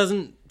 This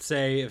doesn't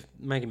say if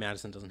Maggie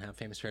Madison doesn't have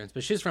famous parents,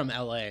 but she's from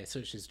LA,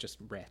 so she's just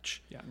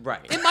rich. Yeah.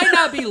 Right. It might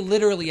not be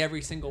literally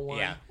every single one.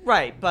 Yeah.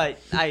 Right, but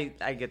I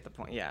get the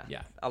point. Yeah.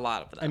 Yeah. A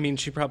lot of them. I mean,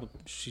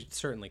 she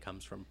certainly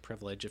comes from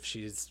privilege if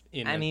she's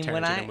in a when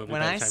Tarantino I movie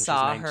when by I the time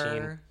saw she's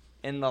 19. her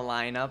in the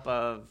lineup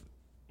of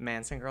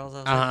Manson girls, I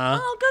was Uh-huh.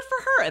 like, "Oh, good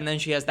for her!" And then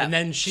she has that. And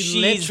then she's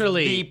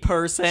literally the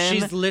person.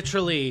 She's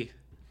literally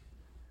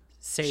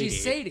Sadie.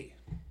 She's Sadie.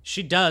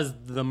 She does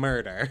the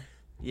murder.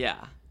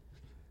 yeah.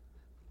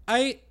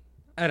 I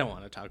don't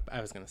want to talk.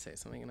 I was going to say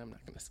something, and I'm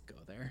not going to go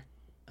there.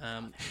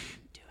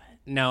 Do it.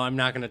 No, I'm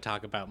not going to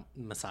talk about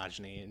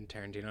misogyny in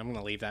Tarantino. I'm going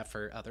to leave that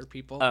for other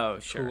people. Oh,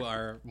 sure. Who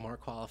are more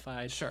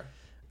qualified. Sure.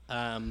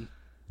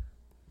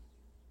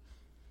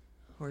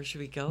 Where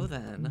should we go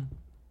then?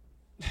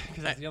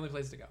 Because that's the only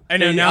place to go. I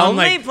know. The Now I'm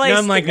only like, place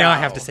to now I go.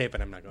 have to say it,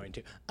 but I'm not going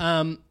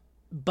to.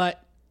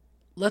 But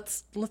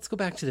let's go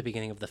back to the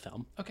beginning of the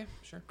film. Okay,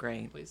 sure.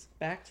 Great. Please.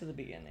 Back to the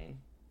beginning.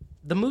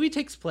 The movie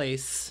takes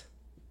place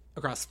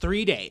across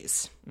 3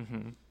 days.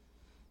 In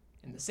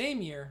the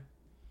same year.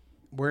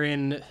 We're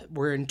in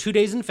 2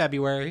 days in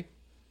February,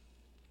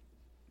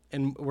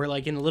 and we're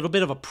like in a little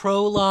bit of a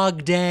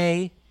prologue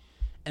day,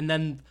 and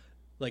then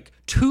like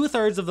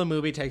 2/3 of the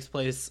movie takes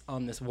place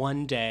on this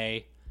one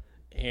day,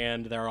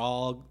 and they're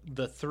all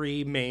the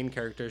 3 main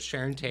characters,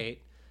 Sharon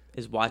Tate,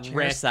 Is watching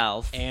Rick,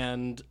 herself.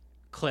 and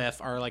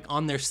Cliff are like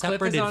on their Cliff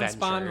separate is on adventures.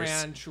 Spawn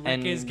Ranch. Rick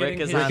And is Rick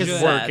getting is his on Rick is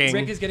zhuzh. working.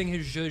 Rick is getting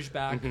his zhuzh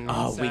back.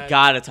 Oh, we Sad.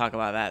 gotta talk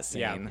about that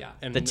scene. Yeah, Yeah.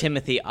 and The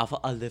Timothy of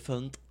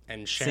Elephant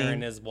and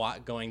Sharon scene. is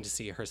going to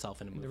see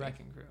herself in a movie The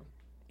Wrecking Crew.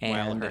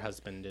 while and her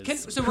husband is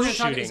So we're gonna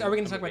talk. shooting Are we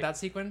going a to talk movie. about that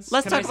sequence?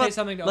 let's Can talk I say about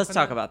something to let's open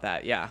talk that? about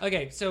that. Yeah.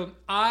 Okay, so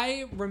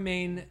I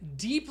remain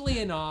deeply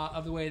in awe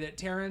of the way that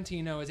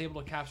Tarantino is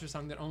able to capture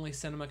something that only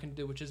cinema can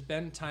do, which is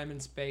bend time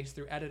and space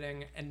through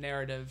editing and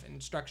narrative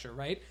and structure,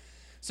 right?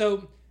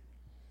 So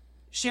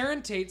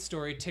Sharon Tate's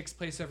story takes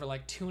place over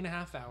like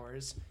 2.5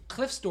 hours.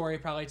 Cliff's story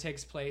probably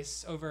takes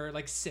place over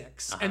like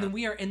 6, and then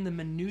we are in the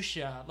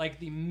minutia, like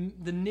the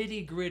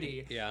nitty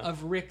gritty Yeah.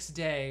 of Rick's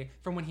day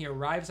from when he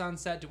arrives on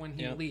set to when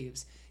he Yeah.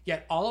 leaves.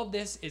 Yet all of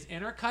this is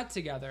intercut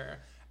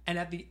together, and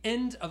at the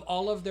end of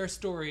all of their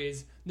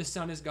stories, the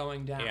sun is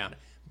going down. Yeah.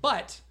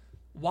 But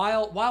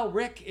while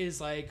Rick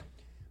is like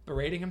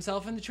berating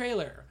himself in the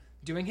trailer,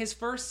 doing his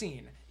first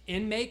scene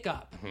in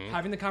makeup,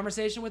 having the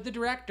conversation with the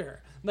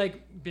director,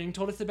 like being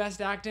told it's the best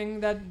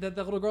acting that the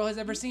little girl has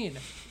ever seen,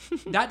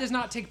 that does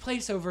not take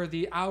place over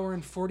the hour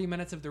and 40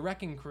 minutes of the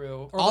Wrecking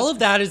Crew. Or All of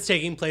that is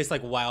taking place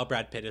like while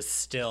Brad Pitt is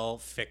still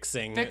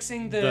fixing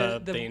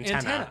the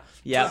antenna.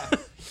 Yep.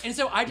 And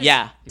so I just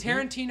Yeah.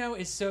 Tarantino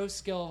is so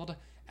skilled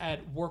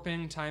at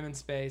warping time and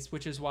space,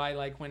 which is why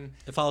like when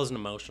It follows an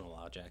emotional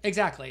logic.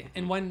 exactly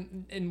and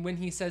when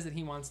he says that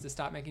he wants to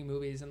stop making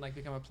movies and like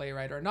become a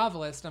playwright or a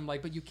novelist, I'm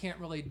like, but you can't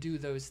really do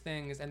those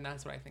things, and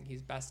that's what I think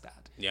he's best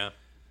at. Yeah.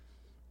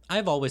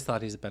 I've always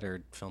thought he's a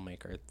better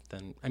filmmaker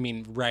than, I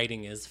mean,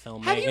 writing is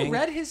filmmaking. Have you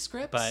read his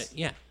scripts? But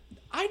yeah.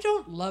 I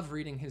don't love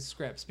reading his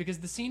scripts because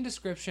the scene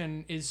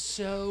description is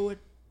so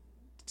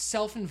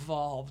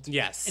self-involved,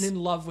 Yes. and in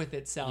love with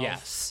itself,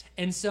 Yes.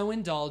 and so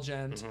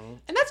indulgent, and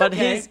that's But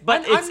okay. his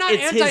but I'm it's not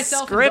it's his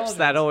anti-self-indulgence. scripts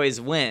that always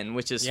win,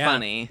 which is Yeah.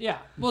 funny. Yeah,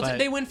 well, But-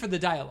 they win for the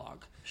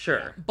dialogue.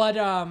 Sure. But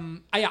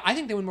I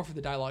think they win more for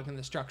the dialogue than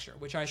the structure,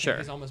 which I think Sure.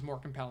 is almost more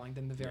compelling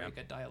than the very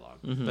good dialogue.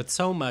 But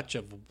so much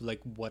of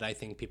like what I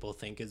think people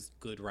think is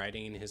good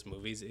writing in his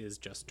movies is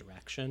just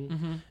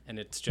direction, and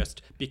it's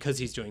just because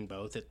he's doing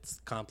both. It's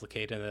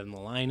complicated and the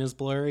line is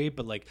blurry,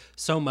 but like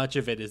so much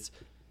of it is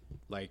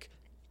like,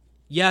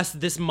 yes,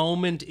 this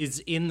moment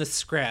is in the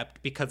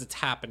script because it's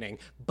happening,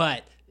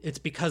 but it's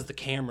because the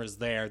camera's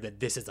there that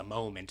this is a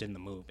moment in the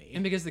movie.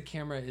 And because the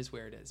camera is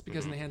where it is,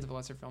 because in the hands of a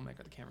lesser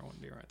filmmaker, the camera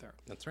wouldn't be right there.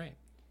 That's right.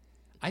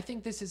 I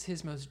think this is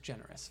his most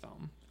generous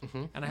film,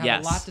 and I have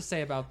Yes. a lot to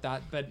say about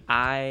that. But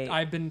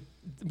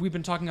we've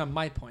been talking on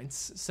my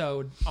points.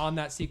 So on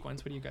that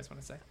sequence, what do you guys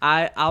want to say?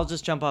 I'll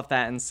just jump off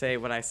that and say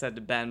what I said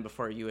to Ben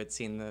before you had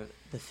seen the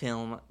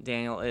film,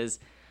 Daniel, is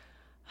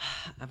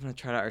I'm going to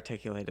try to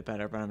articulate it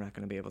better, but I'm not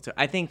going to be able to.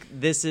 I think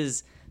this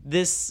is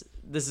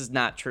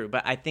not true,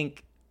 but I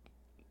think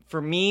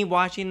for me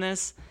watching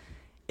this,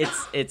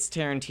 it's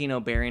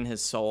Tarantino bearing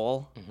his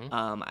soul.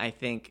 I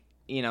think,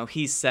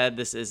 he said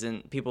this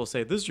isn't, people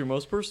say, this is your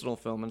most personal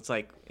film. And it's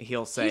like,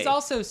 he'll say, He's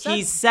also said-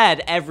 he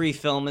said every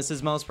film is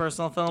his most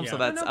personal film, so Yeah.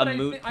 that's No, but a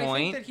moot I think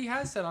point. that he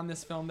has said on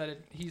this film that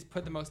he's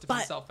put the most of But-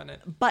 himself in it.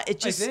 But it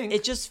just think.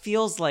 it just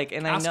feels like,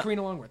 and Ask I know,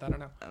 Karina Longworth. I don't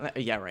know.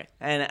 yeah, right.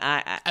 And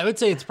I would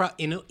say it's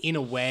in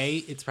a way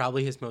it's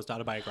probably his most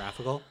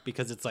autobiographical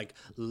because it's like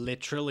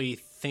literally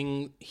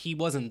he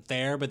wasn't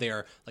there, but they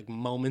are like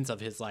moments of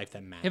his life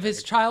that matter. Of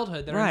his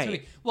childhood, that are Right. in this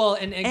movie. Well,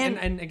 and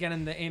again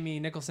in the Amy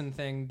Nicholson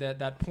thing,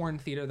 that porn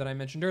theater that I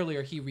mentioned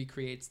earlier, he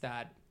recreates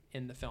that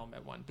in the film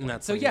at one point. And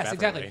that's So Lady yes,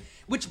 Beverly. exactly.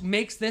 Which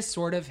makes this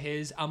sort of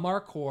his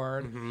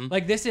Amarcord.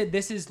 Like this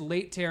is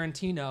late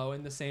Tarantino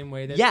in the same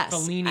way that yes,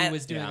 Fellini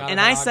was doing. and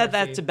I said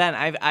that autobiography. to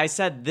Ben. I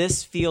said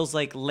this feels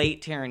like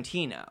late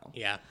Tarantino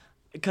Yeah.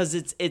 because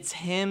it's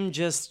him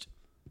just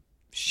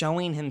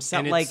showing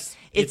himself. And Like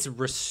it's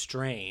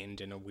restrained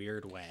in a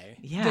weird way.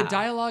 yeah, The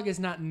dialogue is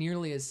not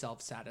nearly as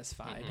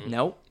self-satisfied,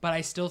 nope. but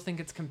I still think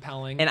it's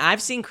compelling. And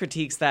I've seen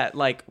critiques that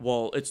like,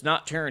 well, it's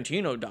not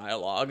Tarantino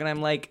dialogue, and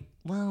I'm like,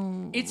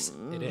 well, It's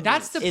is.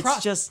 that's the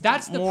It's just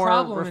that's the more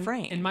problem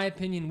refrained. in my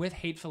opinion with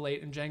Hateful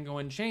Eight and Django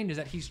Unchained is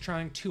that he's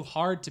trying too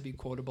hard to be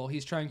quotable.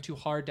 He's trying too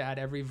hard to add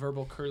every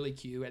verbal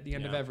curlicue at the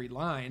end of every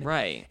line.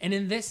 Right. And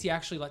in this, he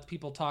actually lets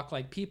people talk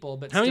like people.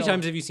 But How many still-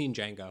 times have you seen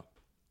Django?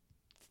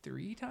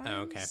 3 times. Oh,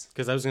 okay.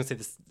 Because I was going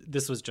to say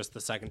this was just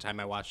the second time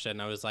I watched it,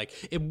 and I was like,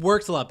 it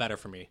works a lot better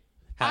for me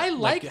I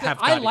like have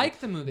I gotten- like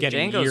the movie.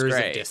 Getting Django's years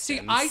great. of distance.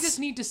 See, I just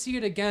need to see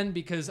it again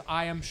because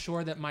I am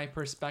sure that my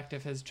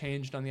perspective has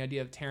changed on the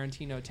idea of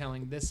Tarantino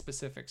telling this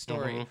specific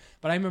story. Mm-hmm.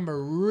 But I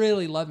remember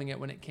really loving it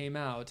when it came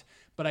out.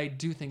 But I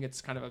do think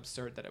it's kind of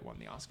absurd that it won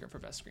the Oscar for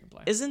Best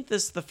Screenplay. Isn't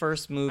this the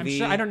first I'm movie?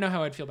 sure, I don't know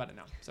how I'd feel about it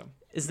now. So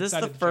Is I'm this the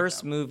excited to check it first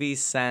out. movie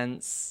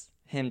since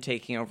him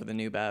taking over the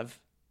New Bev?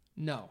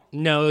 No.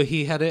 No,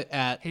 he had it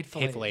at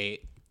Hateful Hateful Eight.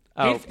 Eight.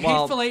 Oh,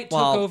 Hateful Eight took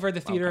well, over the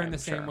theater okay, in the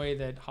same sure. way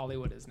that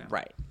Hollywood is now.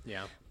 Right.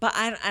 Yeah. But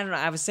I don't know.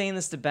 I was saying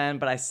this to Ben,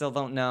 but I still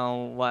don't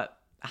know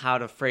how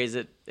to phrase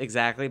it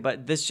exactly.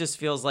 But this just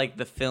feels like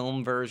the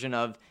film version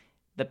of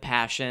the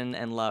passion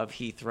and love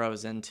he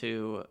throws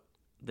into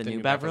the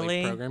New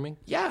Beverly programming.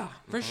 Yeah,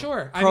 for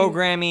sure.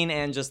 programming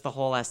and just the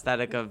whole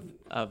aesthetic of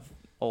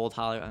old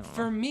Hollywood. I don't know.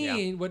 For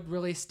me, what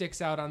really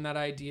sticks out on that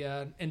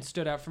idea and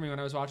stood out for me when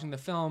I was watching the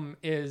film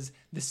is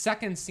the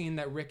second scene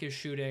that Rick is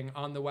shooting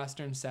on the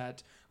Western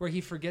set where he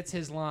forgets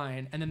his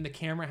line and then the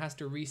camera has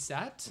to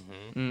reset.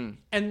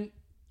 And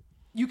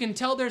you can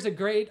tell there's a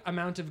great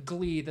amount of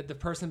glee that the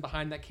person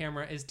behind that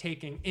camera is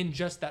taking in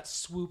just that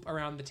swoop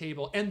around the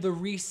table and the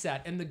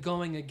reset and the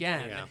going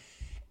again. Yeah.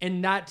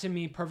 And that to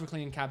me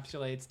perfectly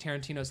encapsulates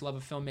Tarantino's love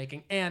of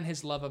filmmaking and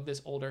his love of this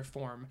older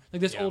form,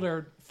 like this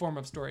older form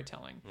of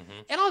storytelling.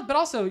 But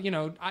also, you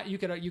know, you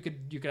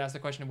could ask the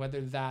question of whether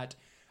that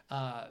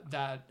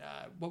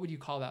what would you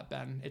call that,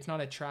 Ben? It's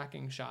not a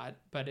tracking shot,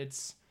 but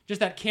it's just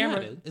that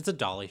camera. Yeah, it's a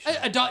dolly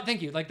shot.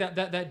 Thank you. Like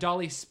that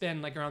dolly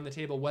spin, like around the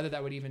table. Whether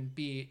that would even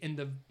be in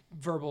the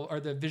verbal or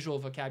the visual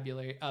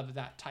vocabulary of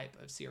that type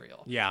of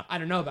serial. Yeah. I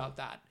don't know about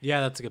that.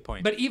 Yeah, that's a good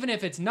point. But even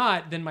if it's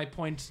not, then my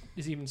point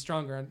is even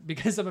stronger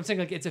because I'm saying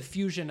like it's a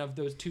fusion of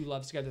those two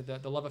loves together: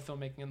 the love of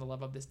filmmaking and the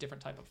love of this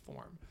different type of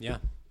form. yeah,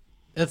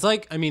 it's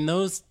like, I mean,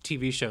 those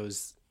TV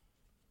shows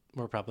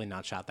were probably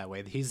not shot that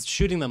way. He's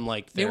shooting them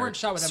like They weren't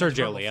shot with that much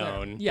Sergio verbal flair.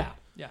 Leone Yeah.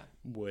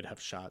 would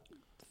have shot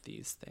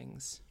these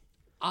things.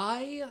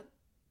 I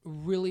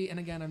really, and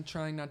again, I'm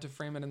trying not to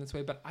frame it in this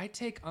way, but I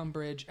take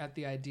umbrage at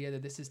the idea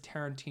that this is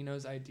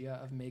Tarantino's idea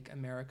of Make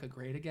America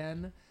Great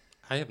Again.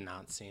 I have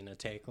not seen a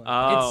take like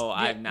Oh, It's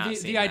I've not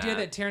seen the idea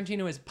that. that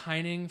Tarantino is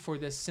pining for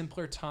this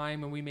simpler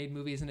time when we made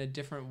movies in a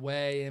different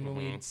way and when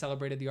we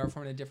celebrated the art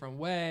form in a different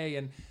way,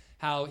 and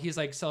how he's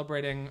like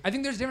celebrating. I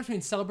think there's a difference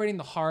between celebrating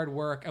the hard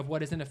work of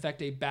what is in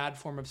effect a bad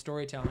form of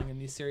storytelling in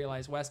these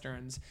serialized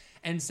westerns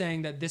and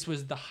saying that this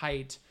was the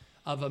height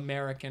of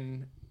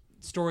American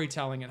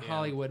storytelling in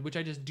Hollywood, which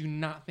I just do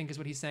not think is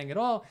what he's saying at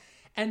all.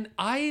 And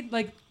I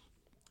like,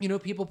 you know,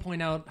 people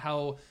point out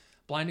how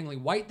blindingly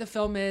white the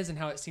film is and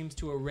how it seems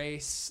to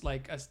erase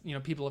like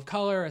people of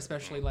color,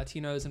 especially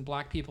Latinos and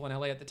black people in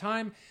LA at the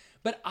time.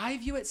 But I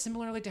view it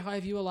similarly to how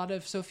I view a lot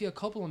of Sofia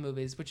Coppola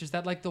movies, which is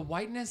that like the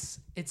whiteness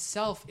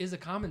itself is a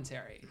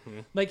commentary.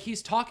 Like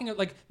he's talking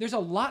like there's a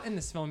lot in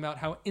this film about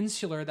how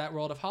insular that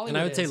world of Hollywood And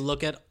I would is. say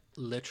look at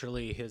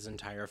literally his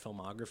entire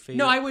filmography.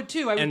 No, I would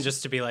too. And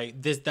just to be like,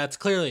 that's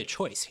clearly a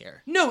choice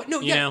here. No,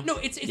 You know?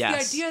 it's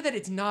Yes. the idea that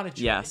it's not a choice.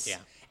 Yes. Yeah.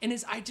 And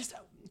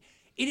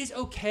it is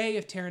okay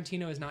if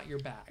Tarantino is not your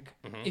bag.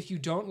 If you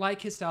don't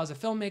like his style as a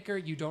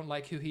filmmaker, you don't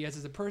like who he is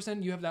as a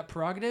person, you have that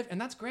prerogative,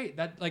 and that's great.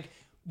 That like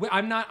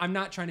I'm not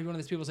trying to be one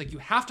of those people who's like you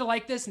have to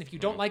like this, and if you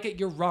don't like it,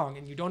 you're wrong,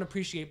 and you don't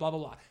appreciate blah blah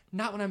blah.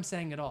 Not what I'm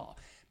saying at all.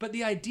 But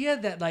the idea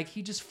that like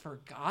he just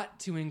forgot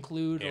to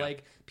include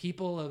like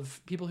people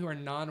who are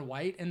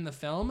non-white in the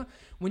film,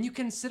 when you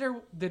consider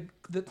the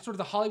sort of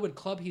the Hollywood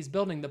club he's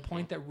building, the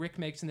point that Rick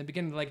makes in the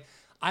beginning, like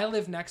I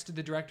live next to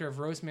the director of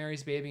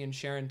Rosemary's Baby and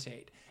Sharon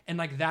Tate, and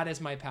like that is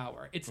my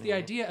power. It's the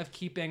idea of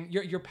keeping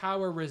your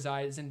power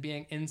resides in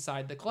being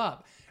inside the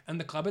club. And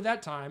the club at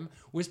that time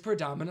was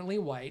predominantly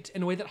white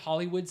in a way that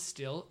Hollywood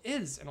still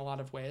is in a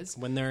lot of ways.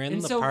 When they're in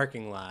And the so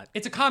parking lot,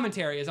 it's a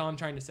commentary is all I'm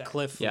trying to say.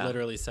 Cliff Yeah.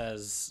 literally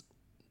says,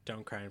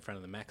 "Don't cry in front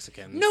of the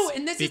Mexicans." No,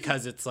 and this is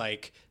because it's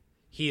like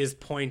he is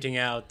pointing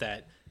out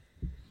that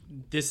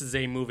this is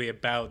a movie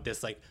about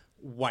this like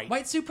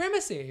white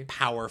supremacy.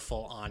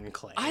 powerful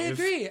enclave. I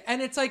agree,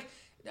 and it's like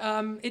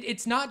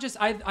it's not just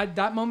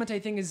that moment. I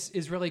think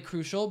is really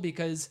crucial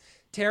because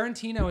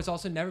Tarantino has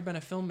also never been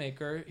a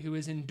filmmaker who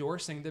is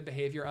endorsing the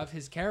behavior of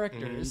his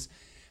characters,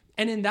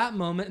 and in that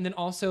moment, and then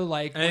also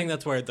like I think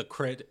that's where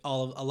a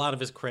lot of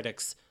his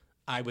critics,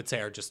 I would say,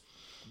 are just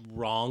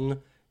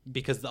wrong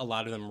because a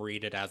lot of them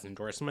read it as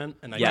endorsement,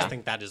 and I Yeah. just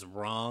think that is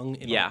wrong.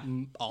 In Yeah.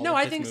 all No, of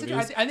I his think so,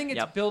 movies. I think it's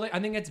Yep. building. I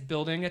think it's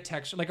building a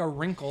texture, like a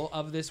wrinkle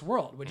of this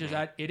world, which is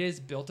that it is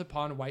built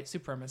upon white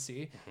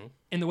supremacy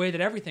in the way that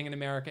everything in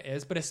America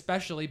is, but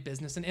especially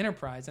business and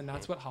enterprise, and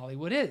that's what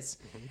Hollywood is.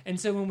 And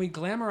so when we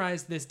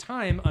glamorize this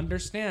time,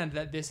 understand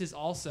that this is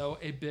also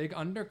a big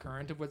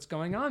undercurrent of what's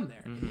going on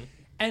there.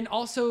 And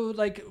also,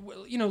 like,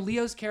 you know,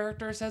 Leo's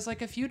character says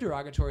like a few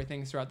derogatory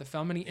things throughout the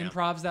film, and he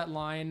improvs that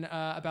line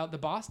about the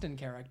Boston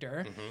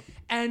character,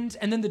 and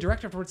then the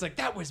director afterwards like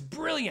that was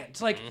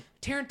brilliant. Like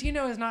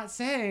Tarantino is not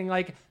saying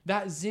like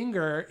that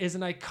zinger is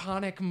an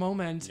iconic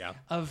moment Yeah.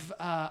 of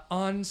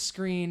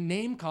on-screen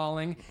name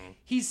calling.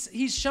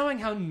 he's showing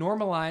how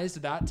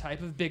normalized that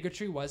type of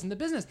bigotry was in the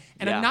business.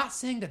 And I'm not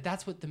saying that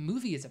that's what the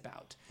movie is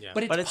about. Yeah.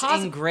 But it's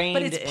ingrained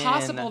But it's in...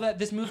 possible that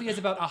this movie is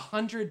about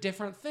 100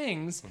 different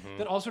things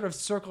that all sort of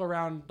circle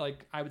around,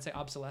 like, I would say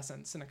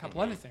obsolescence and a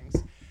couple other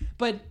things.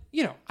 But,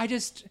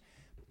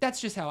 that's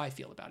just how I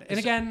feel about it. And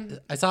again,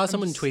 I saw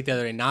someone tweet the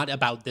other day, not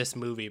about this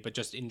movie, but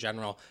just in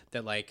general,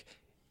 that like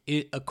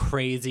a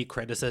crazy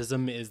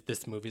criticism is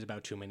this movie's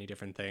about too many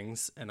different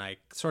things. And I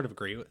sort of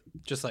agree with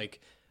just like,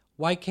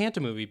 why can't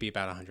a movie be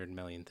about 100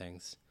 million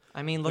things?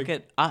 I mean, look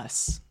at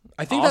Us.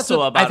 I think that's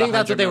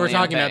what they were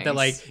talking about. That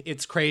like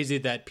it's crazy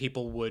that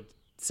people would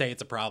say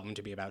it's a problem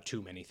to be about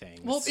too many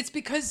things. well, it's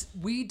because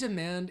we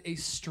demand a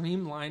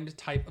streamlined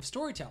type of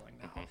storytelling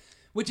now.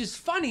 Which is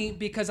funny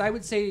because I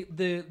would say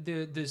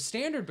the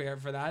standard bearer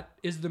for that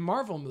is the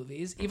Marvel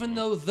movies, even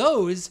though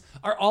those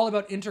are all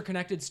about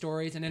interconnected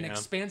stories and an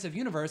expansive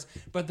universe,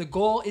 but the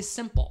goal is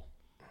simple.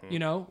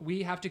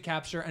 We have to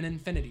capture an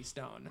Infinity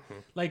Stone.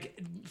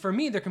 Like, for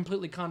me, they're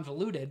completely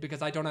convoluted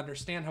because I don't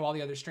understand how all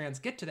the other strands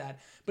get to that.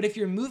 But if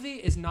your movie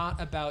is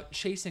not about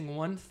chasing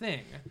one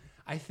thing,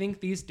 I think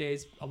these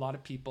days a lot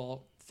of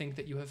people think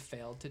that you have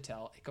failed to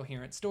tell a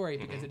coherent story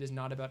because it is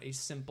not about a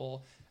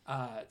simple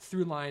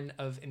through line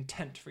of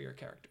intent for your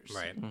characters.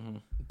 Right.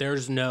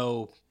 There's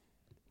no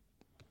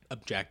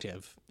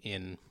objective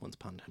in Once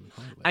Upon a Time in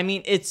Hollywood. I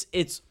mean,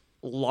 it's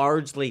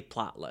largely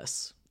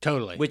plotless.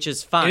 Totally. Which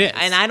is fine. It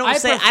is. And I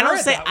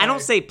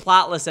don't say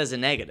plotless as a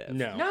negative.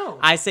 No.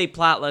 I say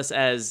plotless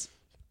as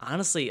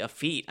honestly a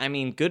feat. I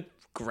mean,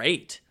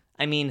 great.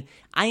 I mean,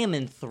 I am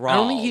enthralled. I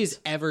don't think he's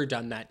ever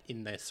done that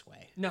in this way.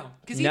 No,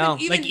 because No.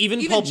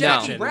 even Pulp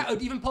Jackie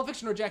Fiction. even Pulp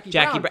Fiction or Jackie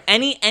Brown.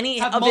 Any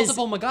have of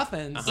multiple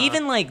MacGuffins.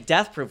 even like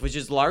Death Proof, which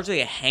is largely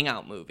a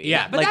hangout movie.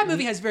 Yeah. But like, that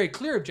movie has very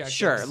clear objectives.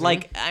 Sure,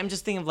 like I'm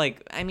just thinking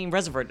of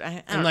Reservoir.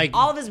 I don't know, like,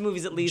 all of his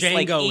movies, at least,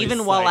 like Django even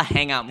is, while like, a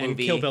hangout movie, And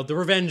Kill Bill. The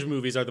revenge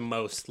movies are the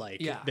most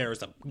like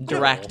there's a goal.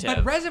 Directive.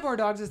 But Reservoir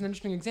Dogs is an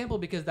interesting example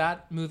because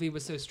that movie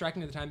was so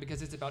striking at the time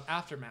because it's about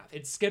aftermath.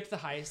 It skipped the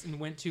heist and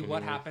went to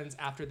what happens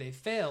after they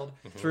failed.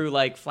 through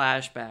like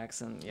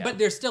flashbacks and But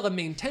there's still a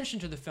main tension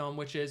to the film,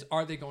 which is,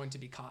 are they going to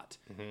be caught?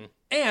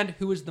 And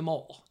who is the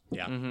mole?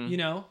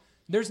 Yeah.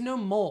 There's no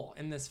mole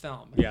in this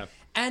film. Yeah.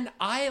 And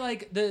I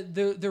like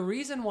the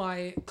reason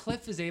why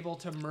Cliff is able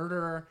to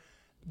murder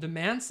the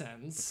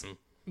Mansons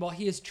while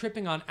he is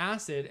tripping on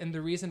acid, and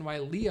the reason why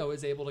Leo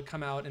is able to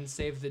come out and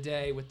save the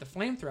day with the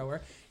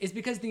flamethrower is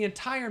because the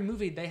entire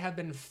movie they have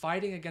been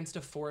fighting against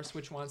a force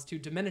which wants to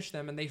diminish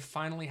them, and they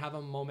finally have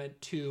a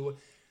moment to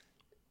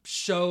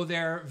show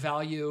their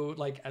value,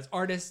 like as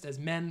artists, as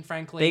men,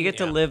 frankly. they get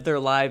to live their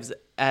lives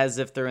as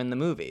if they're in the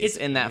movies It's-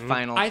 in that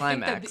final I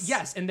climax. think that,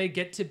 yes, and they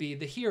get to be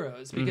the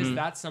heroes because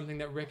that's something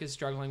that Rick is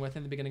struggling with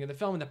in the beginning of the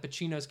film, and that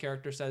Pacino's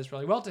character says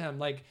really well to him,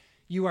 like,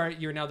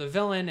 you're now the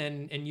villain,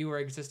 and you are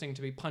existing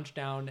to be punched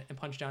down and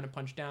punched down and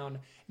punched down.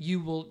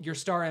 Your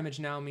star image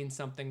now means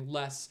something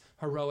less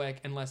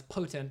heroic and less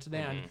potent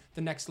than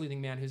the next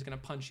leading man who's going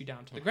to punch you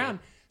down to the ground.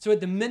 So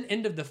at the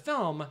end of the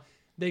film,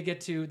 they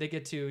get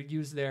to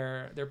use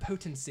their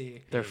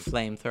potency. Their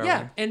flamethrower.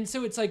 Yeah, and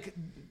so it's like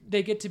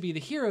they get to be the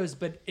heroes,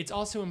 but it's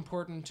also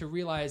important to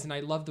realize, and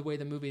I love the way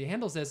the movie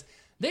handles this,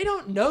 they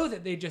don't know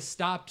that they just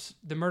stopped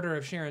the murder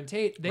of Sharon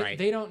Tate.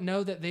 They don't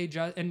know that they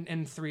just,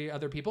 and three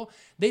other people,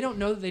 they don't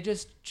know that they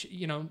just,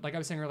 like I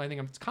was saying earlier, I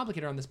think it's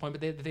complicated on this point, but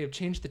they have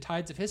changed the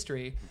tides of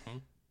history.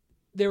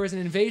 There was an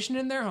invasion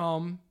in their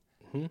home.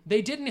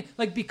 They didn't,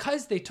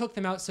 because they took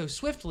them out so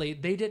swiftly,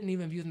 they didn't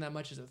even view them that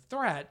much as a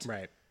threat.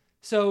 Right.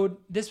 So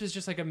this was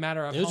just like a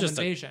matter of home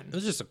invasion. It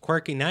was just a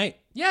quirky night.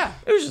 Yeah.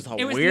 It was just a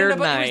weird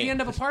night. It was the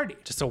end of a party.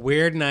 Just a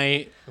weird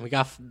night. We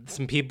got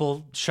some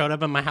people showed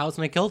up in my house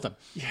and I killed them.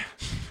 Yeah.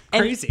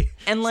 Crazy.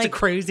 And Just like a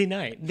crazy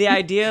night. the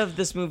idea of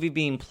this movie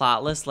being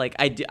plotless, like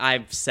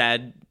I've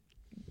said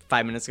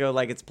 5 minutes ago,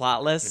 like it's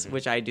plotless,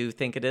 which I do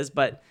think it is,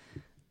 but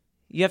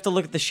you have to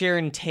look at the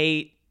Sharon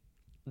Tate.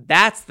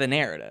 That's the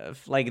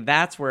narrative. Like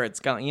that's where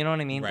it's going. You know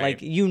what I mean? Right. Like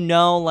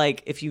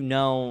if you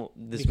know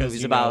this Because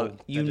movie's you know about,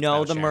 that you it's know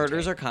about the Sharon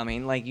murders Tate. are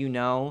coming. Like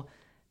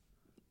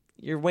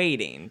you're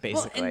waiting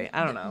basically. Well, and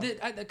I don't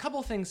know. A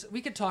couple things.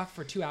 We could talk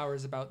for 2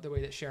 hours about the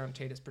way that Sharon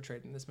Tate is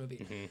portrayed in this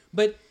movie.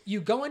 But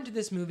you go into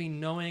this movie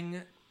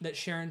knowing that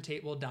Sharon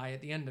Tate will die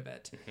at the end of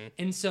it.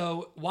 And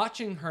so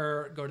watching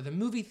her go to the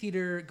movie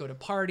theater, go to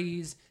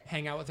parties,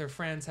 hang out with her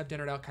friends, have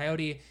dinner at El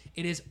Coyote,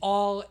 it is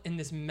all in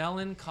this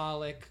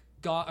melancholic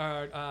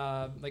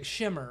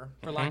shimmer,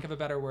 for lack of a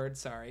better word,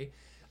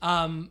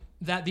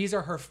 that these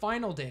are her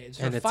final days,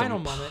 her And it's final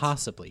moments.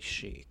 impossibly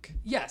chic.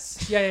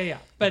 Yes. Yeah.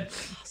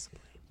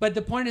 But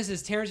the point is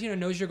Tarantino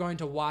knows you're going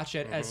to watch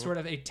it as sort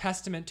of a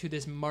testament to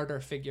this martyr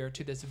figure,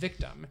 to this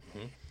victim.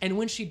 And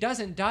when she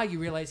doesn't die, you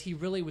realize he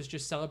really was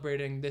just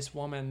celebrating this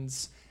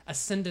woman's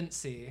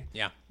ascendancy,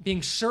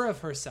 being sure of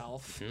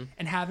herself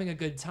and having a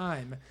good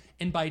time.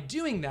 And by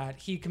doing that,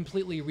 he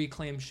completely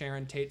reclaimed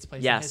Sharon Tate's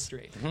place in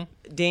history.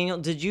 Daniel,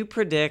 did you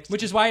predict?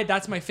 Which is why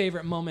that's my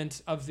favorite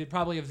moment of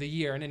the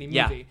year in any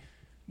movie,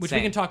 which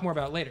we can talk more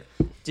about later.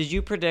 Did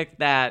you predict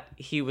that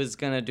he was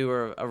going to do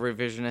a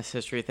revisionist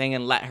history thing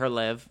and let her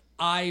live?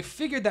 I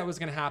figured that was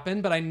going to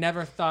happen, but I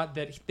never thought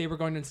that they were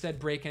going to instead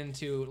break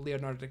into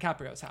Leonardo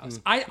DiCaprio's house.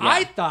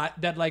 I thought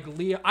that like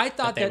I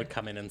thought They that would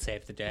come in and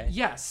save the day.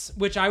 yes,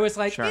 which I was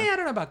like, Sure. I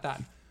don't know about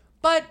that.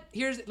 But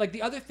here's like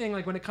the other thing,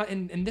 like when it comes,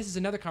 and this is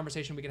another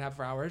conversation we can have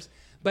for hours.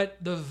 But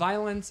the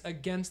violence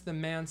against the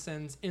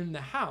Mansons in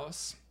the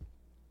house.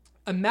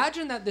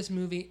 Imagine that this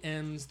movie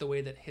ends the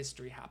way that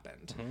history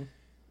happened,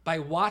 by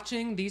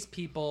watching these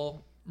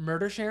people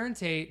murder Sharon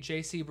Tate,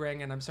 Jay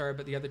Sebring, and I'm sorry,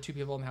 but the other two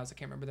people in the house, I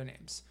can't remember their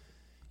names.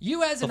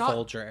 You as The an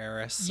Folger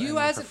heiress you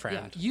and as her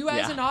friend. you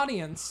as Yeah. an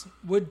audience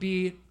would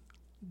be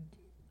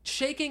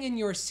shaking in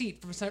your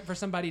seat for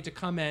somebody to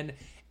come in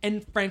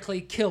and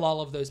frankly kill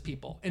all of those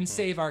people and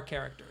save our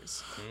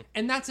characters.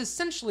 And that's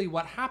essentially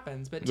what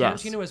happens. But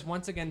Yes. Tarantino is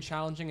once again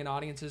challenging an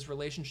audience's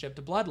relationship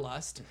to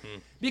bloodlust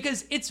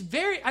because it's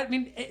very, I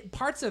mean,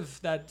 parts of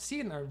that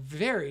scene are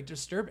very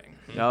disturbing.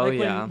 Oh, like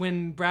yeah.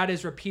 when Brad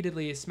is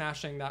repeatedly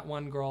smashing that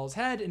one girl's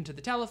head into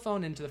the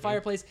telephone, into the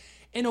fireplace,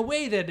 in a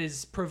way that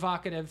is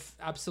provocative,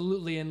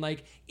 absolutely, and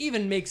like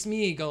even makes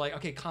me go like,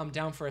 okay, calm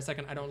down for a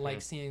second. I don't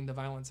like seeing the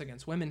violence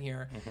against women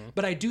here,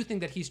 but I do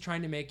think that he's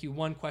trying to make you,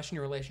 one, question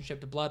your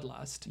relationship to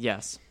bloodlust,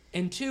 Yes.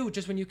 and two,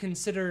 just when you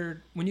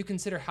consider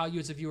how you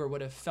as a viewer would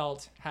have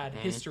felt had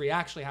history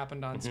actually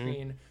happened on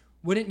screen,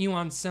 wouldn't you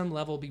on some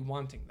level be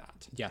wanting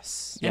that?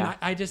 Yes. And Yeah.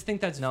 I just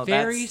think that's No,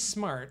 very that's-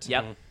 smart.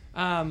 Yep.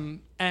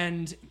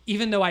 And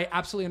even though I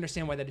absolutely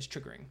understand why that is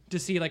triggering to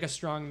see like a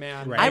strong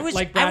man, Right.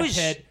 like Brad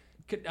Pitt,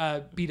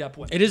 beat up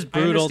women. It is I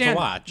brutal to understand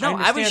watch. that. No, I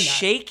was understand that.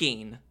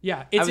 shaking.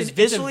 Yeah, I was it's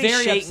visually a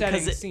very shaking upsetting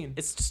because scene.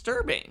 it's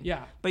disturbing.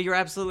 Yeah. But you're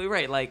absolutely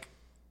right. Like,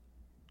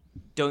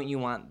 don't you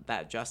want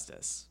that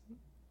justice?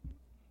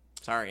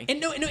 Sorry.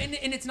 And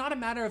and it's not a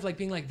matter of like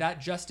being like that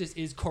justice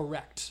is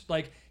correct.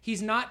 Like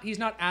he's not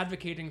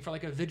advocating for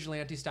like a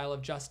vigilante style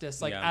of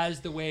justice, like Yeah. as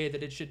the way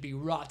that it should be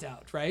wrought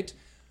out, right?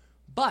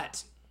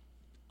 But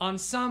on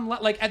some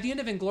like at the end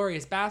of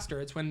Inglourious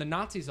Bastards, when the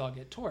Nazis all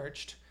get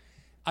torched,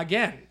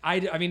 again, I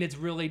mean it's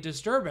really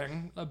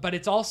disturbing, but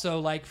it's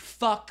also like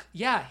fuck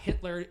yeah,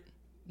 Hitler.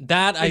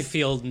 That I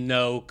feel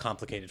no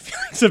complicated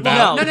feelings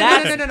about. No, No.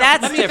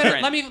 that's Let me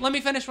different. let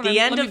me finish what The I'm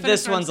end let me of finish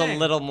this what I'm one's a saying.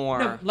 little more-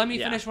 No, let me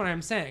yeah. finish what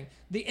I'm saying.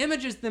 The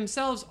images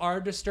themselves are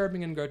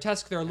disturbing and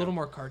grotesque. They're a little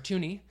more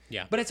cartoony.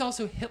 Yeah. But it's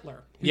also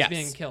Hitler who's Yes.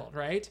 being killed,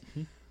 right?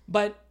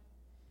 But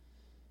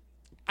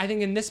I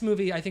think in this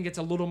movie, I think it's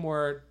a little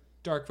more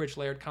dark, rich,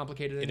 layered,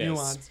 complicated, and It is.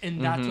 nuanced,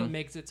 and that's what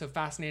makes it so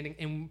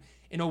fascinating.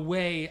 In a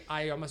way,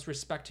 I almost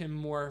respect him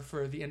more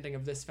for the ending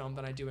of this film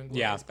than I do in Glorious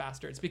Yeah.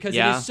 Bastards because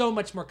Yeah. it is so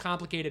much more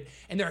complicated,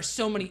 and there are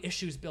so many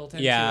issues built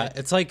into Yeah, it.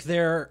 it's like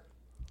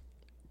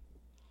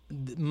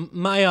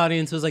my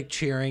audience was like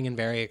cheering and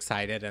very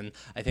excited, and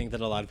I think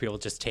that a lot of people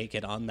just take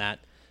it on that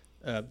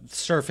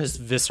surface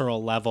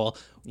visceral level,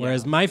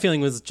 whereas my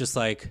feeling was just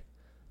like,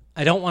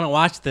 I don't want to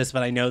watch this,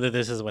 but I know that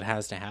this is what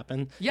has to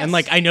happen. Yes. And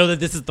like I know that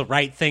this is the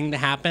right thing to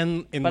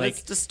happen. And But like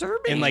it's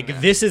disturbing. And like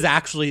this is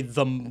actually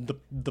the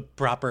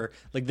proper,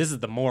 like this is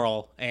the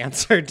moral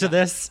answer to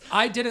this.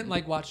 I didn't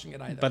like watching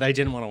it either. But I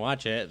didn't want to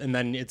watch it, and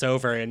then it's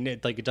over, and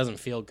it doesn't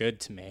feel good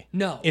to me.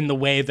 No. In the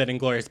way that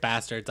Inglourious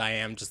Bastards, I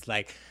am just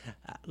like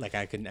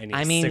I need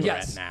a cigarette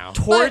yes. now.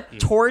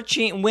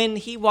 Torching when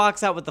he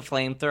walks out with the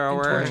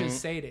flamethrower torches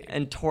Sadie.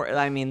 and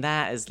I mean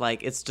that is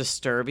like it's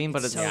disturbing,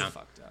 but it's so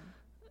fucked up.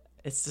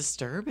 it's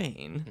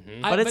disturbing,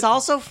 Mm-hmm. but it's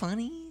also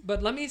funny.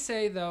 But let me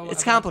say though,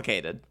 It's about-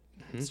 complicated.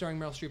 starring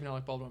Meryl Streep and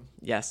Alec Baldwin.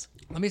 Yes.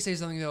 Let me say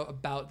something though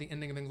about the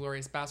ending of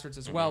Inglourious Bastards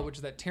as well, which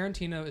is that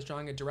Tarantino is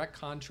drawing a direct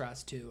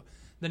contrast to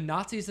the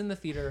Nazis in the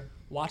theater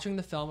watching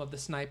the film of the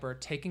sniper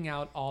taking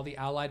out all the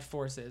Allied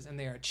forces, and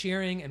they are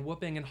cheering and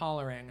whooping and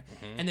hollering.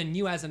 And then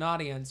you, as an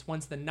audience,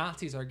 once the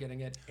Nazis are getting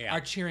it, Yeah. are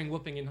cheering,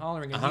 whooping, and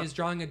hollering. And he is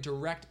drawing a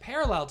direct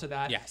parallel to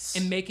that, Yes.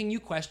 and making you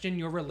question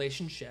your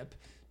relationship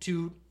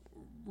to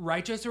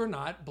righteous or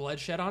not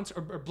bloodshed on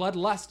or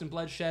bloodlust and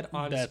bloodshed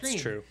on That's screen.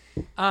 true.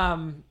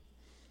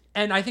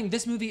 And I think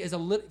this movie is a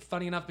little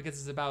funny enough because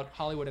it's about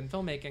Hollywood and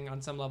filmmaking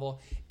on some level.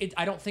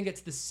 I don't think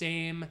it's the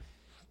same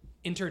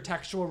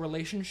intertextual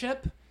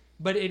relationship,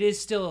 but it is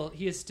still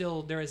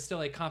there is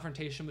still a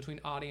confrontation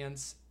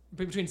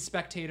between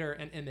spectator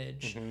and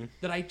image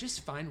that I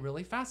just find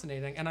really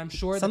fascinating, and I'm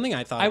sure Something that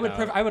I thought I would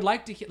about- I would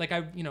like to hear, like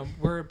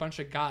we're a bunch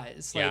of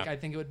guys, like Yeah. I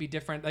think it would be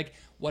different. Like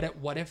what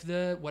if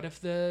the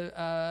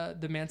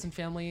Manson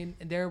family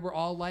there were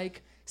all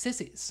like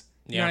sissies?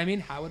 You know Yeah. what I mean?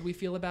 How would we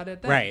feel about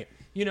it then? Right.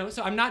 You know,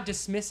 so I'm not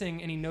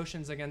dismissing any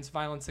notions against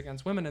violence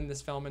against women in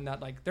this film and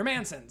that like they're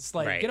Mansons.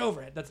 Like Right. get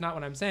over it. That's not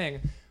what I'm saying.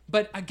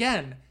 But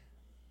again,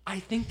 I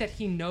think that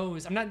he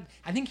knows.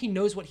 I think he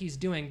knows what he's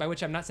doing. By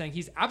which I'm not saying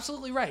he's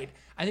absolutely right.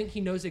 I think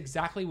he knows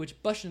exactly which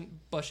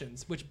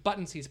which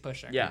buttons he's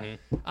pushing. Yeah.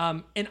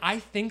 And I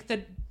think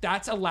that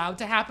that's allowed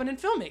to happen in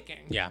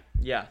filmmaking. Yeah.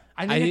 Yeah.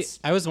 I think it's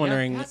I was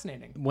wondering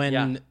fascinating. when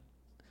Yeah.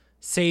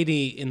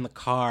 Sadie in the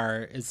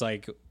car is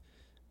like,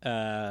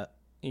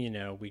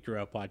 we grew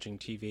up watching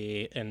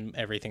TV and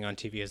everything on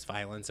TV is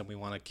violence and we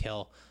want to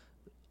kill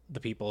the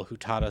people who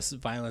taught us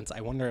violence.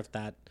 I wonder if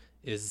that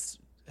is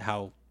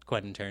how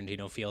Quentin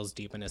Tarantino feels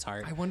deep in his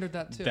heart. I wondered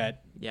that too.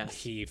 That Yes.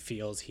 he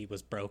feels he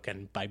was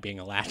broken by being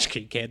a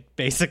latchkey kid,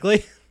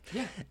 basically.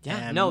 Yeah. Yeah,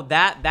 And- no,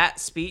 that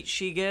speech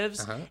she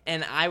gives, Uh-huh.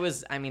 and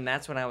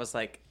that's when I was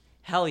like,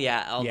 hell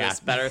yeah, Elvis, Yeah.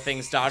 Better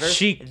Things daughter.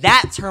 She-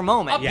 that's her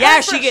moment. Apart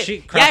Yeah, from- she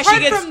Apart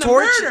gets from the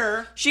torched.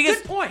 murder, She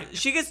gets good point.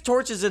 She gets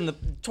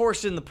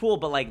torched in the pool,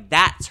 but like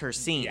that's her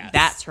scene. Yes.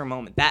 That's her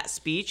moment. That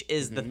speech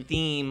is the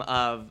theme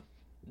of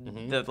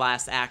the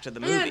last act of the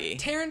movie. Yeah,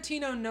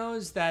 Tarantino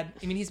knows that.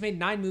 I mean, he's made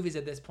 9 movies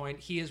at this point.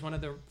 He is one of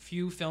the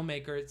few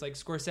filmmakers like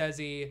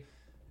Scorsese,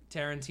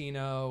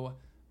 Tarantino,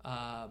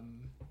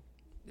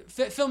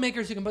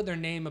 filmmakers who can put their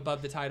name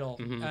above the title.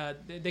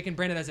 They can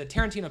brand it as a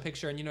Tarantino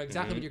picture, and you know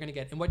exactly what you're going to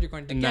get. And what you're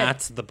going to And get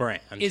that's the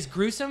brand. is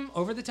gruesome,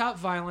 over-the-top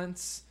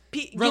violence.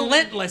 you-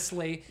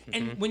 Relentlessly,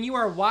 and when you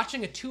are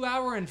watching a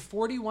 2-hour and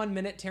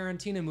 41-minute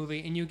Tarantino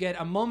movie, and you get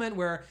a moment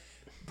where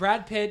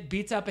Brad Pitt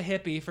beats up a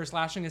hippie for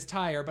slashing his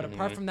tire, but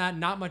apart from that,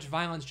 not much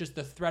violence, just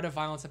the threat of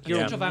violence and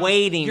potential You're violence.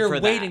 waiting You're for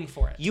that. waiting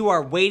for it. You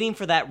are waiting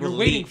for that You're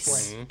release.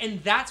 waiting for it,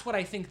 and that's what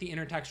I think the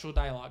intertextual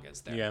dialogue is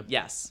there. Yeah.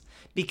 Yes,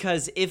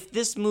 because if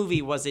this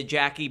movie was a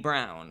Jackie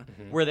Brown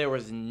where there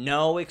was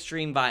no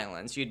extreme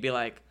violence, you'd be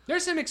like,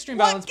 There's some extreme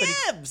What violence, but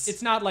gives?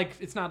 it's not like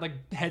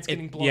heads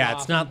getting blown Yeah,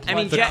 off. it's not and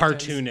like the blood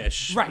gutters.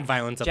 cartoonish Right.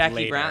 violence of Jackie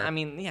later. Brown. I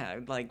mean, yeah,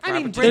 like I mean,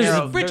 Robert De Bridget,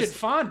 Niro, Bridget there's-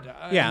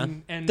 Fonda. Yeah.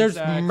 and There's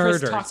Chris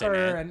murders in Tucker,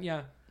 it. and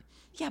yeah.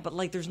 Yeah, but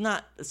like, there's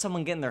not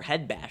someone getting their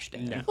head bashed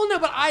in. No. Well, no,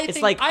 but I It's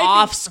think like I think-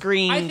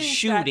 off-screen I think that-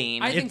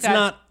 shooting. I think It's that,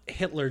 not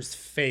Hitler's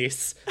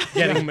face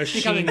getting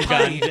machine Becoming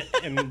putty.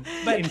 gunned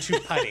into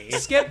putty.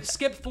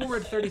 skip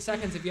forward 30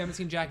 seconds if you haven't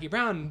seen Jackie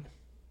Brown.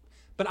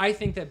 But I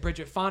think that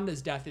Bridget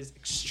Fonda's death is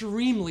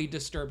extremely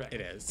disturbing. It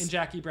is. In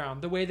Jackie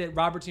Brown. The way that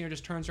Robert De Niro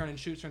just turns around and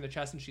shoots her in the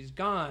chest and she's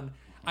gone,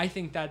 I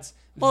think that's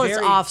Well, very...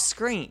 it's off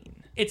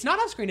screen. It's not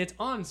off screen, it's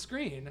on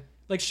screen.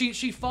 Like,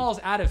 she falls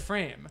out of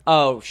frame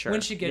Oh, sure.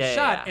 when she gets Yeah,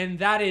 shot, yeah. and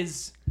that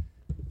is...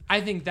 I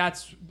think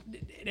that's,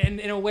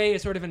 in a way,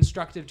 is sort of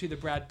instructive to the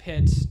Brad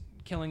Pitt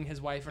killing his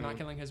wife or not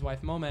killing his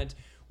wife moment,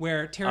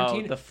 where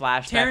Tarantino... Oh, the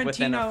flashback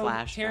within a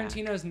flashback.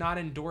 Tarantino's not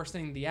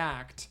endorsing the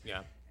act.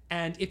 Yeah.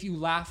 And if you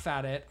laugh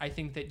at it, I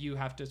think that you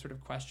have to sort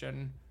of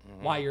question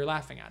why you're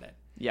laughing at it.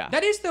 Yeah.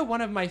 That is, though,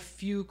 one of my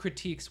few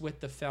critiques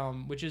with the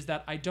film, which is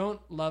that I don't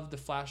love the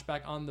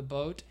flashback on the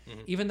boat,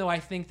 even though I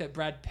think that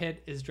Brad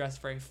Pitt is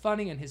dressed very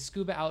funny in his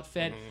scuba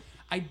outfit.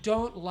 I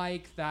don't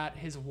like that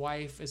his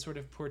wife is sort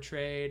of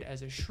portrayed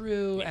as a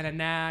shrew and a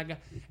nag,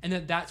 and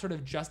that sort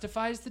of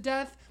justifies the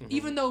death,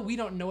 even though we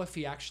don't know if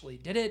he actually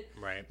did it.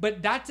 Right.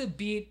 But that's a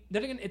beat.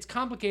 Then again, it's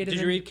complicated. Did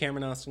you and- read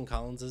Cameron Austin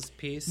Collins'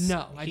 piece?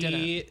 No, I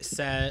He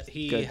said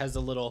he Good. has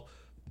a little.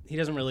 He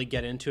doesn't really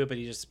get into it, but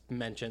he just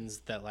mentions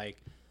that like,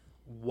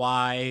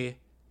 why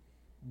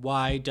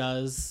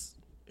does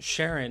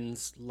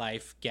Sharon's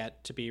life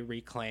get to be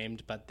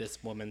reclaimed, but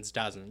this woman's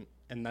doesn't?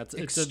 And that's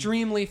it's a-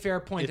 Extremely fair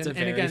point. it's a and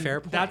very again,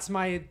 fair point. that's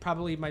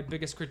probably my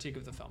biggest critique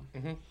of the film.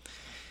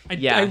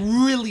 Yeah. I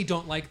really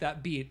don't like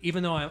that beat,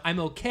 even though I'm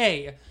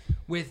okay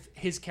with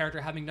his character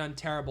having done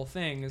terrible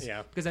things.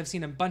 Yeah. Because I've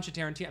seen a bunch of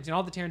Tarantino. I've seen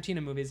all the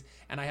Tarantino movies,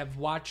 and I have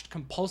watched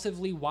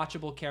compulsively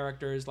watchable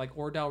characters like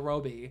Ordell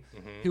Roby,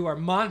 who are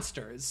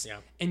monsters, Yeah.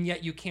 and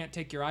yet you can't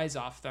take your eyes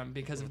off them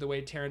because of the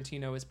way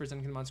Tarantino is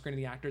presenting them on screen,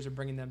 and the actors are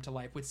bringing them to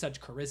life with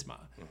such charisma.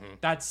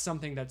 That's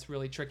something that's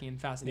really tricky and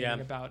fascinating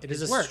yeah. about It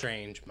his is a work.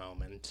 strange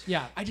moment.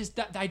 Yeah,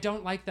 I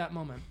don't like that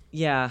moment.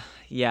 Yeah.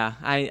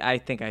 I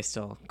think I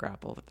still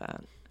grapple with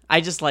that. I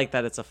just like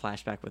that it's a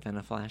flashback within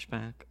a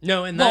flashback.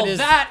 No, and Well, that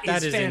is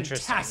fantastic.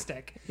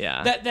 interesting.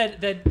 Yeah.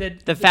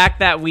 That The fact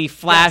that we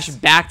flash Yes.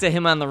 back to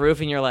him on the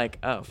roof and you're like,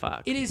 oh,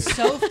 fuck. it is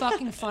so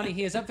fucking funny.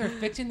 He is up there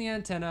fixing the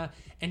antenna,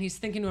 and he's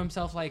thinking to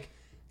himself like,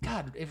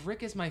 God, if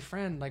Rick is my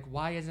friend, like,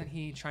 why isn't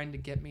he trying to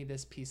get me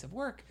this piece of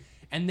work?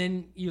 And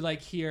then you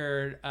like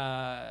hear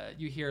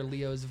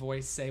Leo's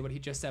voice say what he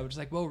just said, which is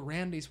like, well,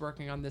 Randy's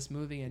working on this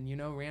movie, and you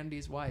know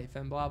Randy's wife,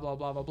 and blah blah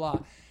blah blah blah.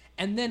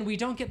 And then we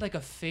don't get like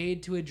a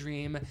fade to a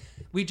dream.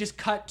 We just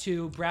cut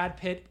to Brad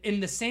Pitt in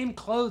the same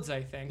clothes,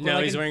 I think. No, Or,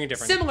 like, he's in wearing a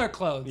different- similar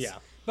clothes. Yeah.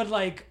 But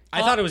like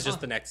I thought it was just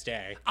the next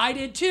day. I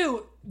did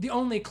too. The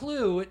only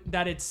clue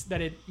that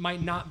it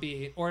might not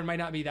be, or it might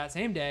not be that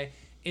same day,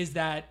 is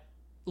that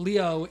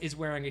Leo is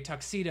wearing a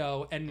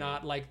tuxedo and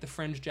not like the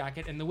fringe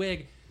jacket and the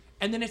wig.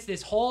 And then it's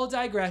this whole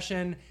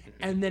digression,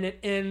 and then it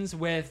ends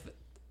with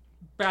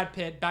Brad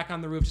Pitt back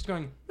on the roof just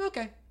going,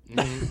 okay.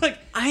 Like,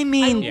 I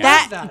mean, I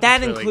that love that. that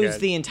It's really includes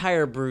good. the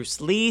entire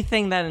Bruce Lee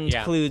thing. That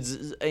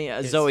includes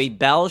Zoe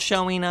Bell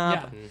showing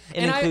up. Yeah. It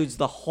And includes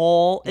the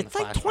whole. And It's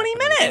the like flashback 20 of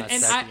the minutes.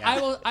 And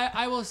That's-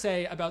 I will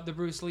say about the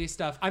Bruce Lee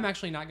stuff, I'm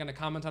actually not going to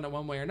comment on it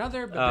one way or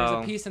another, but there's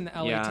Oh, a piece in the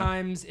LA yeah.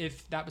 Times,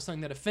 if that was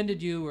something that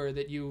offended you or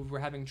that you were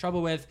having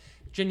trouble with.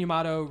 Jin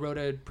Yamato wrote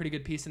a pretty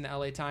good piece in the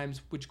LA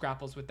Times which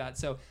grapples with that.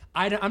 So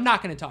I'm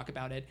not going to talk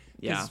about it.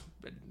 'Cause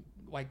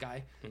white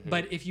guy.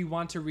 But if you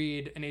want to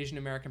read an Asian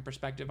American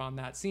perspective on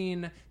that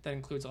scene, that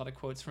includes a lot of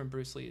quotes from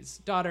Bruce Lee's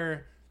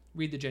daughter,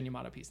 read the Jin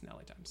Yamato piece in the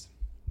LA Times.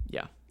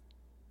 Yeah.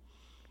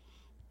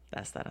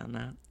 That's that on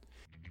that.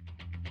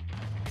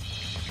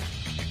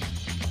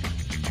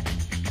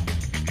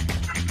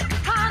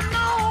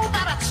 know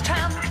that it's 10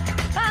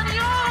 and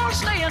you're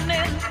staying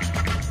in.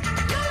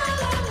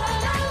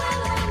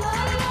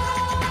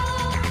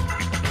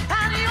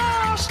 And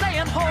you're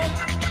staying home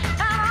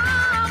and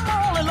I'm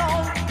all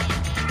alone.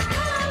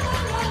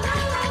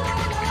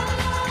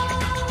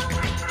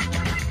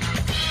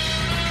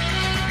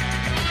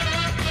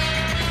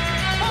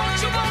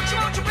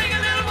 Won't you bring a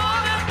little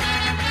water?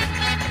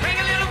 Bring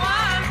a little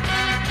wine.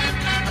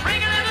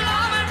 Bring a little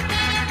loving,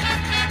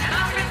 and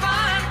I'll be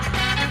fine.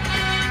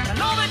 I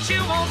know that you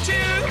want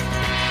to,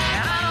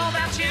 and I know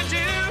that you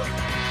do.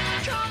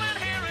 Come in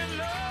here and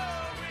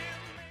love with me.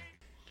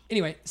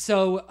 Anyway,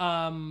 so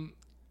I'm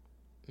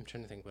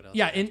trying to think what else.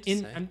 yeah, I have to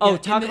say.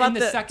 Talk in about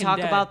the second talk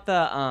day. about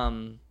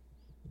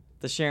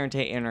the Sharon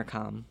Tate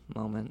intercom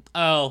moment.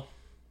 Oh,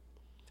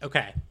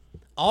 okay,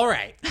 all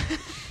right.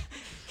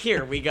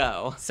 Here we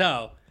go.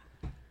 So,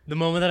 the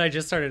moment that I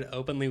just started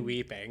openly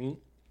weeping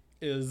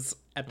is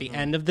at the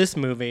end of this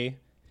movie.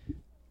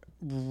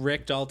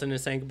 Rick Dalton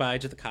is saying goodbye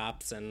to the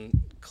cops,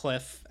 and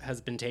Cliff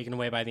has been taken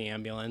away by the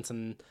ambulance,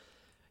 and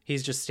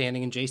he's just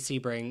standing. And Jay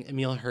Sebring,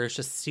 Emile Hirsch,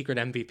 just secret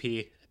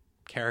MVP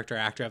character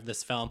actor of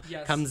this film,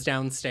 Yes. comes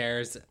down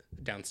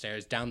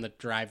the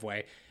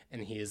driveway,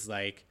 and he's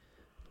like,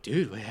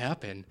 "Dude, what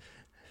happened?"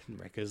 And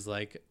Rick is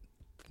like,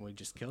 "We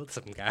just killed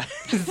some guys."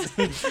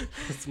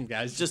 Some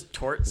guys Just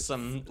torch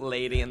some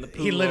lady in the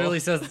pool. He literally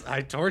says,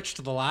 "I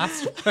torched the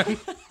last one."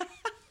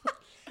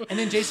 And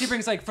then JC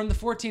brings like from the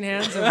 14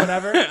 hands or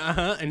whatever.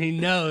 And he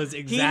knows He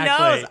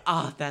exactly. knows.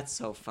 Oh, that's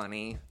so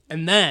funny.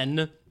 And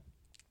then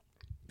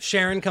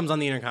Sharon comes on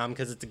the intercom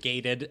because it's a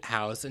gated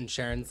house, and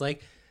Sharon's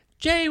like,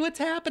 "Jay, what's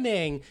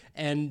happening?"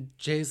 And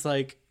Jay's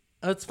like,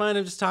 "Oh, it's fine.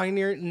 I'm just talking to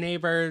your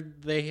neighbor.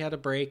 They had a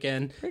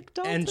break-in." Rick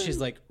And Dalton. she's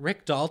like,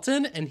 "Rick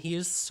Dalton?" And he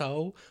is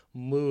so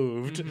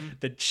moved Mm-hmm.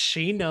 that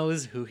she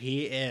knows who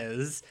he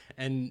is.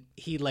 And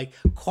he like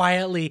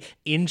quietly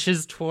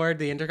inches toward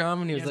the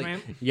intercom, and he was Yes,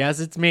 like, ma'am. "Yes,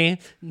 it's me."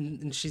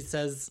 And she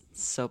says,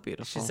 So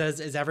beautiful. She says,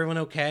 "Is everyone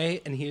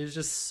okay?" And he was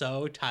just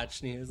so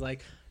touched, and he was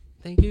like,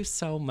 "Thank you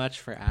so much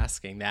for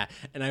asking that."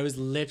 And I was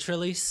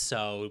literally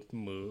so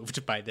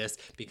moved by this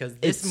because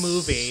this it's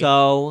movie,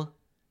 so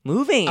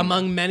moving.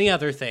 among many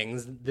other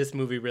things, this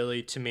movie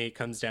really, to me,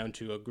 comes down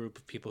to a group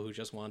of people who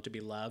just want to be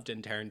loved.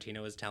 And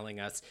Tarantino is telling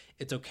us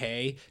it's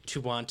okay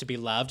to want to be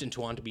loved and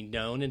to want to be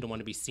known and to want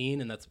to be seen.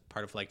 And that's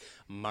part of like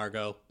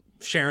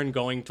Sharon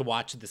going to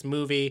watch this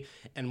movie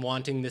and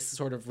wanting this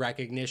sort of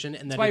recognition.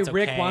 And then That's it's why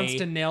Rick okay. wants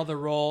to nail the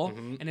role,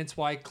 and it's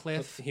why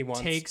Cliff He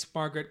wants- takes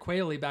Margaret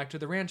Qualley back to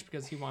the ranch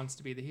because he wants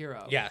to be the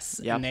hero. Yes.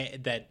 Yep.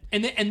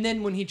 And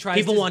then when he tries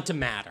People to, want to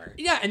matter.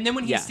 Yeah, and then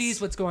when he Yes. sees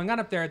what's going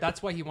on up there,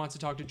 that's why he wants to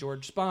talk to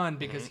George Spahn,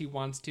 because Mm-hmm. he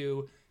wants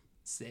to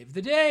save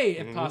the day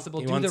if possible,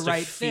 He do wants the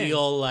right to thing.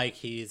 feel like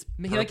he's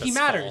He purposeful.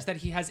 matters, that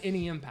he has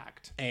any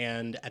impact.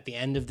 And at the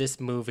end of this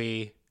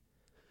movie,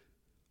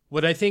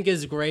 what I think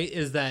is great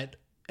is that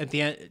at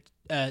the end,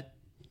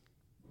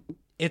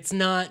 it's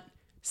not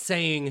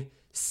saying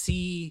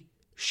see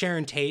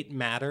Sharon Tate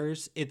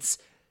matters. It's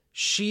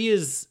she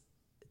is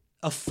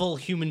a full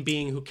human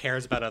being who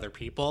cares about other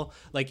people.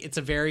 Like it's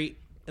a very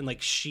and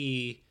like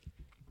she.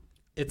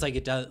 It's like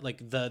it does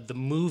like the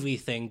movie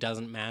thing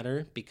doesn't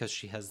matter because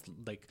she has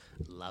like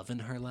love in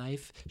her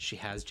life. She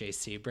has Jay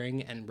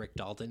Sebring and Rick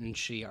Dalton, and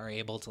she are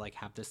able to like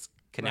have this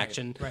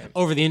connection right.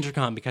 over the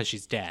intercom because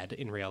she's dead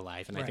in real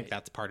life, and I Right. think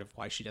that's part of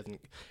why she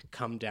doesn't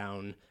come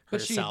down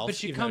But she- herself. but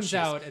she even though comes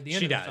she's- out at the end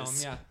she of the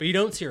does, film, yeah. But you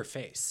don't see her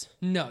face.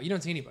 No, you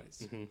don't see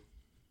anybody's.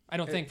 I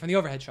don't think from the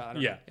overhead shot. I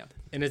don't know. Yeah.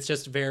 And it's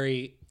just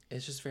very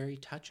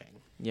touching.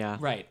 yeah.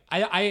 Right.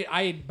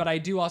 But I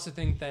do also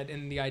think that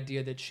in the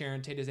idea that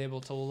Sharon Tate is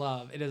able to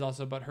love, it is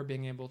also about her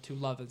being able to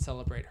love and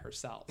celebrate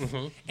herself.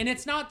 And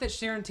it's not that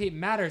Sharon Tate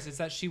matters, it's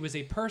that she was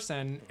a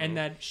person and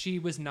that she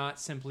was not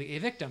simply a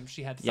victim.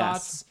 She had Yes.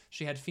 thoughts,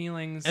 she had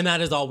feelings. And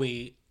that is all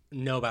we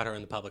know about her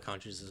in the public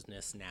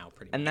consciousness now,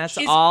 pretty And much.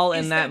 that's Is- all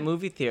is in that that-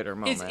 movie theater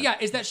moment.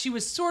 is that she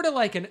was sort of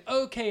like an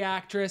okay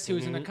actress who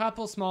was in a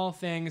couple small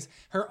things.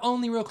 Her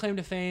only real claim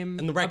to fame.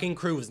 And The Wrecking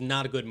Crew was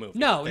not a good movie.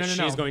 No, that no, no,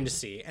 she's no. going to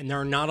see, and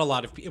there are not a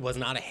lot of. It was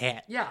not a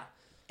hit. Yeah.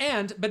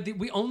 But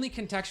we only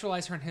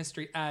contextualize her in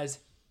history as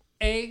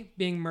A,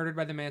 being murdered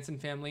by the Manson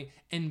family,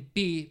 and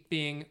B,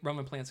 being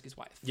Roman Polanski's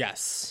wife.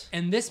 Yes.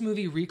 And this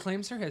movie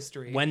reclaims her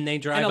history. When they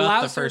drive and up the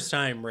allows her- first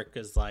time, Rick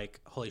is like,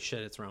 "Holy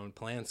shit, it's Roman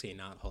Polanski!"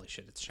 Not "Holy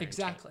shit, it's Sharon Tate."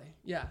 Exactly.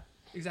 Yeah.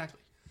 Exactly.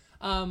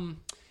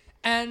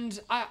 And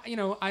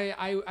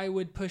I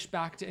would push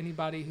back to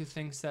anybody who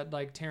thinks that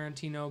like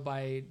Tarantino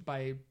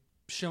by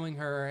showing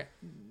her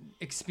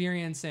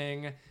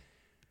experiencing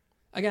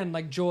again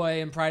like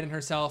joy and pride in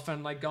herself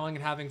and like going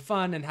and having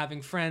fun and having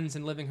friends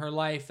and living her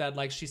life, that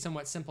like she's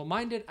somewhat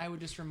simple-minded. I would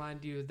just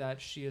remind you that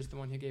she is the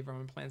one who gave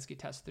Roman Polanski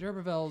Tess the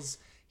D'Urbervilles.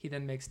 He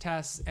then makes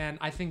Tess, and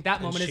I think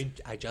that moment is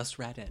I just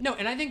read it. no,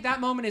 and I think that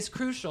moment is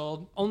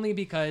crucial only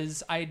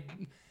because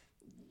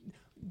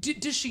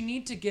does she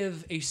need to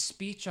give a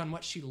speech on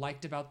what she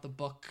liked about the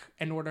book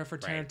in order for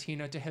Right.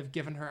 Tarantino to have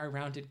given her a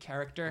rounded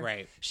character?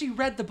 Right. She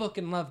read the book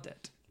and loved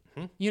it.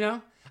 You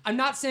know? I'm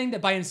not saying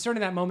that by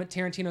inserting that moment,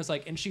 Tarantino's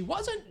like, and she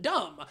wasn't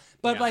dumb,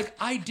 but Yeah. like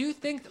I do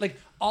think like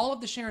all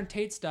of the Sharon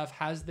Tate stuff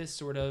has this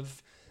sort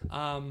of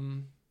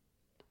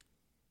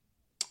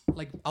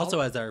like Also,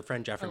 as our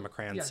friend Jeffrey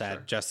McCran yeah, said,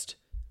 sure. just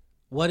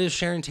what is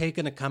Sharon Tate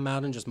going to come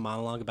out and just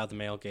monologue about the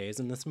male gaze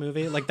in this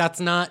movie? Like that's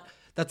not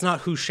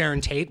who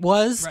Sharon Tate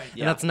was, Right. and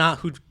Yeah. that's not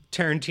who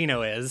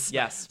Tarantino is.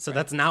 Yes. So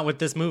that's not what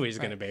this movie is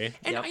going to be.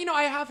 And Yep. you know,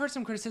 I have heard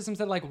some criticisms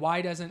that like,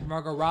 why doesn't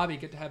Margot Robbie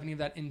get to have any of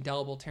that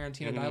indelible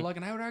Tarantino dialogue?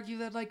 And I would argue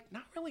that like,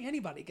 not really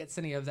anybody gets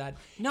any of that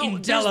No,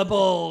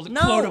 indelible, no,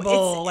 quotable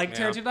it's- like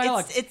Tarantino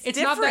dialogue. it's not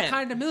that different.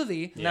 kind of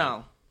movie.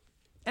 No.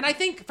 And I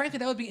think, frankly,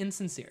 that would be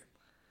insincere.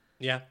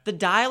 Yeah. The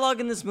dialogue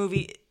in this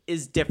movie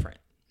is different.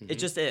 It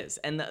just is.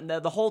 And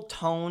the whole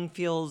tone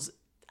feels,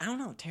 I don't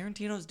know,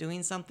 Tarantino's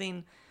doing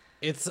something.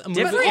 It's a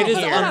movie. Different It is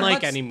here. unlike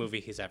Let's- any movie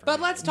he's ever But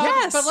made. let's talk.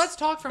 Yes. But let's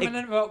talk for a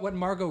minute about what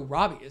Margot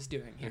Robbie is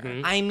doing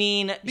here, I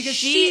mean, because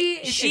she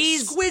is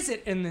she's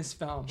exquisite in this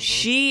film.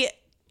 she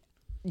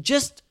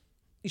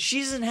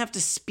doesn't have to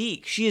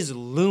speak. She is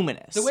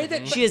luminous. The way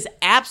that- she is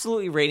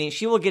absolutely radiant.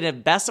 She will get a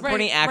Best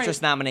Supporting Right, Actress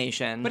right.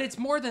 nomination. But it's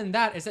more than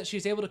that. Is that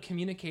she's able to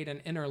communicate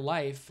an inner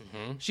life.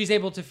 Mm-hmm. She's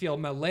able to feel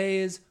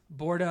malaise,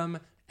 boredom,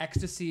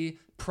 ecstasy,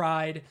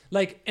 pride.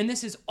 Like, and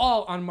this is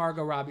all on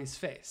Margot Robbie's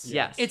face.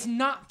 Yes. It's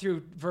not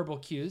through verbal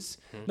cues.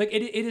 Like,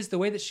 it is the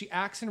way that she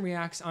acts and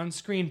reacts on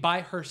screen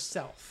by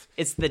herself.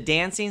 It's the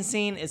dancing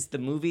scene. It's the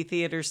movie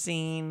theater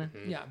scene.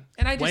 Yeah.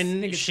 And I just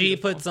when think it's she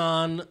beautiful. puts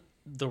on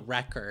the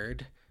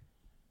record,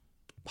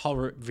 Paul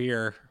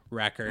Revere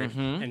record,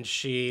 and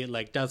she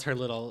like does her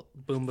little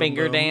boom boom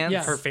Finger boom, dance.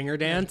 Yes. her finger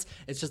dance.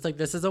 It's just like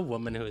this is a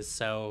woman who is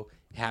so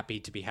happy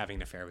to be having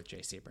an affair with Jay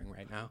Sebring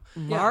right now.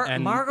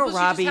 And- Margot Well,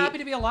 Robbie. she's just happy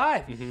to be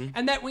alive.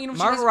 And that, you know, she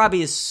Margot has-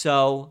 Robbie is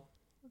so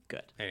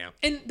good. I know.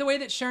 And the way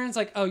that Sharon's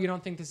like, oh, you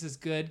don't think this is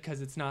good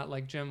because it's not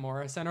like Jim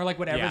Morrison or like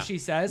whatever Yeah. she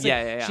says. Like,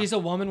 Yeah. She's a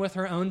woman with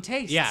her own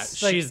tastes. Yeah,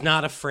 Like, she's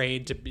not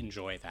afraid to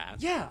enjoy that.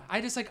 yeah. I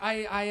just like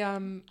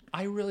I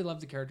really love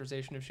the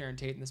characterization of Sharon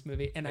Tate in this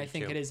movie, and I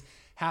think too. it is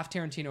half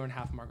Tarantino and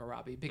half Margot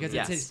Robbie because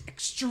Yes. it's an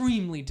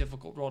extremely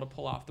difficult role to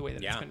pull off the way that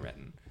it's Yeah. been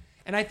written.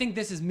 And I think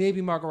this is maybe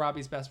Margot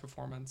Robbie's best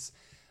performance.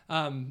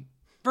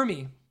 For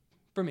me,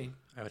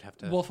 I would have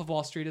to. Wolf of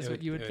Wall Street is it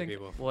what you would it think. be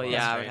Wolf of Well, Wall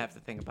yeah, I would Street. have to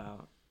think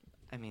about.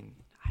 I mean,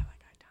 I like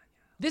I, Tonya.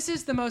 This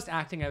is the most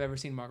acting I've ever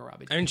seen Margot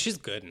Robbie do. I mean, she's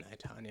good in I,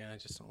 Tanya. I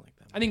just don't like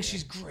that. I think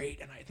she's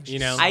great, and I think she's You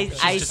know, so I good.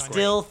 I just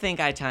still think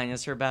I,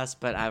 Tanya's her best,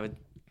 but I would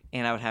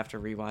have to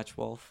rewatch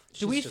Wolf.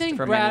 Do we just think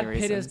for many Brad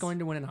Pitt is reasons. going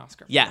to win an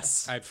Oscar? for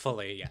Yes. I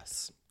fully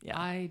yes. Yeah.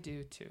 I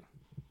do too.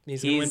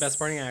 He's gonna win He's- Best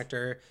Supporting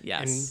Actor.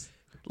 Yes.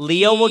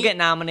 Leo will he- get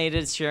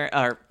nominated.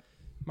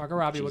 Margot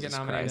Robbie will get Jesus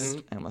nominated.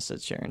 Christ. I almost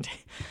said Sharon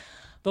Tate.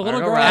 The little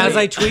Margot girl. Robbie. As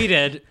I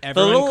tweeted,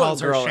 everyone little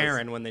calls her girl is-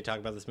 Sharon when they talk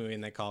about this movie,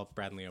 and they call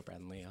Brad and Leo Brad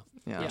and Leo,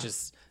 Yeah.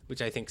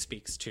 which I think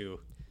speaks to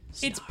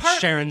It's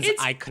Sharon's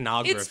it's-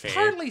 iconography. It's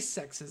partly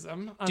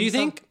sexism. Do you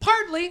think?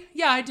 Partly,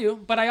 yeah, I do.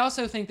 But I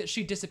also think that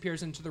she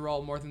disappears into the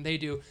role more than they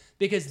do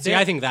because See, they're-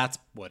 I think that's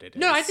what it is.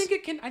 no, I think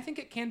it can. I think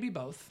it can be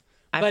both.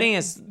 I But think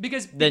it's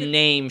because the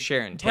name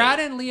Sharon Tate. Brad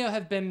and Leo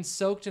have been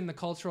soaked in the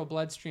cultural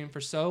bloodstream for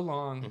so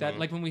long Mm-hmm. that,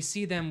 like, when we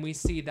see them, we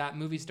see that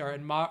movie star,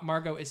 and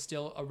Margot is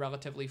still a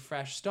relatively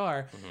fresh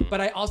star. Mm-hmm. But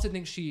I also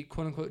think she,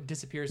 quote unquote,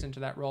 disappears into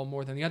that role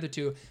more than the other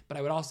two. But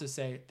I would also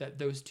say that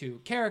those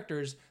two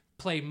characters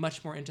play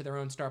much more into their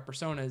own star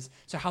personas.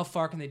 So how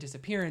far can they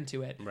disappear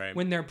into it Right.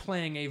 when they're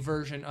playing a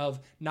version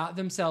of not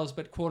themselves,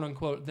 but quote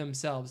unquote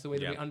themselves, the way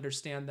that we Yeah.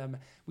 understand them.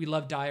 We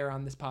love Dyer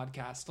on this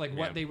podcast, like Yeah.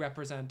 what they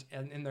represent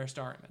in their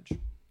star image.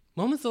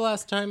 When was the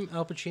last time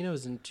Al Pacino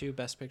was in 2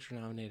 Best Picture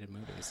nominated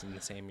movies in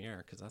the same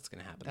year? Because that's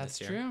going to happen That's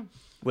this year. true.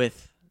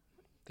 with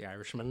The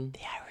Irishman The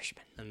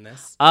Irishman. and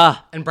this.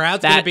 And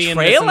Brad's going to that be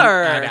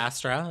trailer. in this and Ad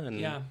Astra. And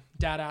Yeah,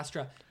 Dad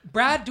Astra.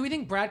 Brad, do we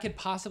think Brad could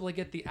possibly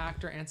get the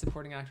actor and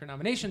supporting actor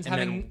nominations? And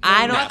Having then-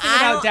 I don't. nothing I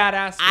about don't, Dad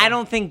Astra. I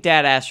don't think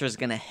Dad Astra is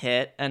gonna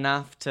hit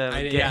enough to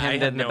I get have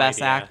him the no best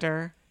idea.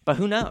 actor. But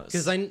who knows?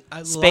 Because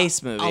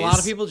Space A movies. lot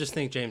of people just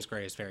think James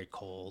Gray is very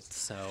cold,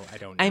 so I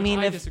don't know. I mean,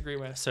 I if disagree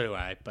with. so do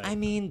I. But I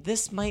mean,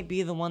 this might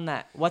be the one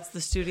that. What's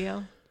the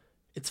studio?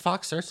 it's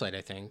Fox Searchlight,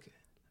 I think.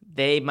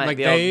 They might Like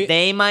be. Able, they-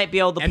 they might be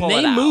able to And pull they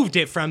it out. moved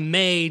it from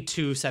May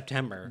to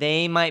September.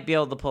 They might be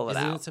able to pull it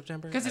Isn't out. it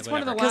September? 'Cause it's Yeah,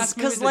 one of the whatever. last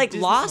movies Because that like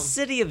Disney Lost filmed.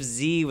 City of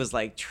Z was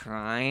like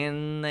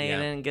trying, they Yeah.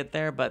 didn't get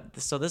there, but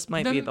so this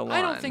might Then be the one.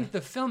 I don't think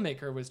the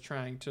filmmaker was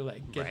trying to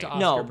like get to Oscar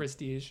no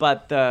prestige.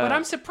 But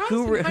I'm surprised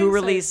who in who hindsight-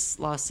 released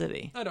Lost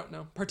City. I don't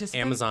know.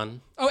 Participant.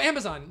 Amazon. Oh,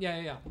 Amazon.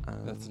 Yeah.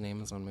 That's an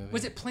Amazon movie.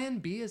 Was it Plan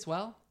B as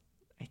well?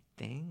 I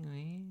think.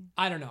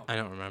 I don't know. I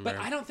don't remember. But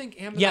I don't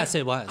think Amazon. Yes,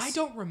 it was. I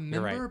don't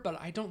remember, right.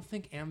 but I don't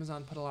think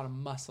Amazon put a lot of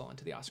muscle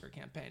into the Oscar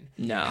campaign.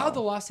 No. How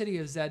The Lost City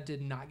of Zed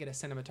did not get a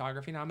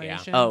cinematography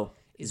nomination. Oh,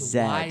 is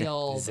Zed.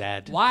 wild.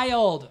 Zed.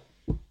 Wild.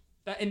 Or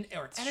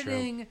true.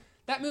 editing.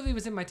 That movie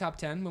was in my top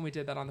 10 when we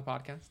did that on the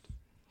podcast.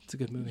 It's a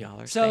good movie. Y'all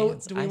are So,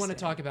 fans. do we I want to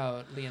say. talk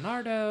about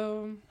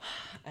Leonardo?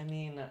 I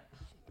mean,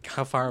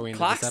 How far are we into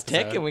clock's this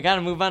episode? ticking. We got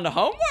to move on to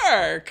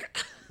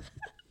homework.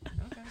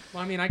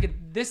 Well, I mean, I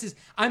could this is.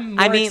 I'm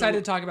more I mean- excited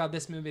to talk about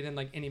this movie than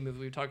like any movie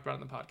we've talked about on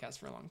the podcast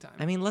for a long time.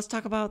 I mean, let's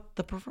talk about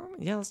the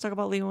performance. Yeah, let's talk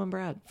about Leo and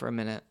Brad for a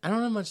minute. I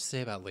don't have much to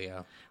say about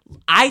Leo.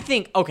 I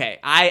think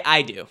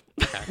I do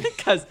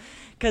because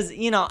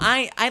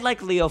I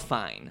like Leo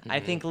fine. I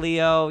think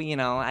Leo,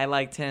 I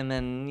liked him,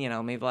 and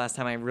maybe the last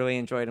time I really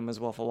enjoyed him was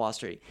Wolf of Wall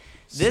Street.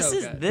 So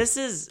good. This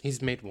is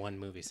He's made one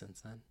movie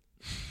since then.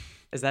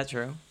 is that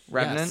true?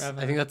 Revenant. Yes,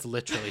 I think that's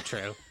literally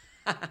true.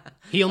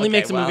 He only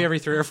makes a movie every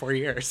 3 or 4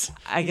 years.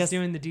 I He's guess.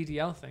 doing the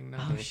DDL thing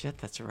now. Oh shit,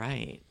 that's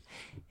right.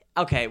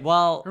 Okay,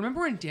 well,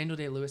 Remember when Daniel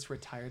Day-Lewis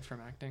retired from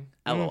acting?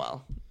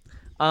 LOL.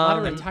 A lot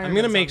of I'm retirements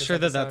gonna on make this sure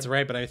that that's episode.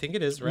 right, but I think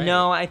it is right.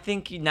 No, I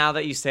think now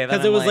that you say that,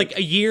 because it I'm was like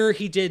a year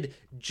he did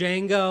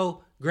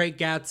Django, Great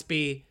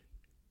Gatsby,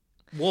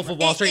 Wolf of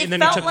Wall Street, It and then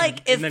felt he took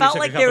like and then he felt took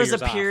like a there couple was a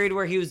years off. period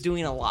where he was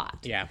doing a lot.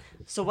 Yeah.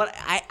 So what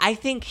I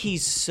think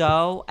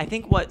I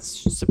think what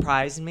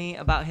surprised me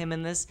about him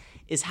in this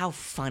is how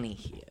funny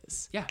he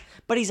is. Yeah,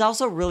 But he's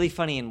also really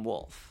funny in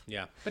Wolf.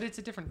 Yeah. but it's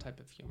a different type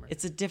of humor.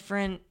 It's a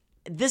different.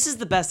 This is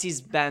the best he's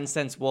been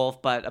since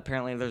Wolf, but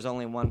apparently there's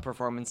only one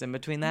performance in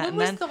between that. When and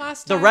was then the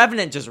last The time-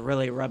 Revenant just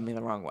really rubbed me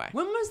the wrong way.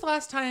 When was the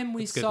last time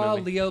we It's a good saw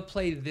movie. Leo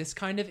play this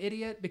kind of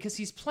idiot? Because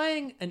he's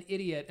playing an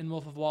idiot in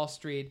Wolf of Wall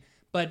Street,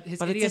 but his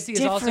But it's a idiocy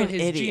is also different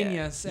his idiot.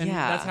 genius, and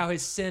Yeah. that's how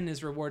his sin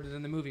is rewarded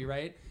in the movie,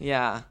 right?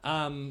 Yeah.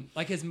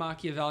 Like his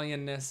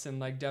Machiavellianness and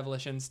like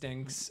devilish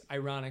instincts,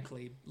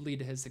 ironically, lead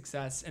to his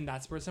success, and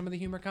that's where some of the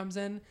humor comes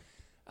in.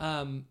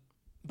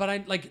 But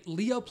I like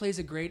Leo plays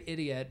a great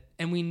idiot,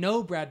 and we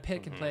know Brad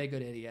Pitt can play a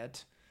good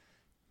idiot,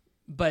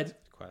 but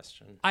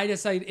Question.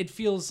 it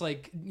feels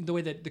like the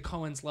way that the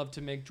Coens love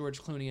to make George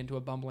Clooney into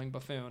a bumbling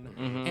buffoon,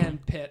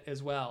 and Pitt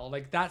as well.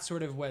 Like that's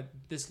sort of what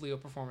this Leo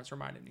performance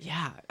reminded me.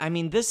 Yeah. I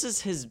mean,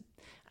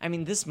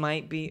 this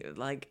might be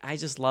like, I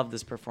just love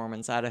this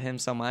performance out of him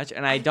so much.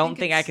 And I don't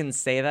think I it's- can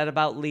say that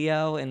about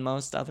Leo and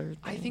most other things.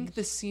 I think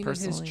the scene in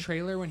personally. his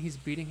trailer when he's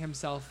beating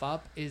himself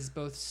up is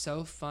both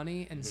so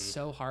funny and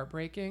so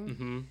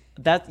heartbreaking.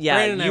 that, yeah,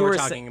 Brandon and I you were were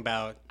talking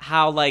about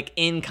how, like,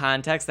 in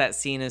context, that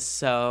scene is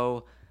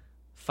so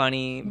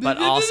funny, but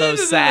also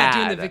Doing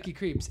sad. the Vicky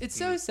Creeps. It's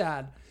so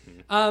sad.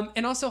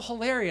 And also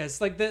hilarious.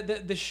 Like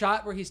the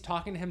shot where he's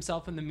talking to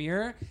himself in the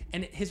mirror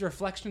and his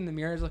reflection in the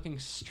mirror is looking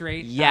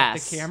straight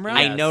Yes. at the camera.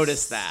 I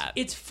noticed that.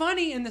 It's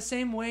funny in the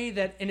same way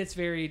that, and it's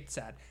very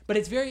sad, but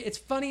it's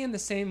funny in the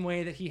same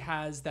way that he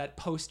has that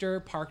poster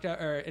parked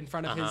out, or in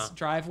front of his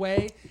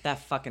driveway. That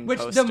fucking Which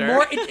poster. the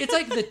more it's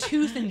like the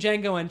tooth in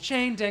Django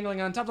Unchained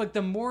dangling on top. Like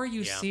the more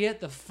you see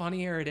it, the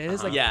funnier it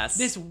is. Like Yes.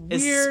 this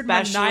weird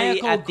Especially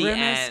maniacal at the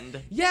grimace.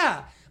 end.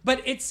 Yeah,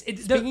 but it's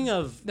Speaking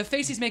of the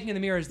face he's making in the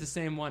mirror is the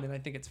same one, and I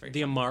think it's very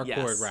the funny. Amarcord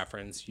Yes.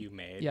 reference you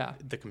made. Yeah.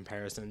 The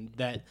comparison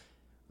that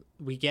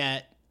we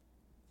get.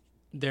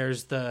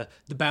 There's the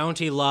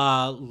bounty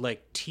law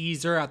like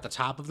teaser at the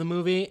top of the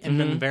movie, and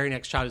then the very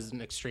next shot is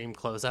an extreme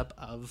close up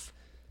of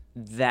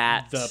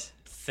that. the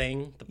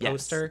thing, the Yes.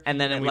 poster, And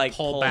then it, we like,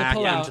 pull pull- back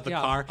Pull out, into the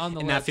yeah, car, on the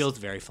and that left. feels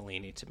very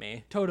Fellini to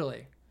me.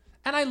 Totally.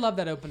 And I love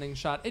that opening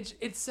shot.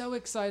 It's so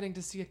exciting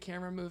to see a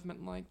camera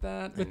movement like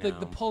that with the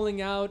pulling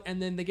out,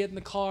 and then they get in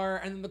the car,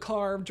 and then the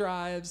car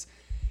drives.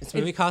 This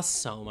movie costs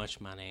so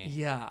much money.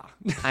 Yeah,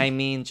 I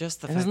mean,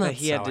 just the fact Isn't that that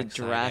he had so to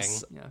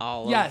dress exciting? Yeah.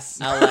 all Yes.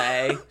 of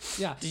LA.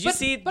 yeah. Did you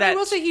see But I that-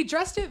 will say he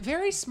dressed it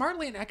very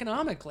smartly and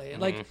economically.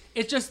 Like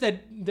it's just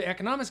that the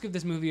economics of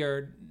this movie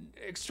are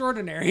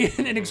extraordinary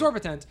and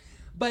exorbitant.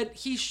 But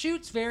he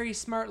shoots very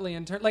smartly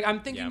in turn. Like I'm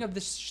thinking Yeah. of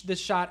this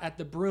shot at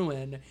the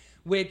Bruin,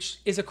 which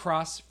is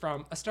across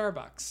from a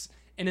Starbucks.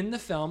 And in the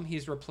film,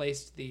 he's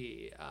replaced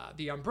the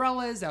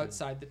umbrellas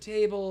outside the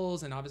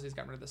tables, and obviously he's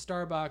gotten rid of the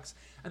Starbucks.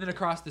 And then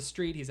across the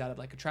street, he's added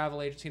like a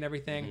travel agency and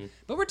everything.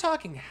 But we're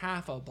talking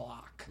half a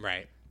block.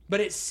 Right. But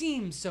it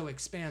seems so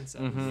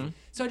expansive.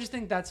 So I just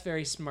think that's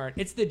very smart.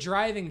 It's the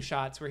driving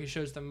shots where he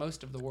shows them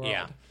most of the world.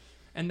 Yeah.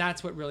 And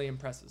that's what really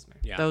impresses me.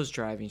 Yeah. Those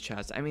driving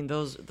shots. I mean,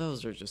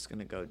 those are just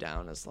gonna go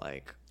down as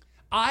like.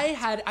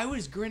 I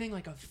was grinning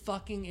like a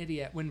fucking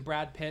idiot when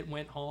Brad Pitt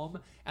went home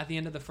at the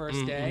end of the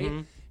first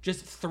day,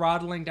 just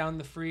throttling down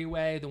the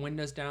freeway, the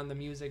windows down, the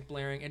music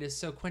blaring. It is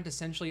so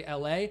quintessentially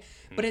LA,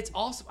 but it's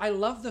also, I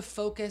love the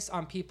focus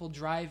on people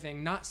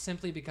driving, not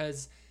simply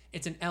because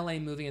it's an LA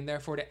movie and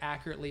therefore to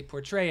accurately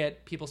portray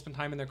it, people spend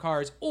time in their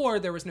cars, or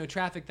there was no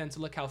traffic then, so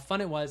look how fun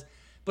it was.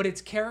 But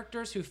it's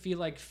characters who feel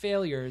like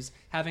failures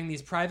having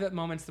these private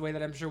moments the way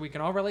that I'm sure we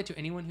can all relate to.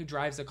 Anyone who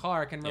drives a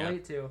car can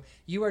relate to.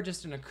 You are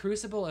just in a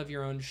crucible of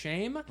your own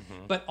shame,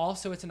 but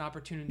also it's an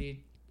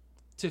opportunity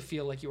to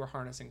feel like you are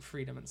harnessing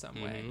freedom in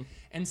some way.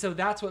 And so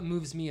that's what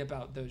moves me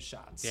about those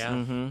shots. Yeah.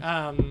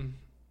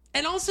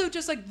 And also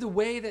just like the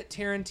way that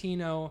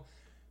Tarantino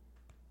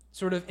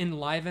sort of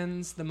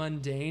enlivens the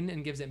mundane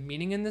and gives it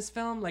meaning in this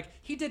film. Like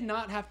he did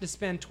not have to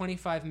spend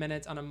 25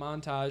 minutes on a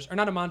montage, or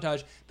not a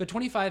montage, but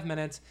 25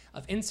 minutes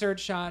of insert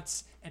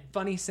shots and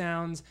funny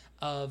sounds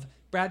of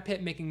Brad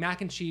Pitt making mac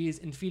and cheese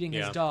and feeding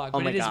his Yeah. dog. Oh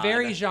But my it is God.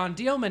 very Jean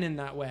Dielman in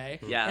that way.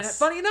 Yes. And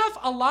funny enough,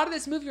 a lot of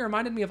this movie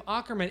reminded me of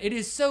Aquaman. It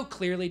is so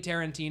clearly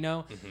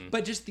Tarantino,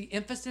 but just the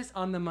emphasis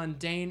on the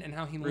mundane and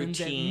how he lends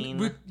it.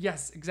 Routine.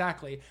 Yes,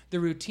 exactly. The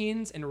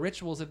routines and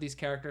rituals of these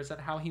characters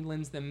and how he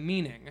lends them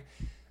meaning.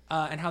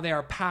 And how they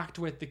are packed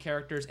with the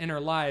characters' inner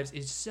lives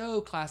is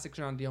so classic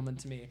Jean Dielman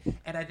to me.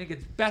 And I think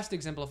it's best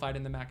exemplified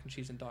in the mac and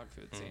cheese and dog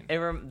food scene.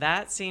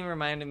 That scene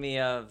reminded me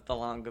of The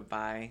Long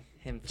Goodbye,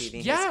 him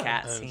feeding Yeah. his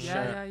cat Oh, scene.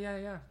 Yeah, yeah, yeah,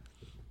 yeah.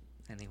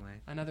 Anyway,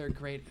 Another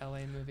great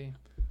LA movie.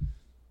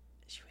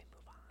 should we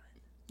move on?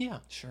 Yeah.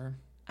 Sure.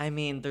 I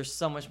mean, there's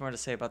so much more to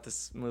say about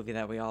this movie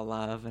that we all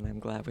love, and I'm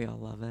glad we all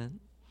love it.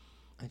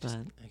 I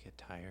get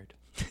tired.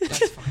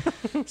 That's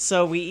fine.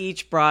 So we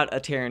each brought a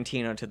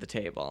Tarantino to the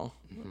table.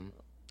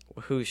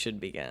 Who should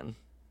begin?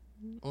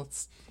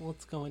 Let's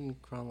go in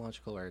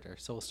chronological order.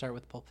 So we'll start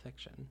with Pulp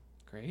Fiction.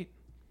 Great.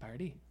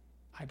 Party.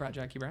 I brought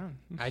Jackie Brown.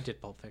 I did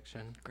Pulp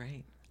Fiction.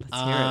 Great. Let's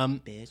hear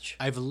it, bitch.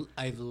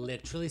 I've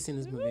literally seen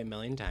this movie a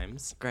million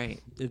times.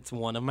 Great. It's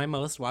one of my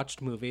most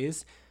watched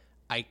movies.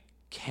 I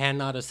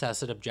cannot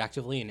assess it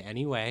objectively in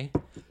any way.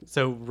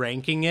 So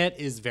ranking it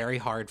is very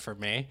hard for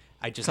me.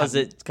 I just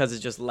Because it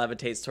just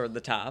levitates toward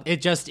the top.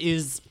 it just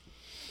is.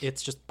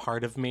 It's just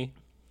part of me.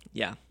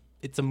 Yeah.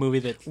 It's a movie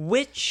that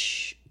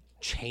Which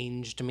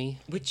changed me.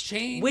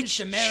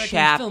 Changed American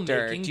chapter?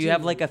 filmmaking Do you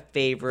have too. like a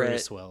favorite?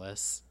 Bruce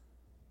Willis.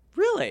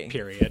 Really?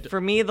 Period. For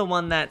me, the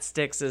one that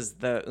sticks is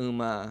the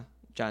Uma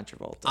John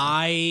Travolta.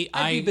 I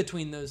I'd be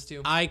between those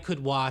two. I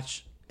could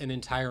watch an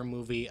entire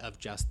movie of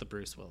just the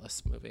Bruce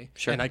Willis movie.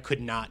 Sure. And I could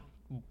not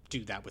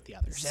do that with the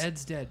others.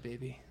 Zed's dead,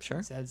 baby.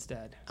 Sure. Zed's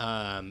dead.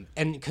 And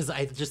because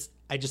I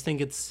just think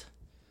it's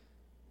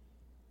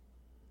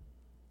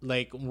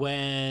like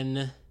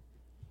when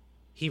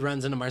he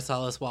runs into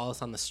Marcellus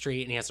Wallace on the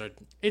street and he has to.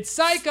 It's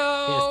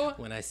Psycho.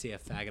 When I see a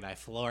faggot, I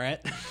floor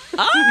it.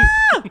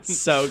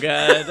 So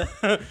good.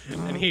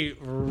 And he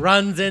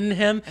runs in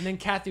him. And then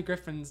Kathy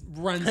Griffin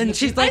runs. And into-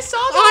 she's like, I saw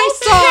the I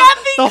whole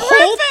saw the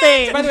whole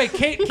thing. By the way,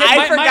 Kate.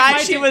 I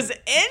forgot she was in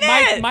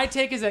it. My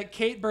take is that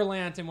Kate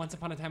Berlant in Once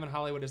Upon a Time in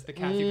Hollywood is the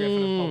Kathy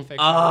Griffin of Pulp Fiction.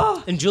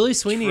 Oh, And Julie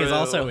Sweeney is True.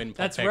 also in Pulp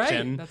That's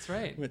Fiction. right. That's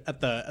right.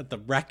 At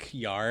the rec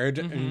yard,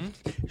 and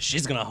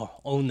she's gonna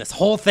own this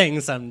whole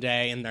thing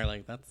someday. And they're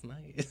like, "That's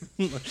nice."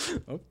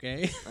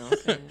 Okay.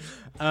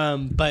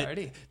 But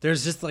Alrighty.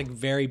 there's just like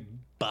very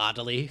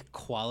bodily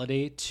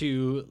quality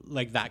to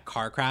like that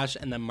car crash,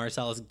 and then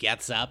Marcellus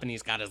gets up and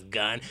he's got his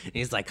gun and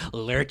he's like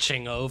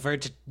lurching over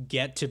to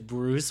get to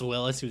Bruce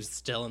Willis, who's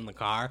still in the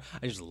car.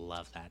 I just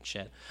love that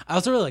shit. I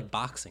also really like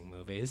boxing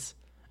movies,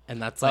 and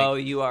that's like, oh,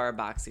 you are a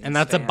boxing. and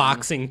that's a fan.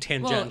 boxing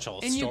tangential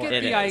and you story.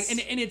 get It the is.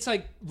 and it's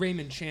like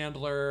Raymond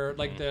Chandler,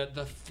 like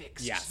the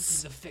fixed,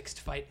 Yes. the fixed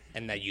fight.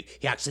 And that he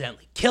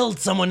accidentally killed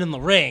someone in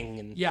the ring.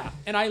 And Yeah,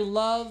 and I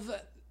love.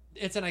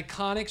 It's an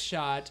iconic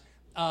shot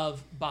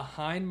of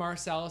behind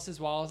Marcellus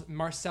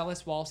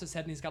Wallace's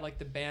head, and he's got like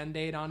the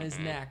Band-Aid on his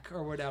neck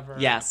or whatever.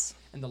 Yes.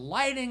 And the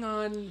lighting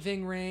on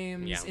Ving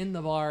Rhames Yeah. in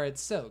the bar,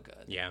 it's so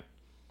good. yeah,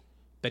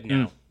 but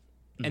no.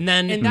 And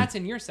then And that's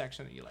in your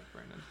section that you like,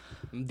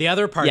 Brendan. the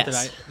other part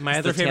Yes. that my It's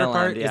other the favorite tail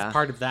part end, yeah. is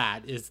part of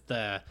that is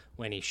the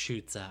when he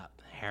shoots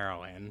up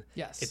heroin.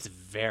 Yes. It's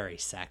very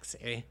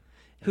sexy.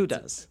 Who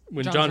does?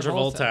 When John John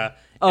Travolta. Travolta, and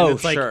Oh,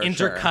 it's like sure,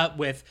 intercut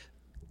with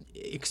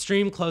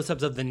extreme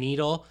close-ups of the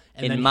needle,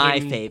 and In then my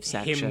him, fave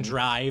section. him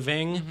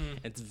driving.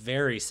 It's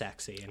very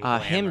sexy and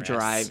Him glamorous.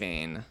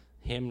 driving.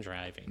 Him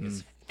driving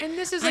is And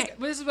this is like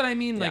this is what I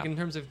mean, like Yeah. in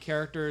terms of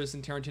characters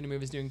in Tarantino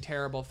movies doing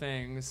terrible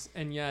things,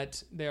 and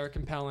yet they are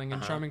compelling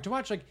and charming to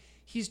watch. Like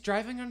he's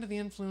driving under the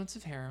influence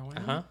of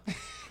heroin,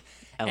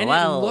 and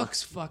LOL. it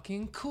looks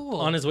fucking cool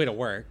on his way to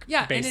work.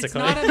 Yeah, basically.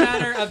 and it's not a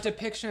matter of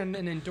depiction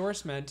and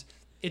endorsement.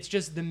 It's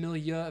just the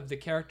milieu of the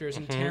characters,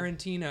 and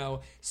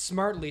Tarantino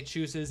smartly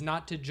chooses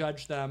not to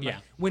judge them Yeah.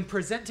 when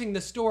presenting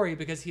the story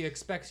because he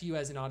expects you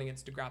as an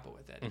audience to grapple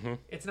with it.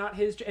 It's not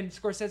his, and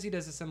Scorsese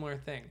does a similar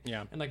thing.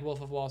 Yeah. And like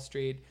Wolf of Wall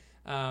Street,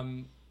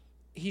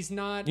 he's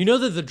not. You know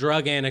that the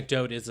drug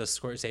anecdote is a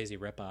Scorsese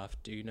ripoff.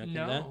 Do you know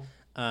No.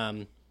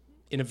 that?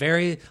 In a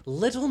very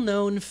little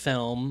known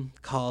film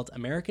called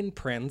American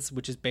Prince,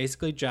 which is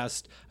basically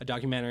just a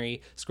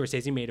documentary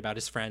Scorsese made about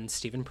his friend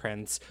Stephen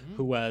Prince,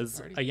 who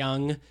was a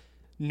young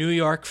New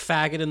York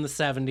faggot in the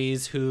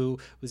 70s who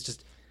was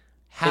just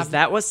Is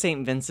that what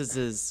St.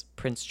 Vincent's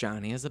Prince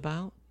Johnny is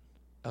about?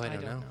 Oh, I I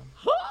don't don't know.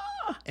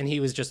 know. And he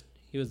was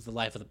the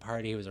life of the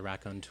party. He was a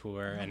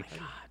raconteur. And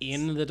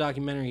in the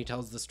documentary, he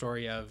tells the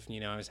story of,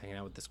 I was hanging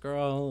out with this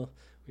girl.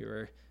 We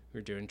were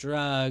doing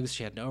drugs.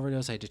 She had an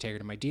overdose. I had to take her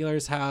to my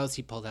dealer's house.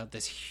 He pulled out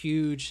this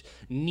huge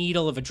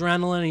needle of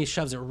adrenaline and he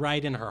shoves it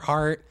right in her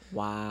heart.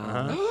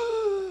 Wow.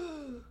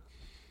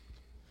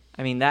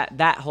 I mean,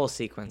 that whole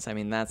sequence, I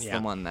mean, that's Yeah.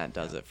 the one that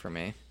does it for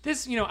me.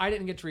 This, I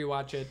didn't get to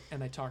rewatch it,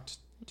 and I talked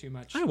too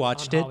much. I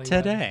watched on it Hollywood.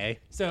 today.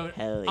 So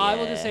Hell I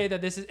will yeah. just say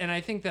that this is, and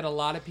I think that a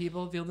lot of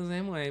people feel the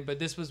same way, but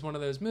this was one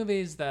of those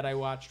movies that I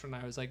watched when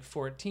I was like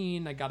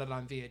 14. I got it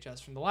on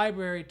VHS from the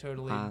library,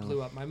 totally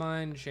blew up my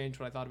mind, changed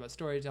what I thought about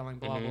storytelling,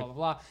 blah, blah, blah,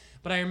 blah.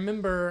 But I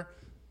remember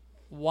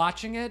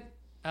watching it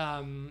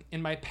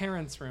in my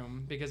parents'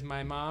 room because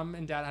my mom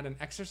and dad had an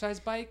exercise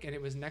bike and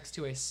it was next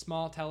to a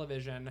small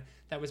television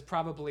that was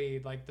probably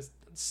like this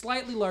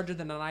slightly larger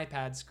than an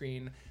iPad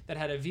screen that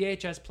had a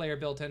VHS player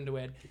built into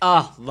it.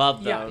 Oh,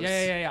 love those.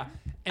 Yeah.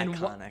 And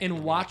Iconic.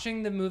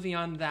 watching the movie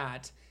on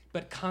that,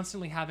 but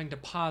constantly having to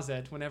pause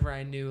it whenever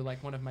I knew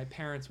like one of my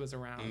parents was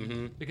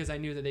around because I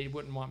knew that they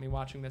wouldn't want me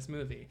watching this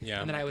movie. Yeah.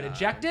 And then I would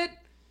eject it,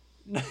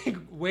 like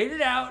wait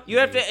it out. You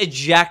have to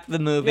eject the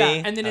movie.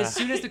 Yeah, and then as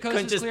soon as the coast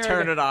couldn't was just clear,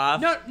 turn I'd- it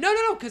off?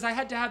 No, because I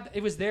had to have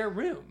it was their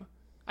room.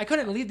 I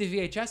couldn't leave the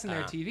VHS in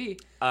their TV.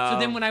 So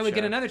then when I would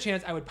get sure. another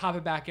chance, I would pop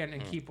it back in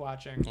and keep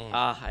watching.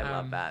 I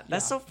love that.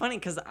 That's yeah. so funny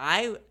because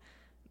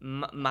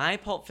my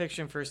Pulp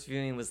Fiction first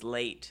viewing was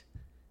late.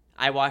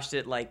 I watched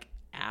it like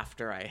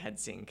after I had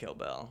seen Kill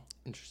Bill.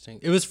 Interesting.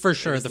 It was for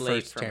sure was the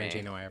late first for me.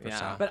 Tarantino I ever Yeah.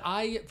 saw.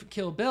 But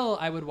Kill Bill,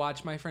 I would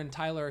watch my friend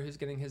Tyler, who's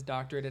getting his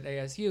doctorate at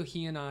ASU.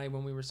 He and I,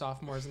 when we were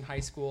sophomores in high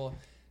school,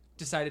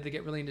 decided to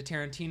get really into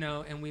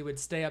Tarantino, and we would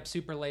stay up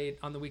super late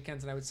on the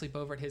weekends, and I would sleep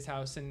over at his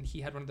house, and he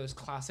had one of those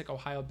classic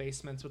Ohio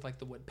basements with like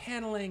the wood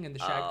paneling and the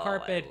shag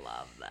carpet. I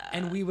love that.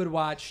 And we would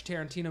watch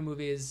Tarantino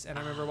movies, and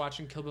I remember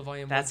watching Kill Bill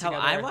Volume 1 That's how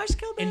together, I watched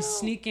Kill Bill. and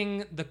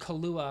sneaking the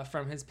Kahlua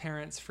from his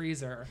parents'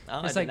 freezer.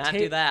 Oh, Just I did like not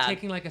do that.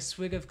 taking like a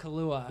swig of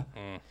Kahlua,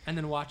 and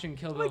then watching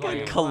Kill Bill like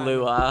Volume a 1.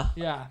 Kahlua.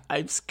 Yeah,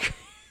 I'm scared.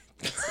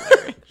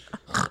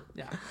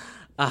 yeah.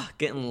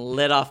 Getting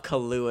lit off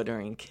Kahlua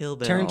during Kill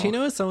Bill.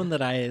 Tarantino is someone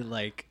that I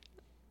like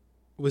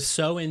was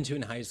so into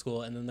in high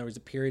school, and then there was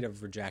a period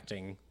of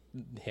rejecting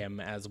him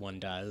as one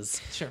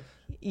does. Sure.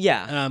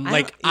 Yeah.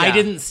 I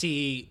didn't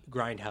see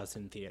Grindhouse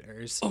in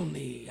theaters.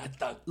 Only at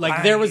the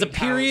Like there was a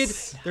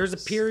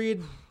Grindhouse.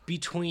 period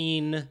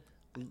between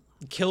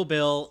Kill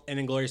Bill and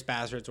Inglourious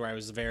Basterds where I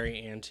was very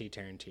anti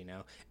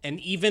Tarantino, and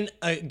even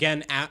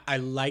again I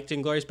liked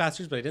Inglourious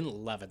Basterds, but I didn't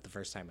love it the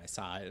first time I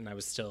saw it, and I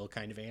was still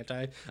kind of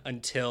anti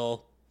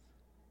until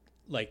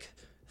like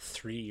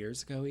 3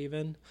 years ago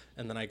even,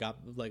 and then I got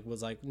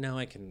was like no,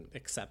 I can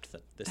accept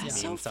that this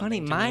That's means so something funny.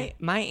 to me.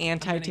 My I'm gonna get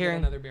anti-Tarantino.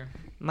 another beer.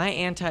 My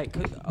anti.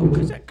 Could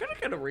I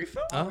get a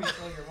refill?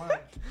 Refill your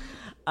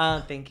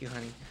wine. Thank you,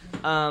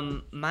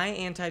 honey. My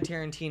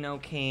anti-Tarantino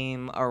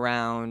came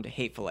around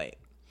Hateful Eight.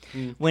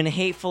 When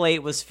Hateful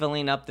Eight was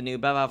filling up the new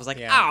Bev, I was like,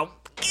 Yeah. "Oh,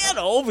 get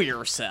over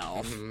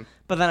yourself."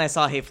 But then I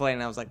saw Hateful Eight,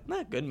 and I was like,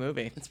 "Good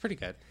movie." It's pretty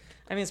good.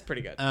 I mean, it's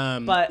pretty good.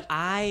 Um, But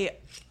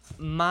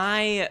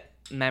my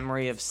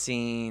memory of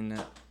seeing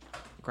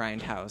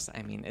Grindhouse,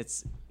 I mean,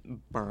 it's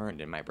burned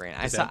in my brain.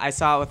 I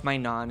saw it with my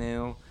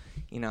Nanu,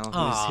 who's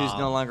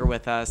no longer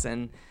with us,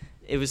 and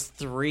it was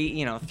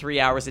 3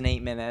 hours and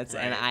 8 minutes,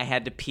 and Right. I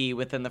had to pee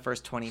within the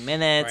first 20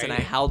 minutes, and I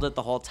Right. held it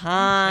the whole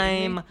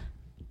time.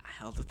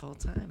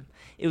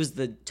 It was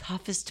the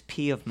toughest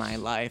pee of my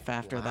life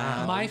after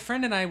that. My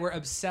friend and I were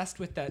obsessed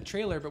with that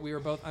trailer, but we were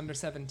both under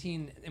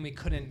 17 and we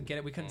couldn't get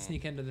it. We couldn't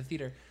sneak into the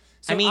theater.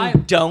 So I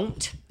mean,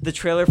 Don't. The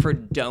trailer for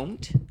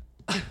Don't.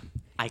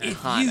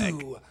 Iconic.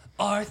 you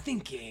are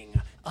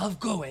thinking of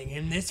going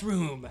in this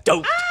room.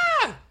 Don't.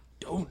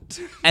 Don't.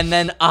 And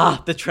then,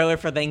 the trailer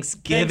for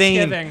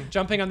Thanksgiving.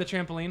 Jumping on the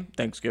trampoline.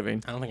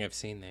 Thanksgiving. I don't think I've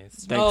seen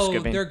these.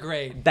 Thanksgiving. Oh, they're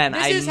great. Then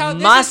This I is how- this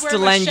is must where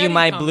lend you Machete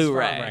my comes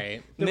Blu-ray. from.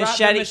 Right. The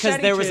Machete, because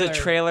Machete there was a trailer.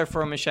 trailer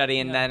for Machete,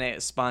 and then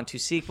it spawned 2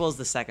 sequels.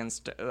 The second,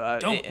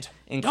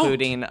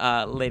 including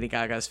Lady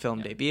Gaga's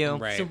film debut.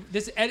 Right. So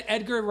this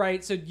Edgar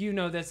Wright. So you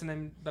know this,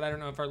 but I don't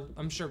know if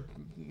I'm sure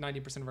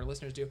 90% of our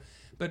listeners do.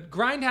 But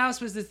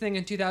Grindhouse was this thing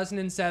in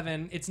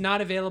 2007. It's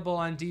not available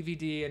on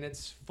DVD, and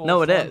it's full.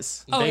 No, it form.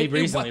 is. Oh, They it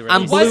recently it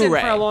released it. wasn't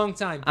Blu-ray. for a long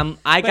time.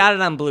 I But- got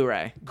it on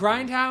Blu-ray.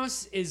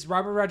 Grindhouse is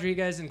Robert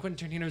Rodriguez and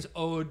Quentin Tarantino's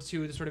ode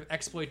to the sort of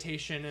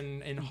exploitation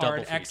and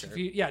hard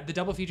feature. the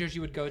double features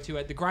you would go to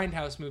at the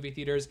Grindhouse movie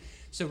theaters.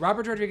 So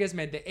Robert Rodriguez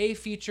made the A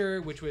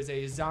feature, which was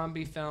a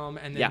zombie film,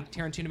 and then Yeah.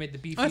 Tarantino made the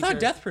B I feature. thought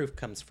Death Proof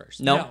comes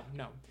first. Nope.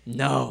 No.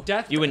 No.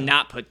 Death- you would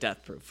not put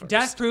Death Proof first.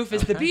 Death Proof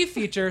is the B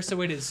feature,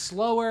 so it is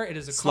slower. It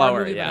is a car Slower,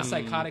 movie yeah. about a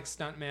psychotic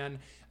stuntman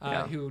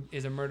Yeah. who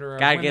is a murderer.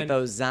 Gotta of get women.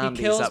 those zombies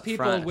He kills up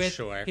people front. with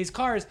Sure. his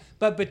cars.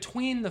 But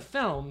between the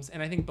films,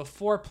 and I think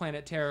before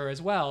Planet Terror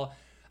as well,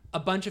 a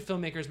bunch of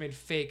filmmakers made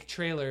fake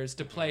trailers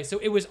to play. So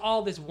it was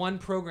all this one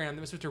program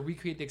that was supposed to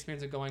recreate the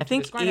experience of going. I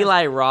think to this Grindhouse.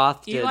 Eli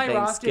Roth did Eli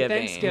Roth did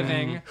Thanksgiving.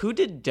 Thanksgiving. Who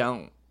did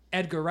Don't?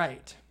 Edgar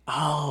Wright.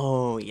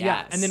 Oh, yes.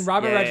 Yeah, and then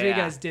Robert Yeah, yeah,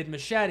 Rodriguez yeah. did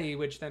Machete,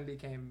 which then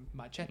became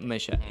Machete.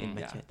 Machete.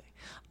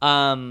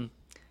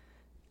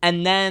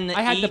 And then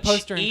I had the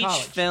poster in each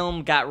college.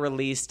 film got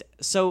released.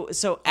 So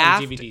On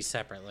after DVD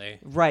separately.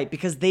 right,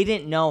 because they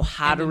didn't know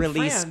how And to in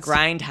release France-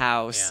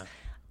 Grindhouse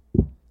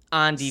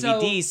on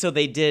DVD, so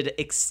they did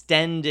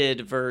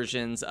extended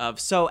versions of.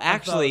 So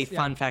actually, both, yeah.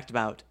 fun fact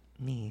about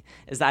me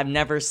is that I've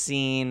never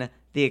seen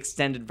the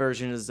extended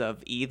versions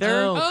of either.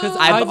 Oh, 'cause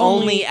I've I've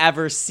only only-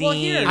 ever seen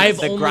here- I've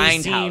the only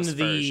Grindhouse seen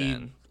the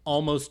version.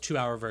 almost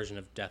 2-hour version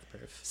of Death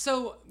Proof.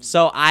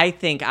 So I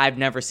think I've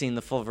never seen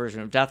the full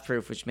version of Death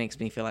Proof, which makes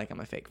me feel like I'm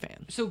a fake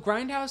fan. So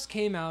Grindhouse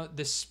came out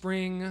the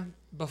spring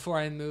before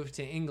I moved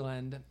to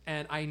England,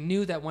 and I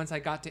knew that once I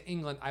got to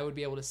England, I would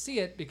be able to see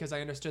it because I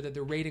understood that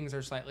the ratings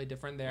are slightly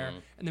different there.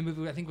 And the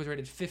movie, I think, was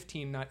rated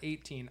 15, not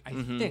 18, I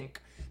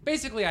think.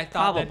 Basically, I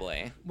thought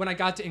Probably. that when I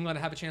got to England,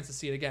 I'd have a chance to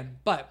see it again.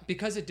 But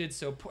because it did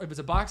so, it was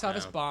a box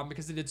office bomb,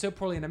 because it did so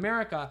poorly in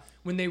America,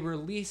 when they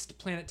released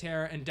Planet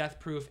Terror and Death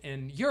Proof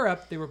in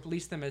Europe, they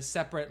released them as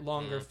separate,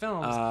 longer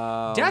films.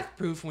 Death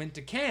Proof went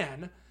to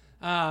Cannes.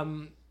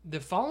 The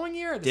following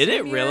year, Did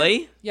it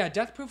really? Yeah,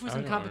 Death Proof was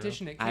in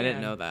competition at Cannes. I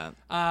didn't know that.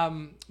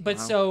 But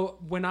so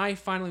when I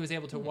finally was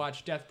able to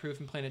watch Death Proof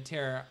and Planet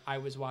Terror, I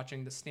was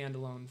watching the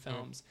standalone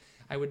films.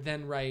 I would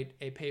then write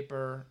a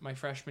paper my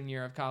freshman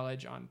year of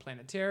college on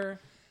Planet Terror,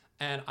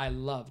 and I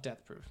love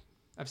Death Proof.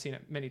 I've seen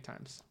it many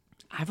times.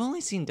 I've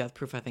only seen Death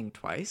Proof, I think,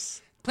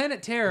 twice.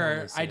 Planet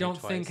Terror, seen I it don't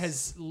twice. think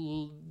has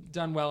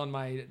done well in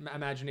my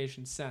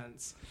imagination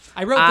since.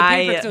 I wrote the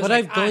paper. 'cause I was What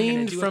like, I've I'm gonna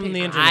gleaned do a from the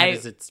paper. internet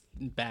is it's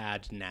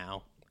bad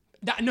now.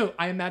 No,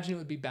 I imagine it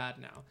would be bad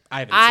now. I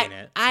haven't seen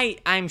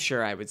it. I'm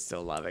sure I would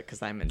still love it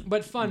because I'm a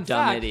But fun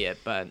dumb fact, idiot.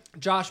 But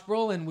Josh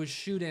Brolin was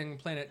shooting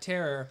Planet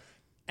Terror,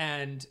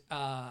 and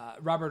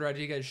Robert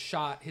Rodriguez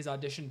shot his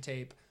audition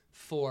tape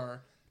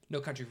for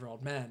No Country for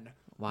Old Men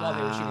while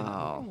they were shooting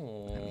the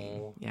movie.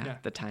 wow, yeah, Yeah.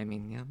 the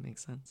timing,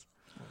 makes sense.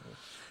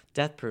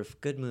 Death Proof,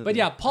 good movie. But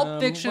yeah, we're Pulp on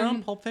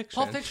Fiction. Pulp Fiction.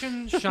 Pulp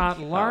Fiction shot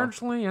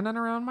largely in and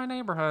around my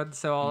neighborhood,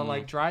 so I'll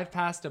like drive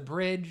past a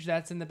bridge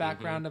that's in the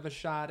background of a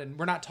shot, and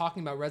we're not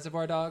talking about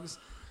Reservoir Dogs,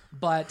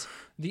 but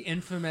the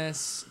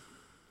infamous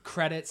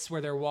credits where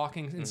they're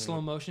walking in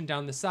slow motion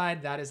down the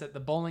side. That is at the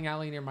bowling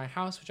alley near my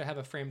house, which I have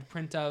a framed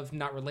print of,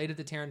 not related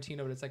to Tarantino,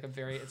 but it's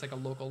like a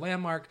local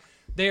landmark.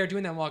 They are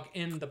doing that walk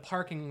in the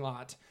parking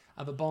lot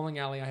of a bowling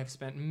alley I have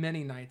spent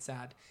many nights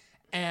at.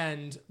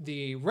 And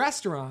the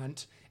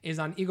restaurant is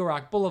on Eagle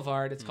Rock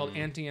Boulevard. It's called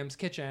Auntie M's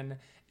Kitchen,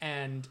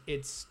 and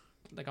it's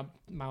like a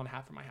mile and a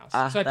half from my house.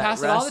 So I that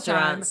pass it all the time.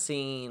 restaurant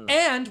scene.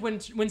 And when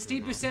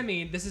Steve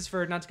Buscemi, this is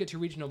for not to get too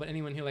regional, but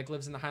anyone who like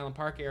lives in the Highland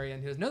Park area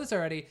and who doesn't know this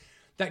already,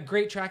 that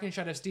great tracking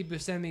shot of Steve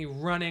Buscemi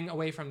running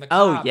away from the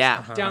Oh, cops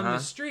yeah. down the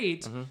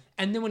street,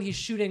 and then when he's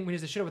shooting, when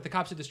he's a shooter with the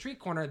cops at the street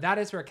corner, that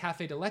is where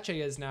Cafe de Leche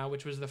is now,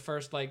 which was the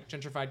first like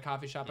gentrified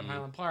coffee shop in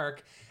Highland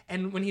Park.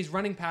 And when he's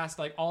running past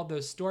like all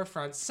those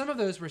storefronts, some of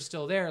those were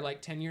still there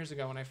like 10 years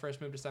ago when I first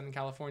moved to Southern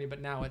California,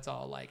 but now it's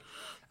all like,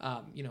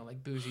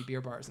 like bougie beer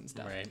bars and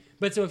stuff. Right.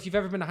 But so if you've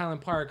ever been to Highland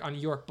Park on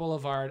York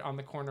Boulevard on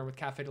the corner with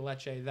Cafe de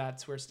Leche,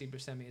 that's where Steve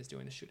Buscemi is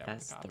doing the shootout with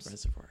That's the cops. the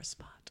reservoir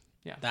spot.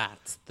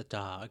 That's the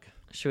dog.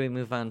 Should we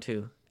move on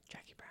to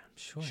Jackie Brown?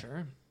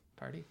 Sure.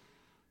 Party.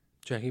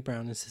 Jackie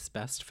Brown is his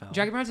best film.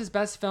 Jackie Brown's his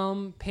best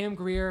film. Pam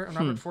Grier and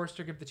Robert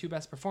Forster give the two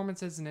best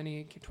performances in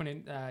any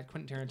Quentin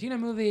Tarantino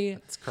movie.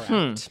 That's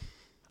correct.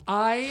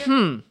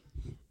 Who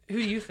do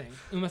you think?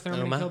 Uma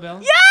Thurman Uma? and Kill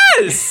Bill?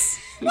 Yes.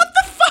 What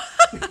the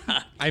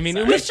fuck? I mean,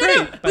 it was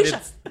great, but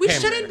it's We Pam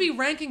shouldn't Grier. be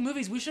ranking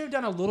movies. We should have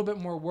done a little bit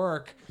more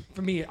work.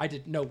 For me, I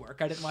did no work.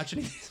 I didn't watch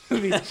any of these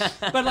movies.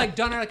 But like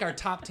done like our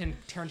top 10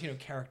 Tarantino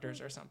characters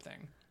or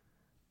something.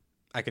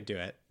 I could do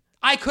it.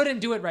 I couldn't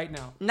do it right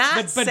now. Not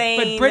but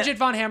saying- Bridget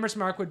von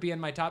Hammersmark would be in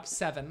my top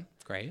 7.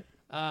 Great.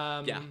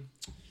 Yeah.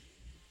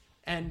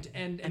 And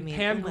mean,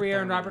 Pam Uma Grier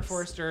and Thurman Robert is-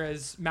 Forster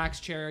as Max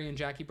Cherry and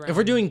Jackie Brown. If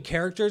we're doing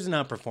characters and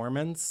not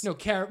performance, no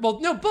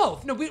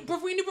both. No, we can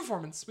do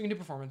performance. We can do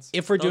performance.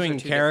 if we're Those are doing two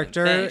different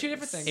character, things. Two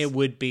different things. it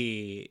would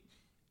be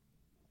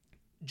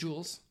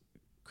Jules,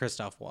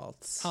 Christoph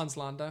Waltz. Hans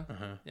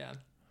Landa. Yeah.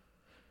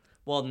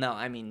 Well, no.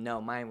 I mean, no.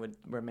 Mine would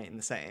remain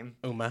the same.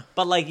 Uma.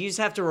 But like, you just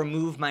have to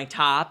remove my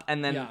top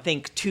and then Yeah.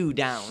 think 2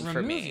 down for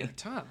Remove me. your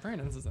top.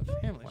 Brandon, this is a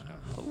family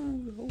show.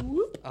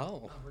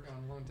 Oh. We're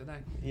going long today.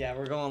 Yeah,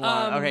 we're going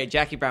long. Okay,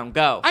 Jackie Brown,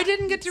 go. I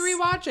didn't get to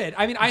rewatch it.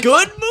 I mean,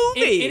 Good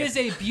movie! It is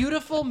a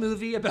beautiful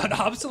movie about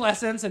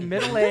obsolescence and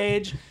middle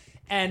age.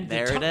 And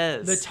There it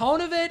is. The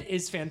tone of it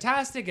is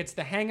fantastic. It's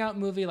the hangout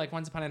movie like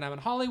Once Upon a Time in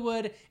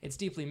Hollywood. It's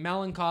deeply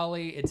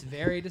melancholy. It's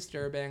very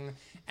disturbing.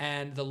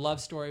 And the love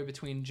story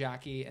between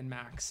Jackie and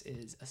Max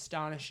is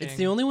astonishing. It's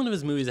the only one of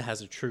his movies that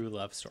has a true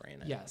love story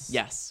in it. Yes.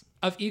 Yes.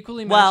 Of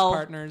equally matched Well,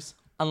 partners.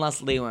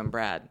 Unless Leo and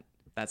Brad.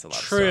 That's a love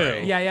True.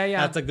 story. Yeah.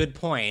 That's a good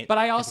point. But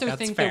I also that's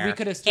think fair. that we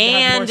could have still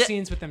had more And-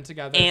 scenes with them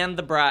together.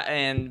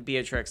 And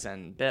Beatrix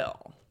and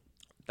Bill.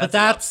 That's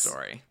that's- a love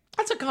story.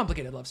 That's a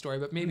complicated love story,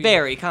 but maybe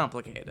Very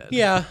complicated.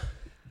 Yeah,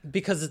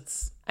 because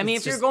it's. I mean,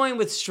 it's if you're just- going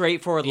with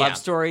straightforward Yeah. love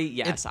story,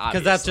 yes, obviously.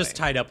 because that's just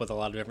tied up with a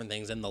lot of different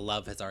things, and the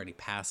love has already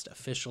passed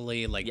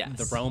officially. Like Yes.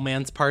 the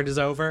romance part is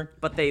over.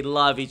 But they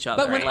love each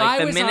other. But when like I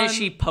the was minute on-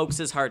 she pokes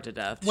his heart to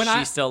death,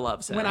 she still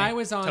loves him. When I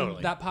was on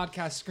Totally. that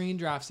podcast Screen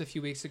Drafts a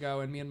few weeks ago,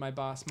 and me and my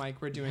boss Mike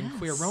were doing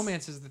queer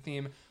romance as the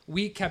theme,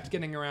 we kept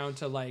getting around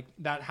to like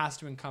that has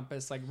to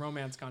encompass like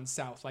romance gone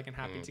south, like in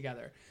Happy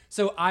Together.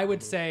 So I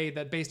would say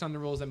that based on the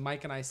rules that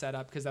Mike and I set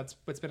up, because that's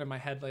what's been in my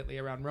head lately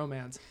around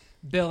romance,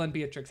 Bill and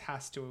Beatrix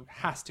has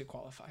to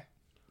qualify.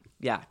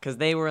 Yeah, because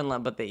they were in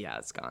love, but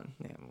it's gone.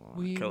 Yeah, we'll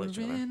We kill were each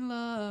other. in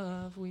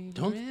love.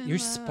 You're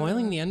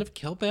spoiling the end of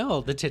Kill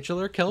Bill, the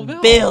titular Kill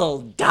Bill. Bill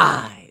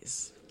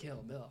dies.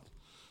 Kill Bill.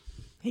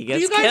 He Do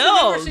gets you guys remember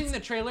killed. seeing the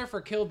trailer for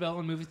Kill Bill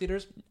in movie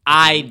theaters?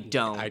 I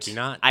don't. I do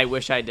not. I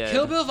wish I did.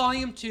 Kill Bill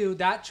Volume 2,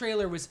 that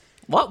trailer was...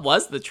 What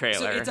was the So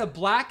trailer? it's a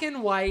black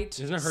and white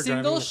Isn't it her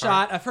single driving the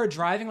shot of her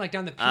driving like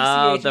down the PCH.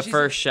 Oh, and the she's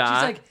first She's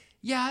shot. like,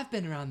 yeah, I've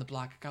been around the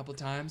block a couple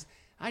times.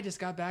 I just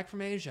got back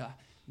from Asia.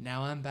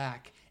 Now I'm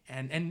back.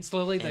 And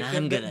slowly And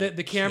I'm the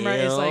gonna camera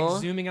is kill-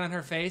 like zooming in on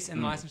her face,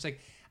 and the last one's like,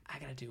 I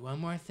gotta do one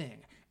more thing.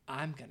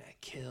 I'm gonna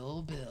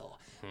kill Bill.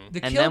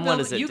 The And Kill then what Bill,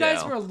 does it you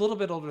guys do? were a little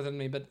bit older than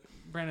me, but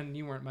Brandon,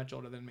 you weren't much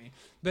older than me.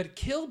 But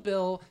Kill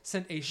Bill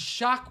sent a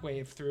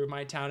shockwave through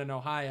my town in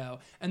Ohio,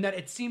 and that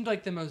it seemed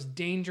like the most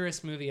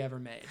dangerous movie ever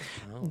made.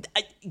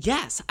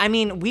 Yes, I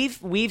mean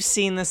we've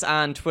seen this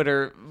on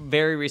Twitter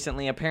very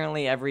recently.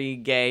 Apparently, every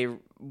gay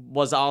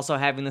was also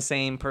having the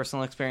same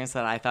personal experience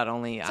that I thought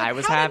only I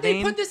was How having.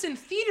 did they put this in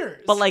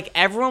theaters? But like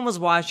everyone was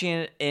watching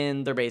it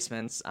in their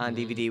basements on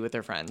DVD with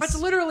their friends. that's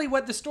literally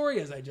what the story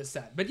is. I just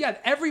said. But yeah,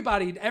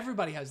 everybody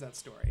has that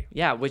story.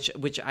 Yeah, which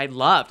I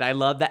loved. I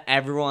loved that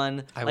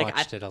everyone. I like,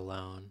 watched it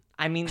alone.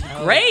 I mean,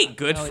 great,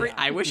 good Hell for. yeah.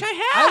 I wish I I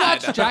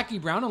had. watched Jackie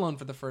Brown Alone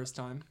for the first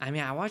time I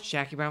mean, I watched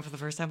Jackie Brown for the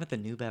first time at the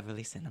New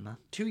Beverly Cinema.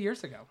 2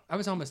 years ago. I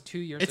was almost 2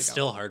 years It's ago.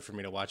 still hard for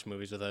me to watch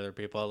movies with other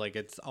people. Like,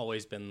 it's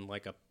always been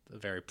like a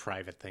very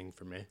private thing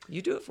for me.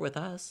 You do it with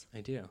us.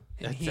 I do.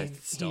 And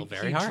It's still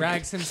very he hard.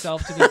 drags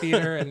himself to the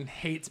theater and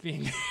hates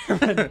being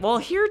there. Well,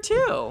 here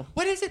too.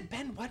 What is it,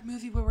 Ben? What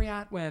movie were we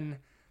at when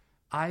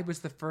I was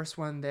the first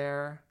one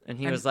there? And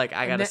he was like,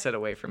 "I gotta sit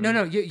away from you."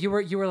 No, you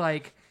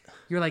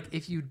were like,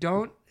 if you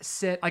don't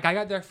sit, like I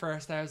got there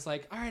first. I was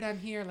like, all right, I'm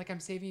here, like I'm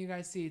saving you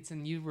guys seats,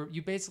 and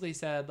you basically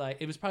said like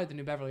it was probably the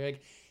New Beverly,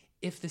 like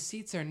if the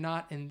seats are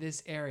not in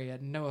this area,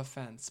 no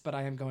offense, but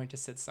I am going to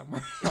sit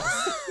somewhere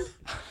else.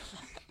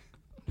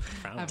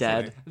 Proud.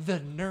 Dead. The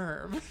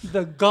nerve,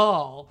 the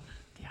gall.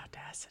 The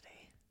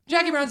audacity.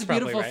 Jackie Brown's a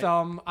probably beautiful right.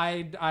 film.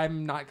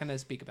 I'm not gonna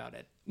speak about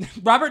it.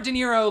 Robert De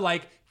Niro,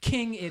 like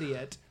king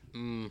idiot.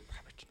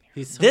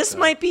 He's so Oh, This good.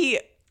 might be.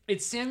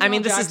 It's Samuel I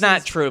mean, this is not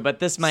Jackson's true, but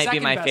this might be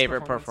second my best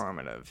favorite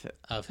performance. performative.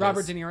 Of Robert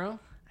his- De Niro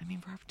I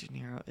mean, Robert De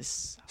Niro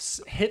is.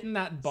 hitting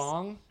that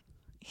bong.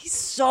 He's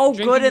so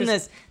Drinking good in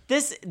this-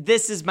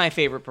 this is my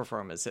favorite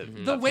performance.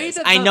 The way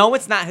that I the- know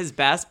it's not his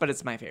best, but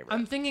it's my favorite.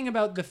 I'm thinking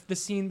about the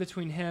scene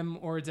between him,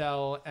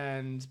 Ordell,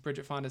 and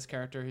Bridget Fonda's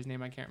character, whose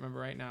name I can't remember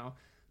right now.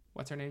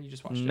 What's her name? You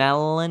just watched it.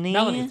 Melanie.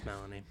 Melanie.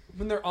 Melanie.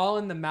 When they're all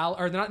in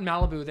or they're not in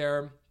Malibu,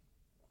 they're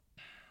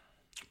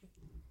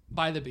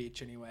by the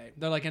beach anyway.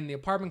 They're like in the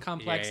apartment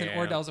complex Yeah, in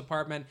yeah. Ordell's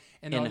apartment,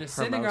 and they're In just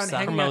sitting around Hermosa.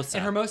 hanging out Hermosa.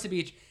 in Hermosa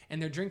Beach,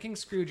 and they're drinking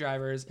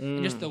screwdrivers,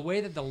 and just the way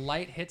that the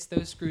light hits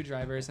those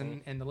screwdrivers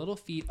and the little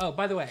feet. Oh,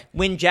 by the way,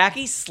 When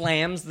Jackie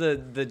slams the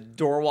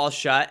door wall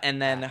shut, and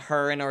then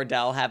her and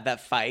Ordell have that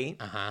fight,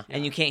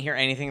 and you can't hear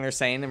anything they're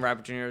saying, and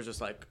Robert De Niro's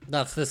just like,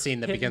 That's the scene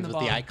that Hitting begins the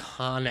with the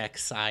ball. iconic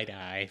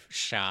side-eye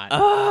shot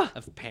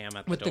of Pam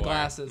at the with door. the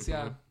glasses,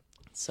 yeah.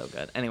 so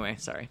good. Anyway,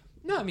 sorry.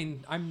 No, I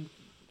mean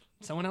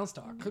someone else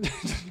talk. Kill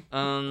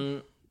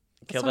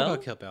Let's talk Bill.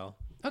 about Kill Bill.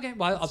 Okay,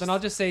 well, then I'll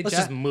just say Let's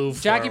just move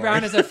Jackie forward.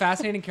 Brown is a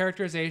fascinating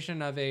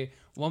characterization of a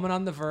woman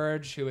on the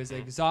verge who is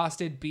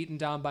exhausted, beaten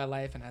down by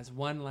life, and has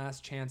one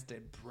last chance to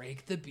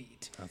break the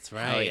beat. That's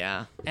right. Oh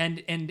yeah.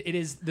 And it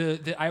is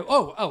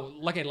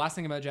okay. Last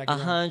thing about Jackie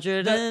Brown.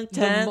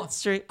 110th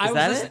Street. I Is was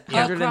that listening- it?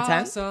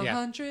 110th? Across Yeah.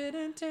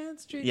 110th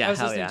Street. Yeah, I was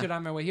hell listening yeah. to it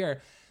on my way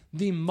here.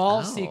 The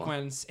mall Oh.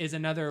 sequence is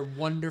another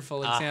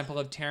wonderful example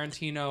of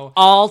Tarantino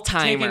All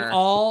taking timer.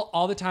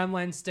 all the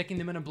timelines, sticking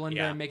them in a blender,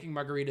 Yeah. and making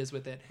margaritas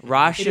with it.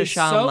 Rosh It is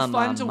so Hashanah,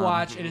 fun to mama.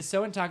 watch. It is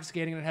so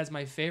intoxicating, and it has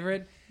my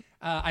favorite.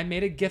 I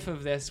made a GIF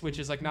of this, which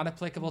is like not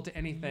applicable to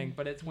anything,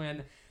 but it's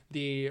when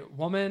the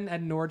woman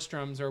at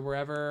Nordstrom's or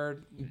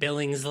wherever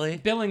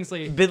Billingsley.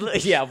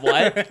 Billingsley. Yeah.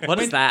 What? What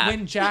is when, that?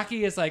 When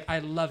Jackie is like, "I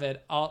love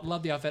it.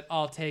 Love the outfit.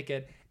 I'll take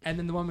it," and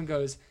then the woman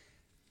goes,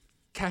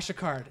 "Cash a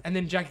card," and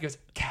then Jackie goes,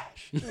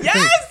 "Cash."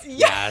 Yes.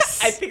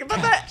 Yes. I think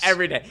about that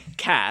every day.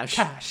 Cash.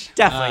 Cash.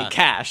 Definitely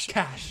cash.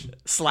 Cash.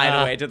 Slide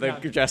away to the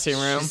dressing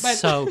room. But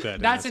So good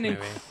in That's this an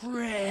movie.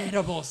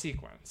 incredible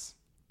sequence.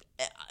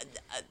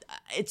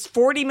 It's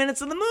 40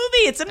 minutes of the movie.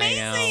 It's know.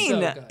 amazing. So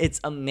good. It's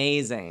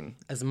amazing.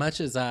 As much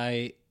as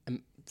I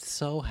am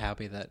so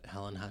happy that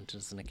Helen Hunt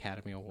is an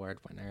Academy Award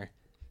winner,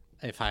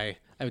 if I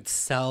would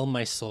sell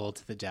my soul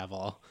to the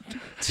devil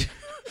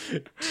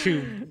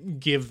to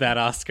give that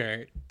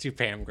Oscar to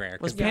Pam Grier.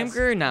 'cause Was Pam Yes.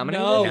 Grier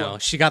nominated? No. no,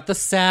 she got the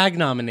SAG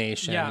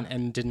nomination Yeah.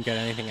 and didn't get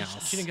anything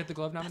else. She didn't get the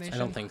Globe nomination. I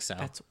don't think so.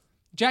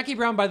 Jackie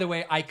Brown, by the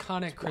way,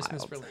 iconic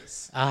Christmas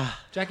release.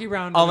 Jackie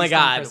Brown. Oh my released on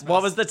God. Christmas.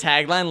 What was the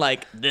tagline?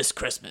 Like, this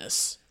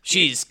Christmas,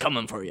 she's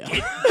coming for you.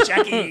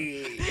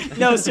 Jackie?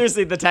 No,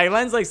 seriously, the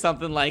tagline's like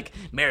something like,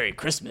 Merry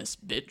Christmas,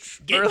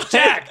 bitch. Get Or like-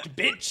 jacked,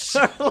 bitch.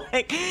 or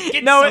like,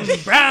 Get no,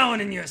 some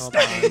brown in your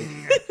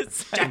stocking.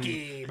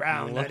 Jackie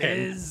Brown, that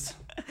is.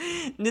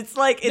 it's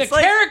like, The it's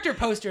like, character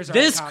posters are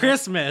This iconic.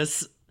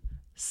 Christmas,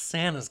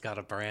 Santa's got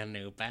a brand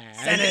new bag.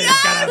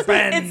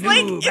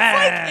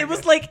 It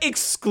was like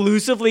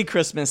exclusively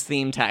Christmas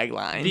themed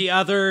tagline. The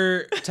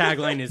other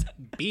tagline is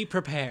 "Be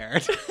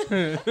prepared."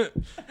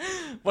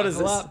 What is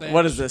Buckle this? up, bitch.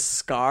 What is this?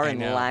 Scar and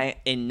know. Lion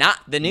and not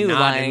the new Not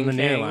Lion in the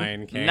King. new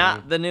Lion King.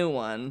 Not the new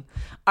one.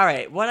 All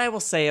right. What I will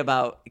say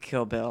about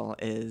Kill Bill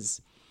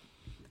is,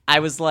 I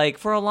was like,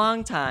 for a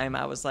long time,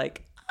 I was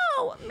like,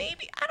 oh,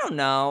 maybe, I don't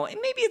know.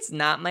 Maybe it's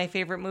not my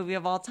favorite movie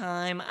of all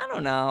time. I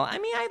don't know. I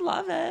mean, I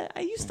love it.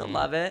 I used to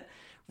love it.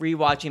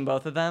 Rewatching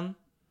both of them,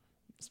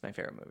 it's my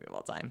favorite movie of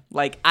all time.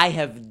 Like, I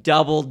have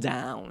doubled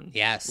down.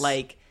 Yes.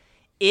 Like,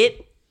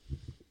 it,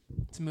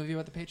 It's a movie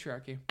about the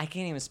patriarchy. I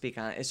can't even speak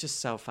on it. It's just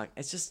so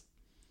it's just,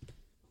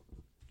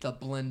 The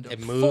blend of It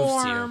moves you.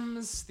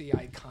 forms, the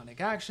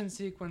iconic action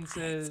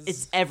sequences.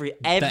 it's every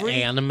the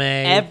anime.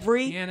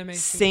 every The anime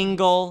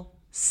single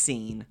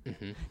scene.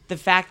 Mm-hmm. The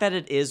fact that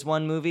it is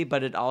one movie,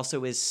 but it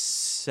also is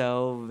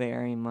so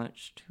very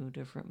much two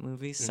different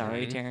movies.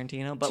 Sorry,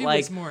 Tarantino, but Two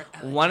like is more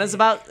one is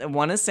elegiac.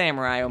 one is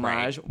samurai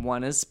homage, Right.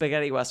 one is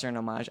spaghetti western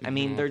homage. I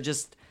mean, they're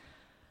just.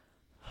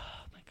 Oh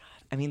my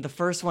god! I mean, the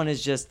first one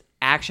is just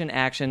action.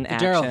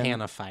 Daryl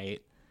Hannah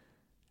fight,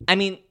 I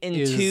mean, in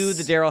is- two,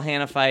 the Daryl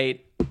Hannah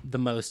fight, the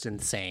most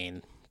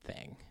insane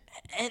thing.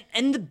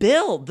 and the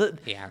build, the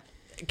Yeah.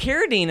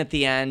 Carradine at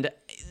the end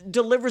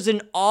delivers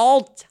an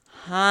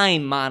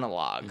all-time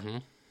monologue.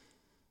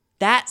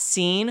 That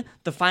scene,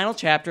 the final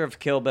chapter of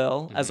Kill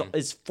Bill,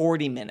 is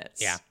 40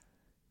 minutes. Yeah.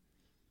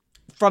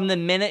 From the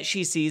minute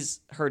she sees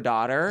her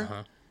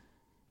daughter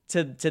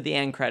to the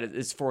end credit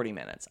is 40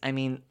 minutes. I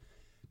mean,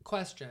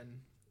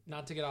 Question,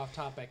 not to get off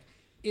topic.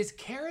 Is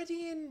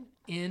Carradine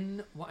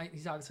in... Well,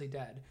 he's obviously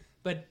dead.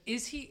 But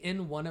is he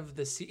in one of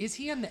the... Is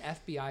he in the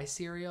FBI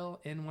serial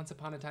in Once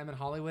Upon a Time in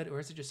Hollywood? Or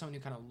is it just someone who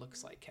kind of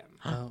looks like him?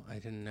 Oh, I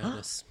didn't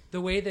notice.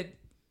 The way that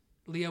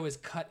Leo is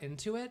cut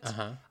into it,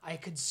 I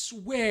could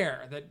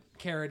swear that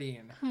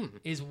Carradine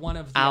is one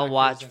of the I'll actors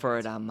watch in for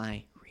it on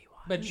my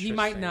rewatch. But he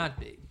might not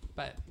be.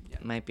 But yeah,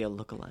 It might be a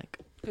lookalike.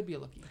 could be a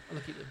looky.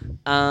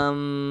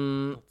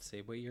 Let's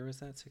see, what year was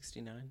that?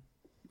 69.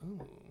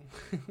 Ooh.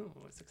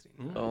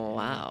 16. Oh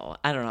wow!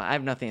 I don't know. I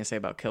have nothing to say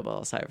about Kill Bill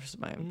aside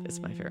from it's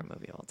my favorite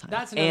movie of all time.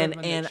 That's another one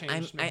that and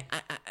changed me.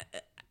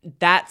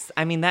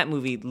 that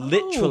movie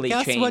literally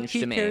guess changed what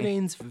Keith me.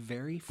 Carradine's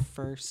very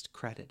first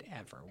credit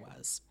ever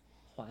was?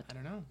 I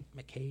don't know.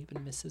 McCabe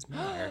and Mrs.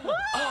 Miller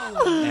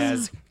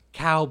as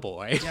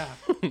cowboy. Yeah.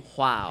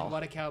 Wow.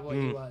 What a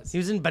cowboy he was. He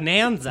was in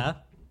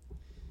Bonanza.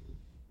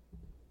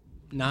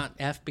 Not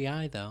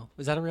FBI though.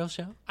 Was that a real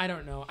show? I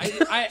don't know.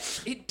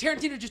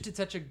 Tarantino just did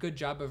such a good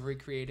job of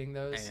recreating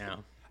those. I know.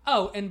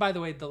 Oh, and by the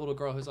way, the little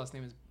girl whose last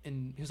name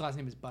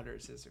is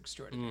Butters is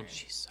extraordinary.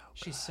 She's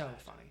so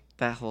funny.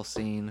 that whole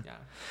scene. Yeah.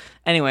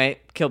 Anyway,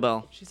 Kill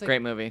Bill. She's like-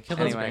 Great movie. Kill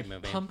Bill's a Anyway, great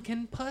movie.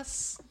 Pumpkin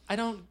Puss. I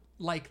don't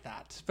like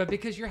that, but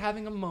because you're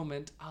having a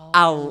moment,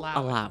 I'll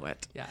allow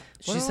it. Yeah.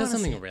 She said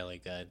something really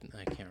good.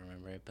 I can't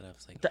remember it, but I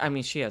was like, I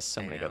mean, she has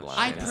so many good know. lines.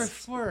 I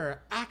prefer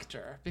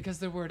actor because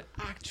the word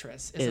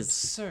actress is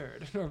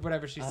absurd or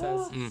whatever she says.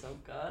 So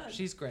good.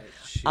 She's great.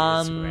 she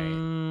was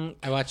great.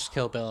 I watched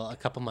Kill Bill a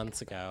couple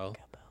months ago,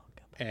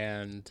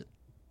 and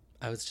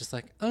I was just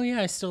like, oh yeah,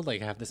 I still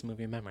like have this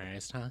movie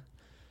memorized, huh?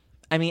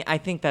 I mean, I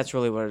think that's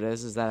really what it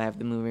is that I have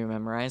the movie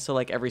memorized. So,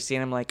 like, every scene,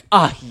 I'm like,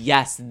 ah,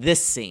 yes,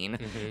 this scene.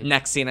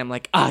 Next scene, I'm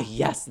like, ah,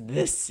 yes,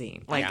 this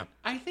scene. Like, Yeah.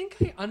 I think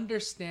I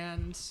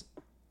understand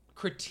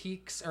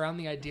critiques around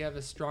the idea of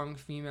a strong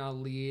female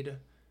lead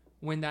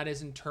when that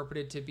is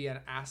interpreted to be an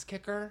ass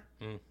kicker.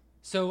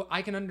 So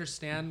I can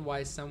understand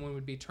why someone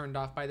would be turned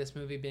off by this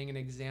movie being an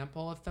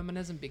example of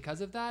feminism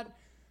because of that.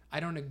 I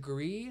don't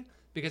agree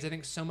because I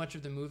think so much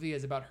of the movie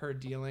is about her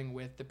dealing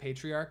with the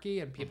patriarchy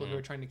and people who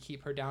are trying to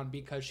keep her down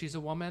because she's a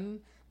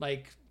woman,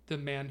 like the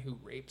man who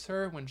rapes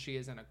her when she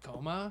is in a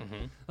coma.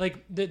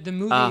 Like the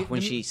movie when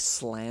the- she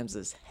slams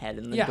his head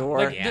in the yeah, door.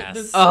 like,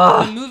 Yes.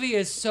 the movie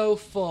is so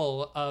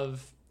full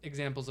of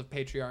examples of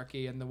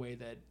patriarchy and the way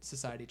that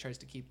society tries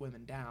to keep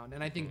women down.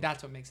 And I think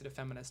that's what makes it a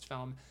feminist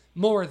film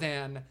more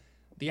than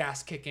the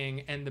ass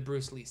kicking and the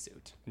Bruce Lee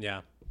suit.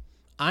 Yeah.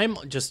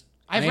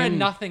 I've read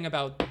nothing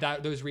about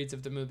those reads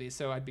of the movie,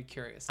 so I'd be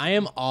curious. I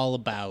am all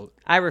about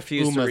I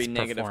refuse to Uma's read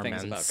negative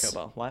things about performance. Kill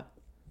Bill. What?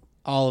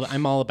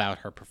 I'm all about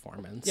her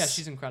performance. Yeah,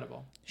 she's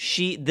incredible.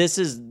 This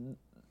is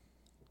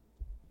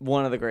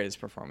one of the greatest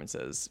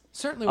performances.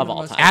 Certainly Of one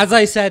all of the most. time. As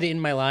I said in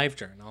my live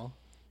journal,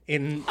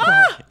 in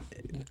I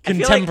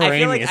feel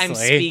contemporaneously, like I'm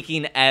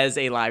speaking as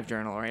a live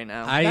journal right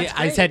now. That's I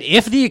great. said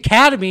if the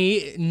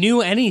Academy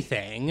knew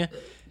anything,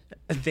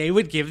 they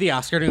would give the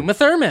Oscar to Uma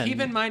Thurman.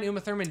 Keep in mind, Uma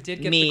Thurman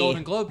did get Me. the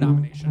Golden Globe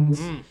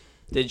nominations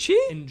Did she?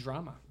 in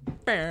drama.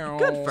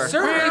 Good for her.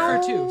 Certainly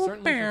for two.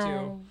 Certainly for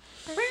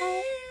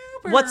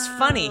two. What's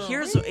funny?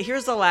 Here's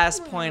the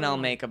last point I'll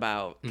make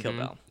about Kill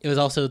Bill. It was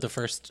also the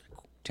first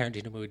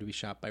Tarantino movie to be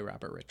shot by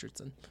Robert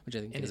Richardson, which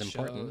I think And is it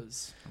important.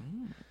 shows.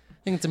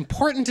 I think it's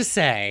important to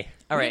say.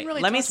 All We right, didn't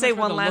really let me talk so say much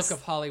about one the last look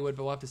of Hollywood,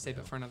 but we'll have to save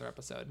it for another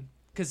episode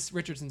because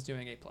Richardson's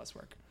doing A+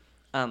 work.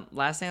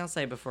 last thing I'll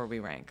say before we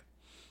rank.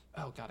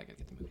 Oh God, I gotta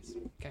get the movies.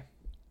 Okay.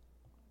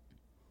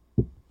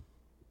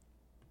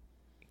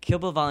 Kill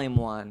Bill Volume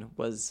 1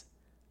 was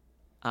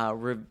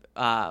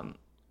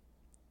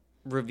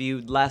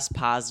reviewed less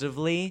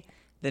positively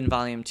than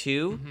Volume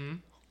 2. Mm-hmm.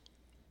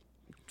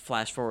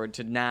 Flash forward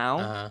to now.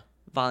 Uh-huh.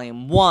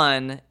 Volume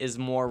 1 is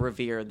more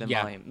revered than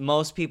Yeah. Volume.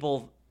 Most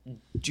people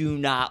do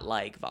not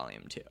like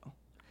Volume 2.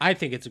 I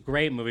think it's a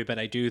great movie, but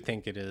I do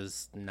think it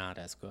is not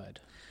as good.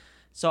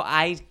 So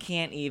I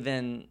can't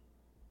even.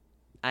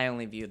 I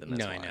only view them as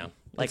No, one. I know.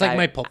 It's like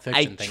my Pulp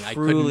Fiction thing. I I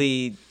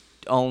truly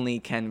only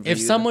can view If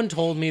someone them.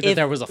 told me that If-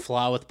 there was a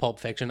flaw with Pulp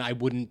Fiction, I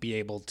wouldn't be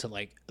able to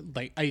like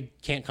I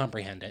can't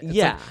comprehend it. It's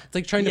Yeah. like, it's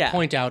like trying to Yeah.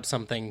 point out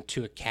something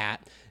to a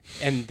cat,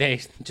 and they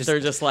just They're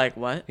just like,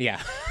 what?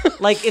 yeah.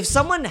 Like, if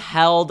someone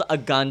held a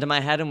gun to my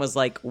head and was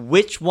like,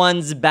 which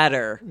one's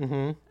better?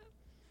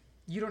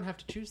 You don't have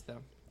to choose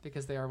them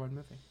because they are one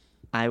movie.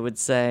 I would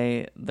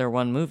say they're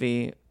one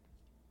movie.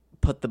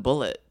 Put the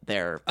bullet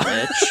there,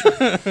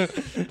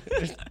 bitch.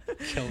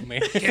 Kill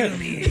me.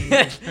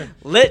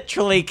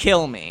 Literally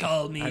kill me.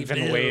 I've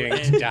been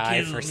waiting to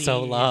die for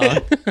so long.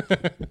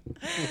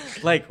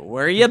 Like,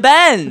 where you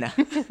been?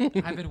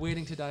 I've been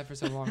waiting to die for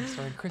so long,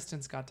 starring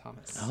Kristen Scott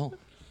Thomas. Oh,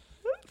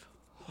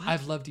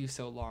 I've loved you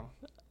so long.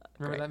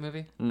 Remember that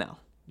movie? No.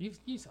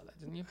 You saw that,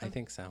 didn't you? I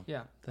think so.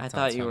 Yeah. I That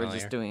thought sounds you were familiar.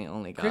 just doing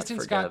only God Kristen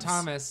Scott Forgives.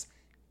 Thomas,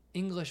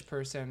 English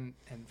person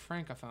and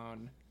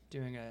francophone,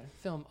 doing a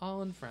film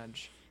all in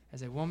French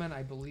as a woman,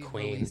 I believe,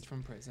 Queen. released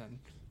from prison.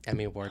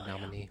 Emmy Award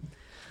nominee.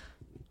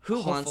 Who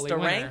wants Hopefully to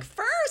winner. rank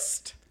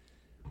first?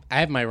 I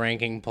have my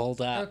ranking pulled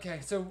up. Okay,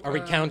 so Are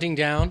we counting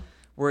down?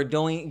 We're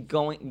going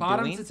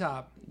bottom to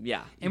top,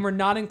 Yeah. and we're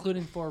not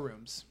including 4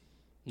 rooms.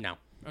 No.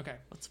 Okay,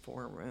 What's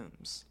 4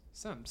 rooms?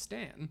 some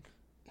Stan.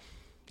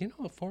 Do you know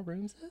what 4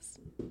 Rooms is?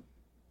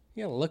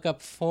 You gotta look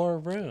up 4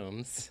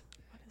 Rooms.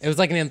 It was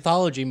like an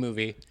anthology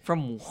movie.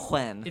 From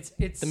when? It's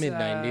The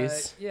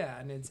mid-90s. Yeah,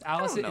 and it's know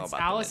Allison. It's about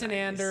the Allison mid-90s.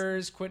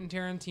 Anders, Quentin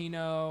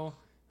Tarantino.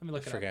 Let me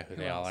look I it up. forget who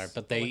they all are, else?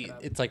 but I'll look they it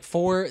up. it's like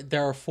 4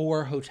 there are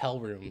 4 hotel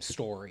room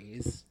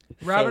stories.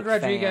 Robert Fake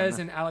Rodriguez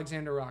fan. and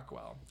Alexander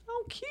Rockwell.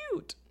 Oh,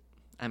 cute.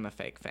 I'm a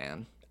fake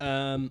fan.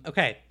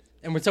 Okay.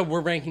 And we're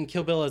ranking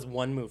Kill Bill as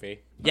one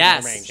movie.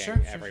 Yes. We're ranking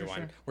Sure, everyone.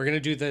 sure. We're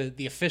going to do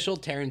the official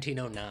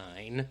Tarantino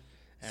 9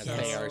 as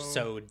they are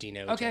so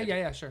denoted. Okay,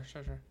 yeah, sure.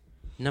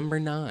 Number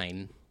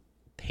 9,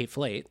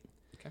 Hateful Eight.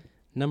 Okay.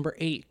 Number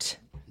 8,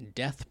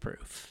 Death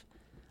Proof.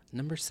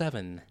 Number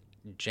 7,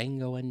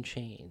 Django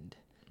Unchained.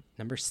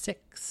 Number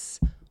 6,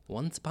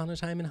 Once Upon a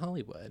Time in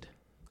Hollywood.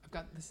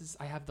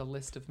 I have the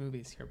list of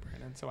movies here,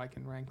 Brandon, so I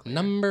can rank. later.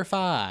 Number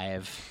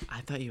 5, I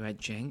thought you had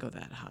Django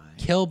that high.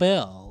 Kill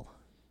Bill.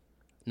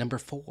 Number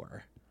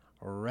 4,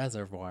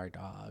 Reservoir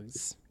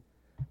Dogs.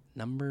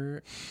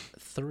 Number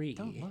 3.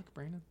 Don't look,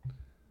 Brandon.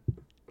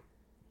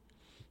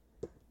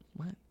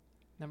 What?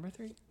 Number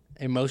 3.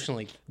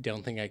 Emotionally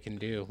don't think I can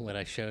do what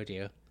I showed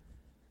you.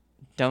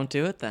 Don't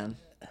do it then.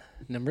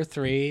 Number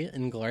 3,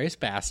 Inglourious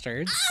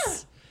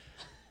Bastards.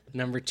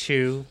 Number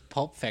 2,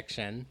 Pulp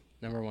Fiction.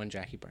 Number 1,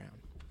 Jackie Brown.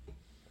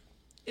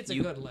 It's a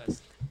good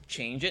list.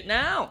 Change it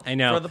now. I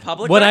know. For the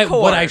public what record.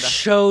 what I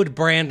showed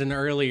Brandon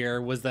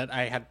earlier was that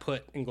I had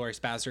put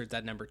Inglourious Bastards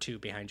at number 2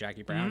 behind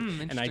Jackie Brown,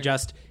 and I interesting.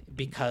 just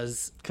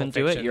because Couldn't Pulp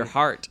do it. Fiction Your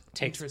heart.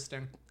 takes.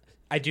 Interesting.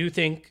 I do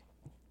think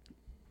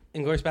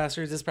Inglourious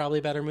Bastards is probably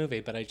a better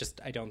movie, but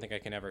I don't think I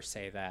can ever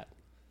say that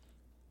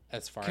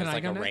as far Can as I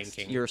like go a next?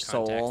 ranking. Your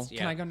soul. context. Yeah.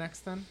 Can I go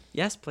next then?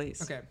 Yes,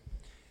 please. Okay.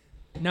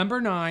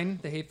 Number 9,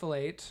 The Hateful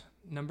Eight.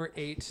 Number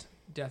 8,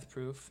 Death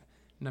Proof.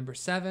 Number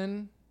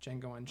 7,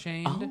 Django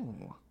Unchained.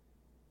 Oh.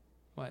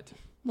 What?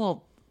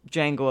 Well,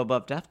 Django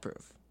above Death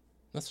Proof.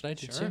 That's what I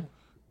did Sure. too.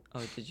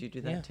 Oh, did you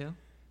do that Yeah. too?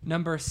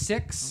 Number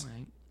 6, All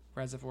right.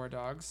 Reservoir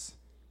Dogs.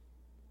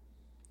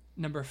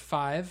 Number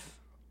 5,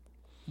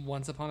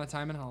 Once Upon a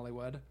Time in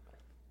Hollywood.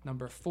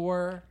 Number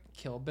 4,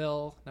 Kill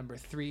Bill. Number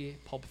 3,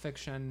 Pulp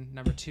Fiction.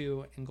 Number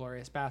 2,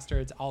 Inglourious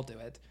Bastards. I'll do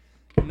it.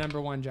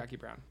 Number 1, Jackie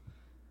Brown.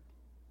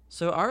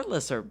 So our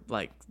lists are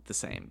like the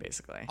same,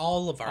 basically.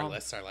 All of our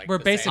lists are like we're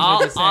the basically same.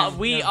 the same.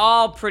 We yeah.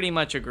 all pretty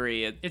much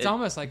agree. It's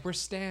almost like we're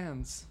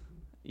stans.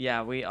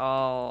 Yeah, we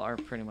all are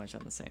pretty much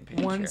on the same page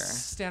One here.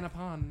 stand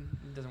upon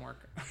doesn't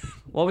work.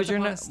 What was your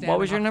What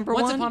was your number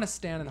Once one? Upon a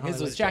Stand in His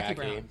Hollywood. was Jackie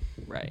Jackie. Brown.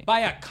 Right. By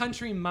a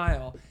country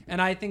mile. And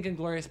I think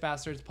Inglourious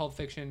Bastards, Pulp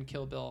Fiction,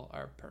 Kill Bill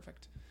are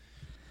perfect.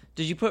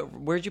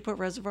 Where'd you put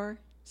Reservoir?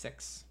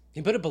 6.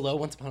 You put it below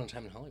Once Upon a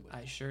Time in Hollywood.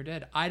 I sure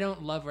did. I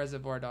don't love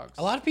Reservoir Dogs.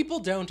 A lot of people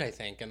don't, I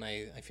think, and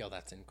I feel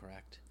that's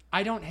incorrect.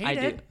 I don't hate I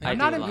do. it. I I'm do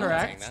not love I'm not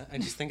incorrect. saying that. I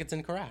just think it's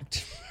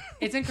incorrect.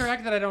 It's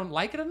incorrect that I don't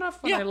like it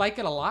enough when Yeah. I like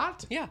it a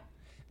lot. yeah.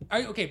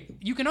 Okay,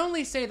 you can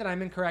only say that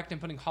I'm incorrect in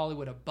putting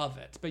Hollywood above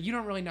it, but you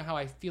don't really know how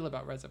I feel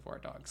about Reservoir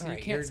Dogs. So All you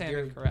right, can't say I'm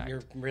incorrect.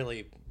 You're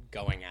really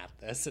going at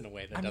this in a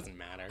way that doesn't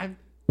matter.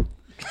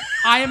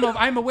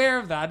 I'm aware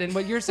of that, and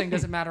what you're saying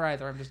doesn't matter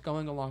either. I'm just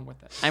going along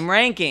with it. I'm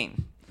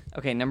ranking.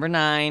 Okay, number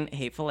 9,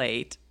 Hateful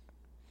Eight.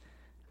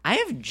 I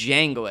have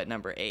Django at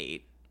number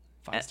 8,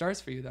 5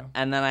 stars for you, though.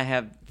 and then I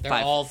have They're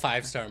 5. all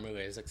 5-star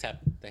movies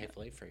except The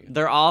Hateful Eight for you.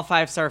 They're all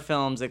 5-star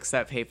films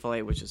except Hateful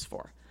Eight, which is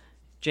 4.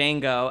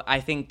 Django, I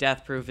think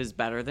Death Proof is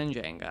better than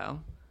Django.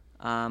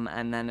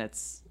 And then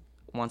it's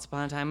Once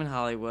Upon a Time in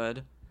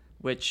Hollywood,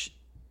 which,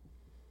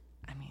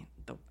 I mean,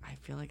 I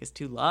feel like it's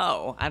too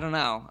low. I don't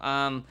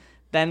know.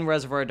 Then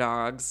Reservoir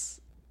Dogs,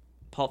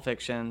 Pulp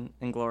Fiction,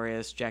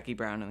 Inglourious, Jackie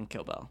Brown, and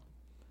Kill Bill.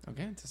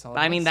 Okay, it's a solid.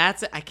 But I mean,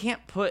 list. I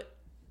can't put,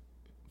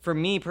 for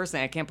me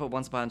personally, I can't put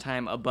Once Upon a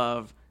Time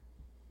above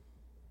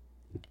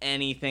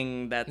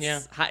anything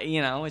that's, high,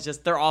 it's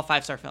just, they're all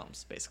 5-star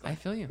films, basically. I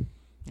feel you.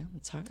 Yeah,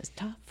 it's hard. It's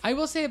tough. I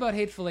will say about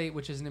Hateful Eight,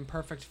 which is an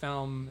imperfect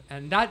film,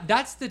 and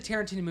that's the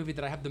Tarantino movie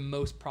that I have the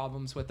most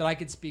problems with, that I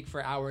could speak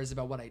for hours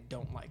about what I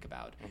don't like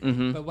about.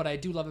 Mm-hmm. But what I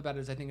do love about it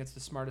is I think it's the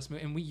smartest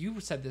movie. And you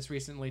said this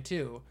recently,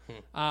 too.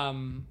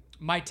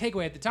 My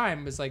takeaway at the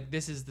time was like,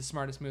 this is the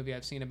smartest movie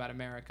I've seen about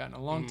America in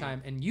a long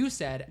time. And you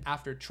said,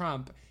 after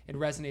Trump, it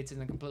resonates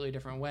in a completely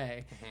different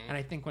way. And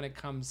I think when it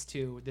comes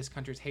to this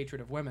country's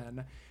hatred of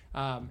women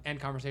and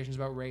conversations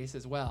about race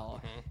as well,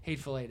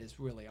 Hateful Eight is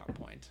really on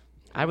point.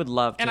 I would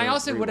love to And I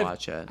also would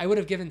rewatch have it. I would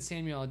have given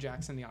Samuel L.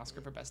 Jackson the Oscar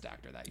for Best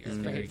Actor that year.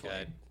 for Very Hateful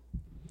Eight. good.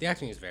 The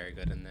acting is very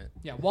good in that.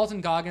 Yeah, Walton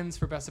Goggins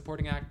for Best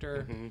Supporting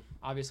Actor.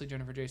 Obviously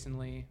Jennifer Jason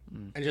Leigh.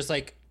 And just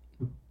like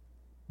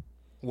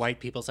white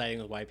people siding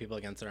with white people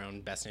against their own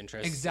best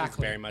interests.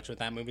 Exactly. Is very much what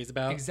that movie's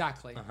about.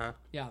 Exactly. Uh-huh.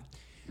 Yeah.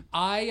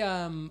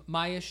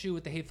 My issue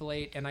with the Hateful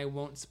Eight, and I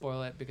won't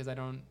spoil it because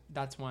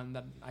that's one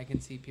that I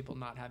can see people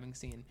not having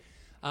seen.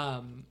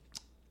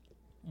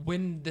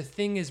 When the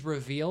thing is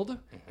revealed,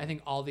 I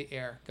think all the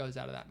air goes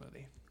out of that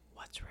movie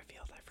What's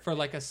revealed? I forget. for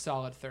like a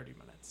solid 30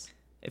 minutes.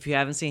 If you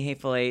haven't seen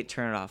Hateful Eight,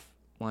 turn it off.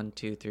 1,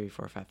 2, 3,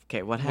 4, 5.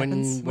 Okay, what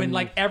happens? When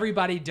like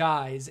everybody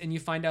dies and you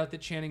find out that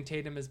Channing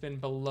Tatum has been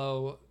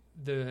below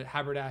the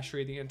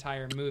haberdashery the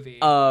entire movie.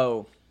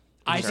 Oh.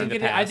 I Turned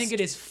think to I past. think it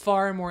is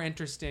far more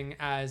interesting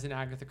as an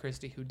Agatha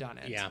Christie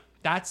whodunit. Yeah.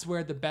 That's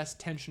where the best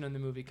tension in the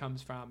movie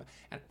comes from.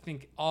 And I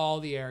think all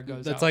the air goes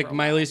out. That's like for a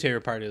my while. least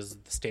favorite part is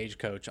the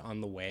stagecoach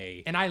on the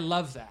way. And I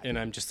love that. And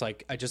I'm just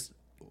like, I just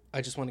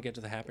want to get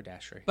to the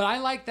haberdashery. But I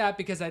like that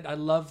because I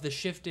love the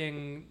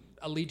shifting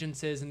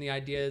allegiances and the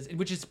ideas,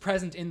 which is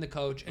present in the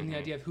coach, and the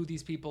idea of who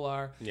these people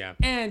are. Yeah.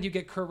 And you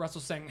get Kurt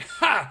Russell saying,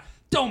 "Ha!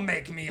 Don't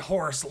make me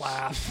horse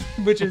laugh,"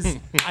 which is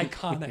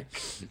iconic.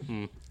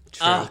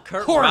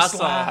 Kurt Horse Russell,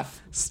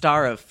 laugh.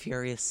 star of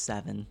Furious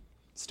 7.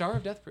 Star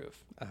of Death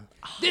Proof.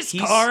 This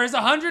He's- car is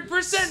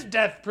 100%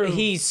 death proof.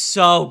 He's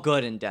so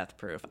good in Death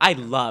Proof. I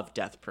love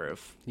Death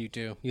Proof. You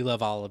do. You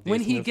love all of these when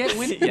he movies.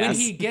 when Yes.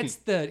 he gets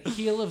the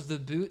heel of the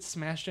boot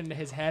smashed into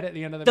his head at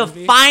the end of the The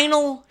movie.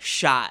 final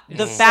shot.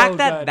 The so fact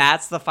that good.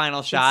 that's the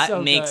final shot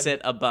so makes good.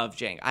 it above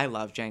Django. I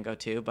love Django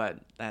too, but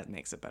that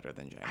makes it better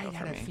than Django I for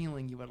had a me.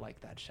 feeling you would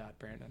like that shot,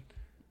 Brandon.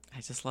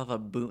 I just love a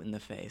boot in the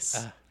face.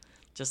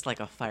 Just like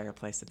a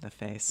fireplace in the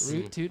face.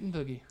 Root, toot, and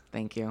boogie.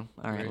 Thank you.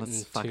 All right, let's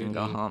Rootin' fucking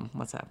go tootin'. home.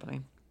 What's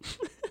happening?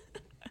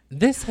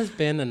 This has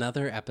been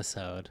another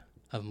episode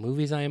of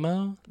Movies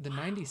IMO, The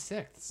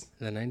 96th.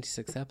 the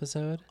 96th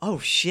episode. Oh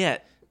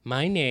shit.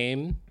 My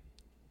name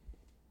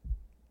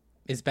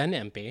is Ben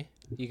Empey.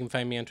 You can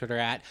find me on Twitter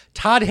at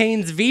Todd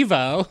Haynes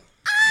Vivo.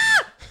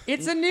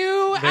 It's a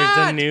new There's a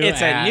act. new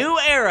It's at. a new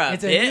era.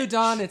 It's a bitch. new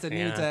dawn. It's a new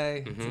Yeah.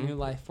 day. It's a new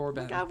life for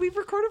Ben. God, we've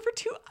recorded for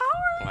 2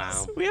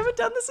 hours. Wow. We haven't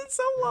done this in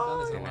so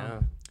long. so I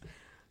know.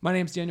 My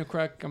name's Daniel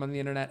Crook. I'm on the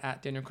internet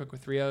at Daniel Crook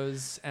with 3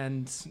 O's.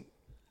 And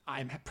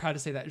I'm proud to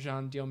say that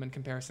Jean Dielman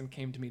comparison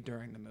came to me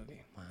during the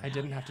movie. I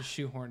didn't have to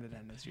shoehorn it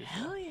in as usual.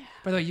 Hell yeah.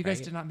 By the way, you guys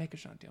Right. did not make a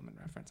Jean Dielman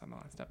reference on the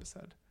last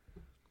episode.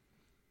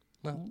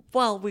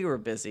 Well, we were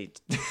busy.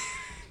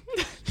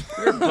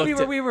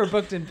 we were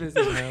booked and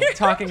busy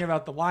talking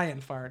about the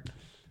lion fart.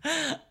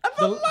 The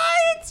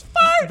lion's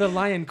fart. The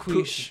lion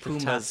queesh.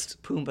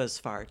 Pumbaa's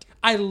fart.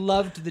 I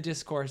loved the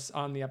discourse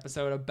on the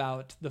episode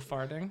about the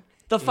farting.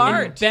 The And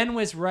fart. Ben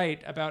was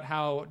right about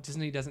how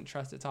Disney doesn't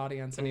trust its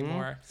audience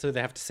anymore. So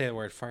they have to say the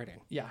word farting.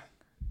 Yeah.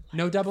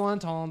 No double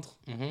entendre.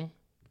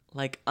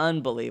 Like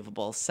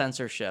unbelievable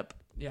censorship.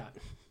 Yeah.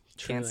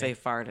 Can't say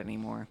fart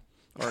anymore.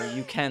 Or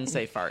you can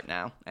say fart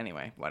now.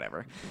 Anyway,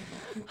 whatever.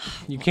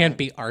 You can't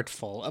be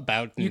artful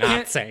about You not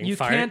can't, saying you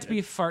fart. can't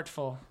be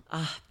fartful.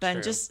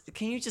 Ben, True.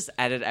 can you just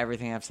edit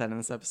everything I've said in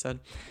this episode?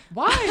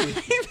 Why?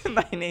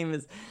 My name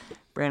is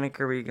Brandon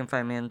Kirby. You can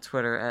find me on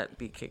Twitter at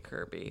BK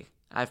Kirby.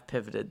 I've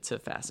pivoted to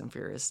Fast and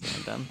Furious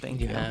stand-up.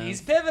 Thank you. He's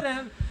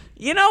pivoting.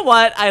 You know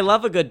what? I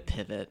love a good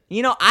pivot.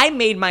 You know, I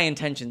made my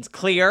intentions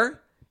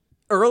clear.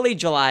 Early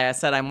July, I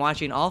said I'm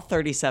watching all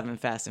 37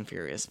 Fast and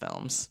Furious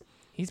films.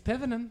 He's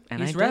pivoting.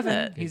 And He's I did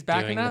revving. it. He's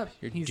backing up.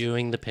 You're He's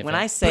doing the pivot. When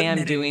I say Putting I'm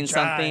it in doing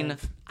something,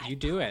 drive. you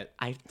do it.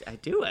 I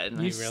do it.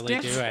 And You really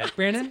do it.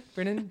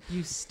 Brandon,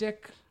 you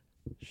stick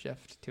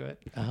shift to it.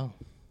 Oh.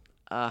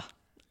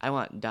 I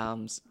want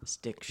Dom's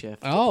stick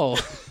shift. Oh.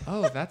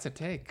 Oh, that's a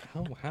take.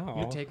 Oh, wow.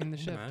 You're taking the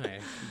shift. My.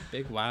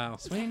 Big wow.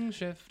 Swing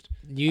shift.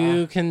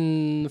 You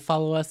can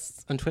follow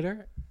us on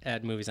Twitter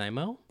at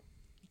MoviesIMO.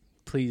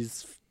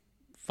 Please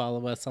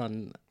follow us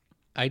on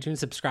iTunes.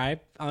 Subscribe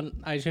on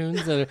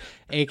iTunes or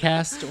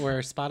Acast or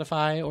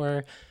Spotify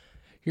or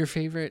your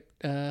favorite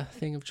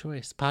thing of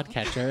choice,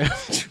 podcatcher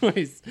of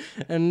choice.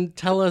 And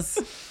tell us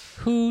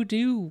who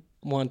do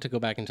want to go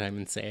back in time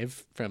and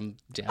save from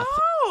death?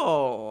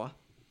 Oh,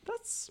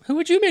 that's Who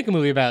would you make a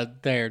movie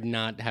about there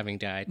not having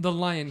died? The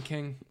Lion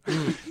King.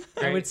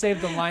 I would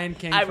save the Lion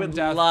King I from would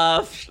death.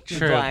 love the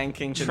True. Lion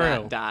King to True.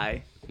 not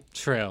die.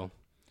 True.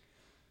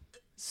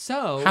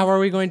 So How are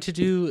we going to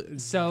do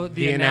the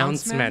the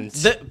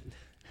announcement?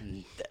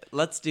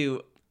 Let's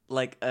do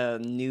like a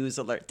news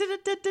alert.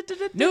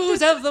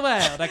 news of the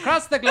world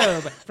across the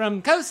globe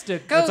from coast to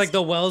coast. It's like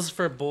the Wells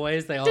for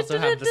Boys. They also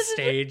have the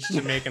stage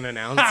to make an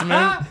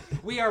announcement.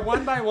 We are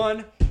one by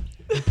one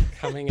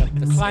Coming up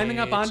the climbing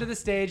up stage. onto the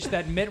stage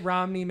that Mitt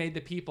Romney made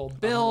the people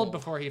build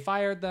before he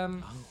fired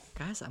them.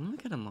 Guys, I'm gonna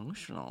get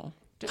emotional.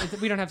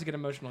 We don't have to get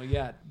emotional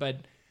yet,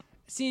 but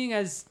seeing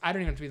as I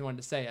don't even have to be the one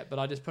to say it, but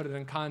I'll just put it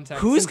in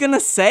context. Who's Since- gonna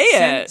say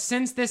it?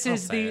 Since this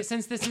is say the it.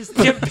 since this is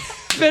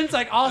Ben's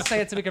like, I'll say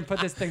it so we can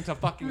put this thing to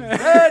fucking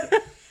bed.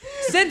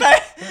 Since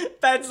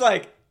Ben's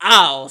like,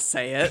 I'll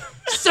say it.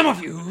 some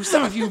of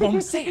you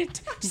won't say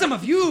it. Some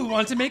of you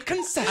want to make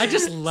concessions. I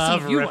just love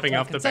Some of you want ripping to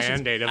off make the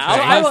concessions. Band-Aid of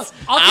I'll- things.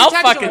 I'll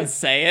contextualize- fucking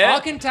say it.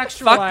 I'll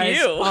contextualize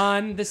you.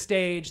 on the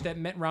stage that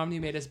Mitt Romney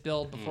made us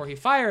build before he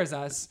fires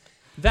us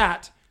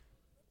that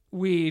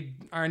we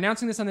are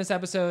announcing this on this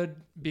episode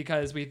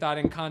because we thought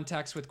in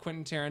context with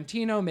Quentin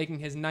Tarantino making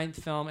his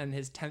 9th film and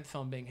his 10th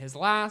film being his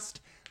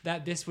last,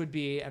 that this would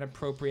be an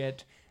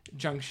appropriate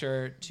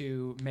juncture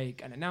to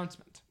make an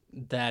announcement.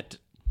 That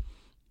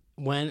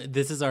when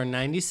this is our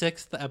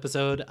 96th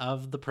episode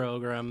of the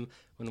program,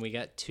 when we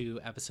get to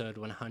episode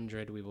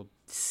 100, we will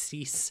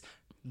cease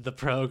the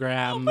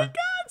program. Oh my God,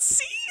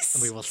 cease.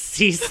 We will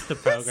cease the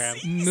program.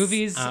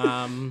 Movies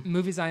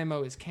Movies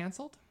IMO is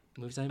canceled.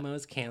 IMO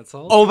is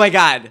canceled. Oh my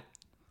God.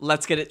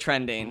 Let's get it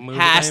trending.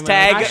 Movies IMO is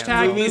Hashtag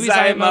canceled. Movies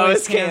IMO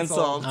is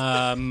canceled.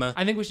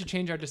 I think we should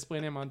change our display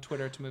name on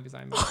Twitter to Movies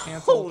IMO is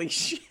canceled. Holy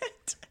shit.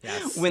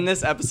 Yes. When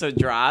this episode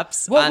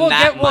drops We'll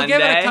Monday,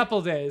 give it a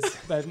couple days,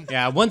 but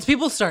Yeah, once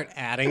people start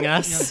adding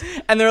us,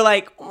 and they're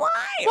like, "Why?"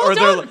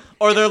 Well,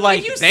 or they're like,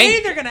 if you "Thank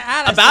say they're gonna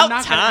add us, about they're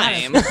not gonna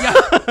add time."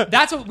 us. Yeah,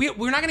 that's what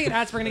we're not gonna get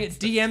ads. We're gonna get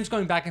DMs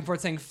going back and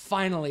forth saying,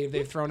 "Finally,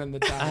 they've thrown in the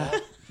towel."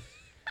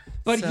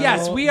 But So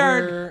yes, we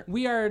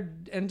are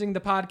ending the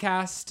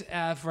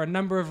podcast for a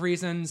number of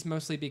reasons,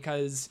 mostly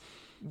because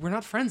we're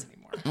not friends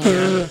anymore.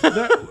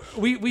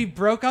 we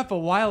broke up a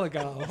while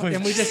ago,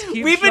 and we just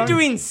keep We've been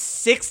throwing- doing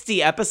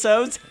 60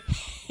 episodes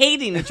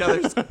hating each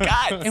other's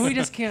guts. and we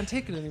just can't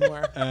take it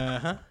anymore.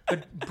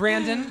 But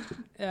Brandon,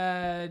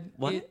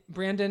 What?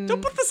 Brandon,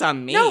 Don't put this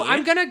on me. No,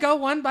 I'm gonna go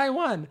one by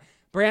one.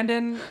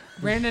 Brandon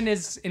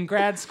is in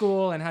grad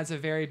school and has a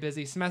very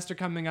busy semester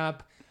coming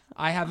up.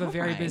 I have a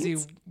very right. busy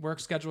work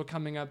schedule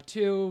coming up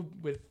too,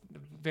 with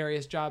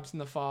various jobs in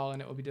the fall,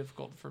 and it will be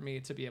difficult for me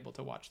to be able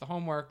to watch the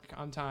homework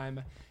on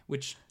time,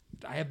 which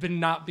I have been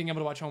not being able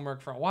to watch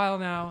homework for a while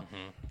now.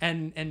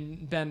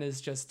 And Ben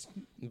is just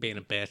being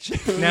a bitch.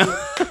 No,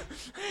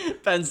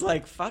 Ben's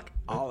like, fuck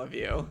all of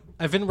you.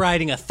 I've been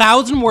writing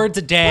 1,000 words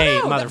a day,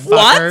 Well, no, that-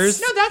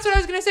 motherfuckers. No, that's what I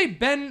was gonna say.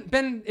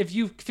 Ben, if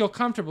you feel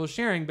comfortable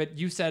sharing, but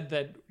you said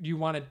that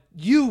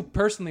you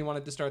personally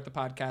wanted to start the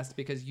podcast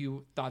because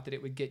you thought that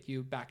it would get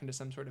you back into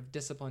some sort of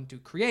discipline to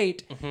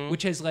create,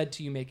 which has led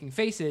to you making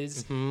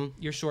Faces,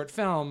 your short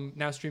film,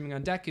 now streaming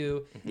on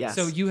Deku. Yes.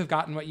 So you have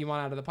gotten what you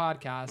want out of the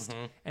podcast,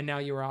 and now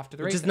you are off to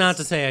the Which races. is not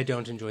to say I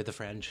don't enjoy the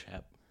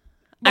friendship.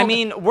 I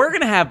mean, we're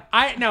gonna have.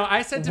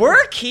 I said to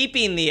We're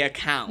keeping the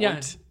account Yeah.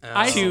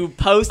 to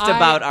post I-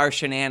 about our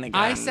shenanigans.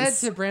 I said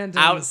to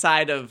Brandon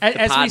outside of the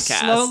as we podcast.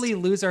 slowly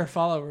lose our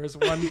followers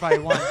one by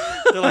one.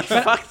 They're like,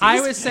 fuck these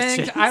I was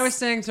bitches.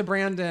 saying to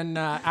Brandon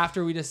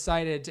after we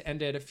decided to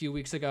end it a few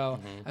weeks ago,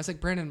 I was like,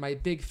 Brandon, my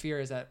big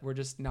fear is that we're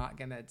just not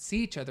gonna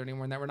see each other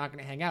anymore, and that we're not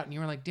gonna hang out. And you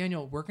were like,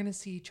 Daniel, we're gonna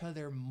see each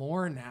other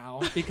more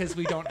now because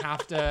we don't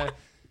have to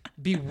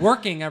be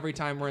working every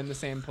time we're in the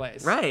same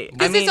place. Right. I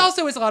Because mean, this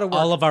also is a lot of work.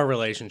 All of our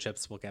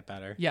relationships will get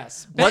better.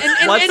 yes.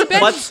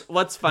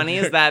 What's funny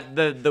is that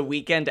the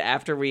weekend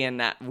after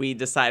we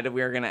decided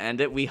we were gonna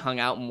end it, we hung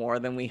out more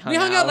than we hung out.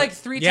 we hung out like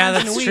 3 Yeah, times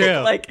in a that's week. true.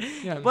 Like,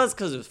 Yeah. well, it's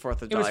because it was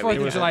 4th of It July. was 4th of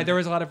weekend. July. There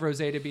was a lot of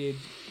rosé to be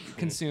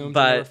consumed. But-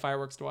 and there were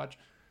fireworks to watch.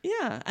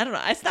 Yeah, I don't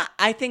know. It's not.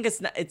 I think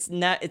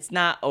it's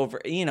not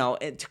over. You know,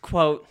 to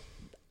quote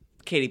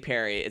Katy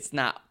Perry, it's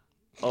not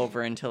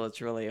over until it's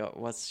really.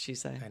 What's she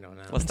say? I don't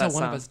know. What's Until that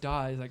one song? of us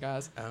dies, I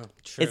guess. Oh,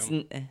 true. It's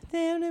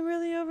they're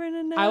really over in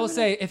another. I will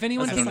say, if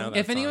anyone I don't know can, that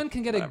if anyone song.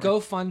 can get a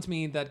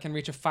GoFundMe that can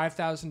reach a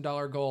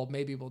 $5,000 goal,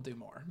 maybe we'll do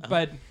more.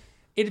 But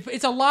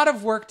it's a lot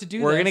of work to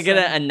do. We're this, gonna get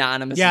and- an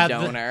anonymous yeah,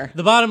 donor.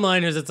 the bottom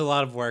line is it's a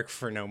lot of work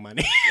for no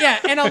money. yeah,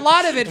 and a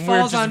lot of it And we're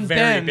falls just on very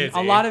Ben. busy.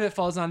 A lot of it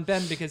falls on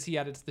Ben because he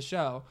edits the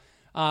show.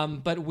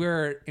 But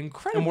we're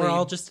incredibly. And we're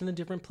all just in a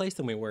different place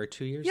than we were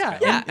 2 years Yeah,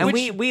 ago. yeah, and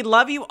which- we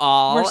love you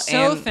all. We're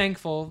so and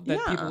thankful that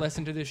Yeah. people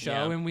listen to the show,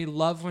 Yeah. and we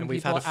love when And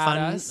we've people had a fun,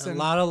 add us. a And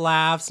lot of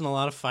laughs and a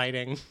lot of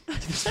fighting.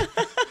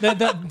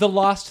 the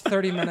lost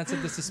 30 minutes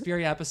of the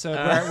Suspiria episode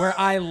where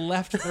I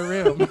left the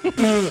room.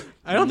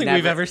 I don't think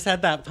we've Never. ever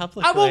said that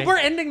publicly. Well, we're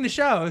ending the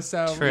show,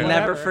 so True. whatever.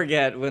 never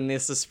forget when the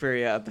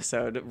Suspiria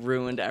episode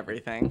ruined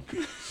everything.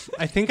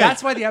 I think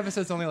That's why the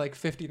episode's only like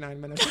 59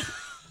 minutes.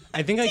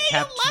 I think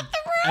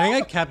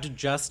I kept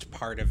just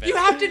part of it. You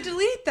have to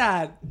delete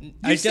that.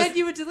 You said just-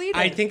 you would delete it.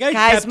 I think I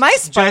Guys, kept my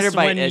spider just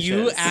bite when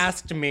you itches.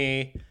 asked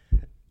me.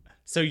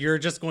 So you're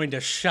just going to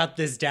shut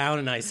this down,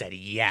 and I said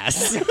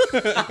yes.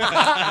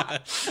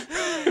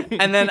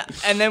 And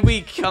then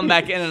we come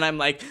back in, and I'm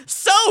like,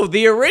 so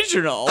the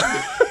original.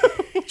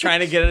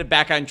 Trying to get it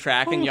back on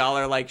track, and y'all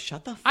are like,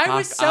 shut the fuck I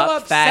was so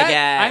up, upset.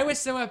 faggot. I was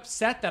so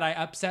upset that I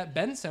upset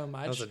Ben so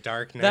much. That was a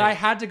dark night. That I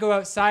had to go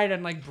outside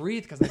and like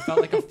breathe because I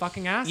felt like a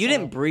fucking asshole. You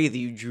didn't breathe,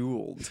 you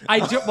drooled.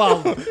 I do.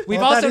 Well, we've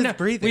Well, that also is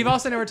breathing. we've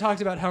also never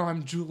talked about how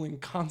I'm drooling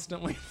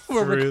constantly when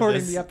we're Through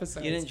recording this- the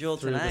episode. You didn't drool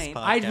Through this tonight.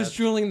 podcast. I was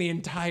drooling the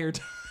entire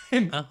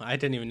time. Oh, I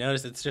didn't even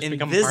notice. It's just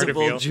become part of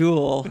Invisible you.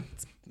 jewel.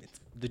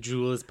 The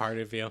jewel is part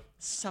of you.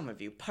 Some of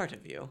you, part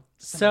of you.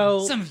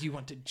 So Some of you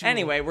want to drool.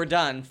 Anyway, we're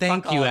done.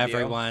 thank Fuck you, all of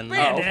everyone.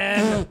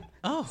 Brandon.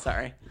 Oh,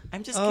 Sorry.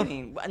 I'm just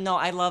kidding. No,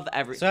 I love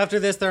every. so after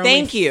this, there are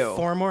Thank only you.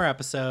 4 more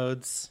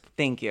episodes.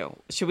 Thank you.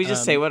 Should we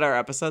just say what our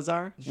episodes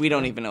are? We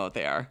don't even know what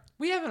they are.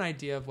 We have an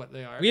idea of what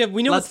they are.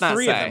 We know Let's what not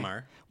 3 say. of them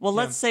are. Well,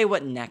 let's say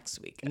what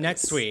next week is.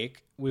 Next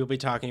week, we'll be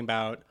talking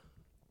about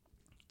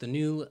the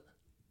new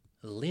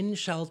Lynn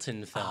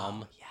Shelton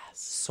film, Yes.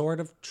 Sword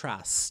of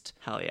Trust.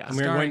 Hell yeah. And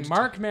we're starring going to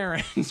Mark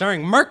Maron.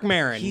 starring Mark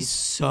Maron. He's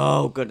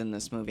so good in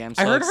this movie. I'm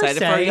I so heard her excited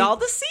for say y'all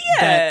to see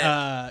it.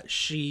 that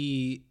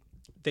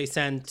they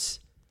sent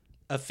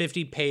a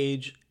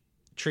 50-page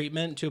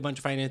treatment to a bunch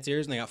of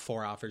financiers, and they got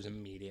 4 offers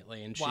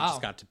immediately, and she Wow.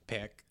 just got to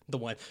pick the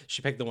one.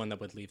 She picked the one that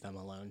would leave them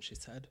alone, she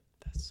said.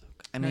 That's so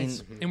good. I mean,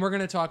 Nice. And we're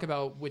going to talk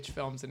about which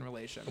films in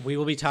relation. We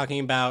will be talking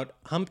about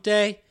Hump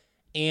Day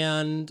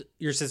and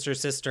Your Sister's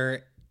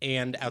Sister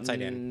and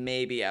Outside In.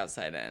 maybe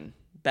Outside In.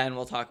 Ben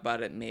will talk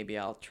about it. Maybe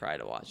I'll try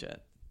to watch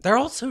it. They're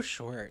all so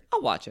short.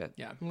 I'll watch it.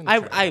 Yeah. I'm gonna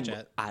try to watch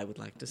it. I would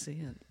like to see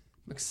it.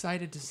 I'm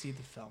excited to see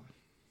the film.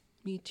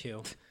 Me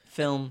too.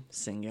 Film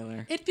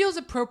singular. It feels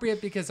appropriate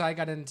because I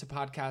got into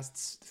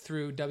podcasts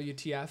through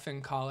WTF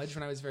in college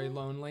when I was very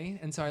lonely.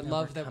 And so I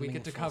love that we coming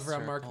get to full cover a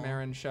Mark circle.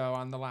 Maron show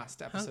on the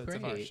last episodes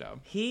of our great. show.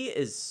 He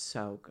is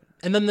so good.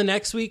 And then the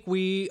next week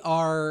we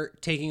are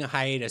taking a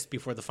hiatus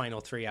before the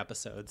final 3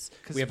 episodes.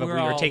 We we're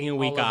are all- taking a all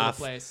week over the off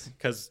place.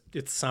 because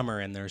it's summer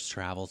and there's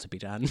travel to be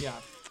done. Yeah.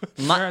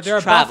 Much There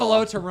are travel.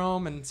 Buffalo to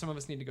Rome, and some of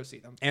us need to go see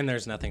them. And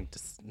there's nothing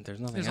There's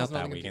out also that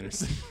nothing in weekend.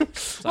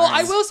 theaters. Well,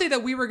 I will say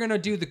that we were going to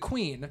do The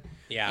Queen.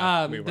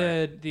 Yeah, we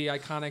were. The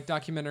iconic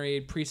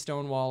documentary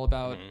pre-Stonewall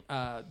about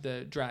Mm-hmm.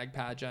 the drag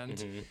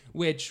pageant,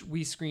 which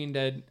we screened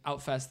at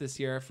Outfest this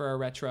year for a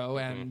retro,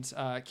 Mm-hmm.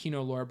 and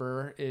Kino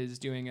Lorber is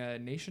doing a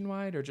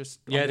nationwide or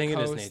just Yeah, on I the think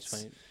it is coasts.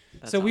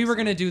 nationwide. So we were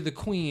going to do The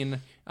Queen,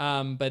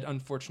 but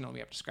unfortunately we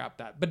have to scrap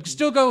that. But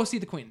still go see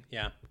The Queen.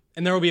 Yeah.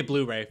 And there will be a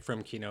Blu-ray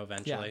from Kino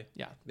eventually.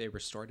 Yeah. They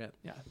restored it.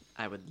 Yeah.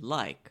 I would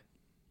like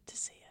to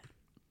see it.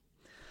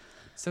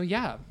 So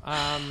yeah,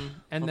 and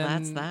Well, then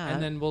that's that.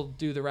 and then we'll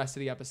do the rest of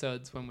the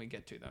episodes when we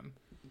get to them.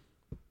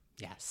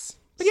 Yes.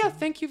 But yeah,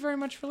 thank you very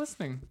much for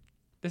listening.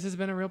 This has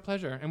been a real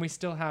pleasure, and we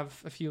still have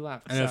a few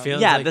left. And it so-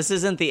 feels Yeah, like this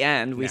isn't the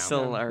end. We No.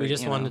 still are. we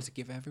just you know. wanted to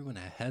give everyone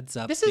a heads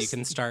up This so you is-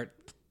 can start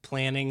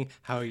planning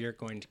how you're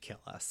going to kill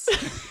us.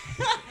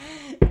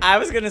 I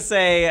was gonna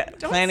say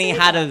planning say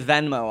how to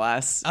Venmo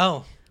us.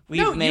 Oh. We've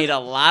No, made you- a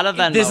lot of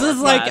Venmo This is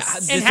like- requests.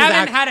 this and is haven't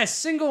act- had a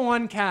single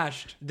one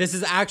cashed. This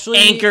is actually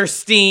Anchor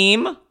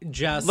Steam.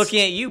 just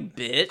Looking at you,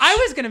 bitch. I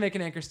was gonna make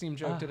an Anchor Steam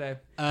joke today.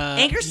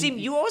 Anchor Steam.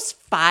 You owe us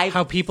 $5,000.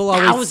 how people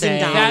always say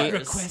That $1,000.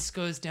 request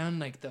goes down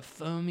like the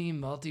foamy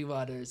multi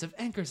waters of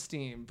Anchor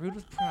Steam, brewed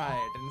with pride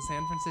in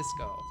San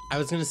Francisco. I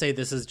was going to say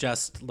this is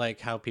just like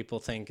how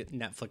people think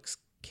Netflix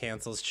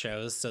cancels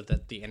shows so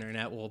that the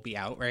internet will be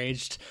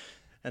outraged.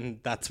 And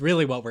that's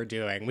really what we're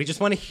doing. We just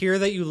want to hear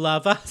that you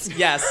love us.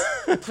 Yes.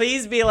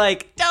 Please be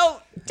like,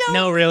 don't.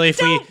 No, really,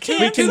 if we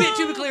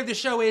To be clear, the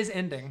show is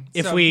ending.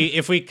 if so-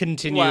 we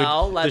continued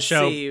Well, the let's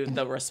show, see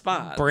the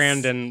response.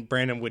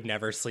 Brandon would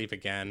never sleep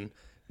again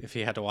if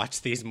he had to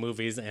watch these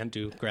movies and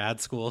do grad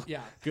school.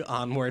 Yeah.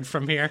 onward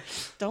from here.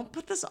 Don't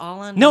put this all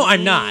on No, me.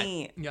 I'm not.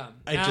 Yeah.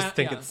 I just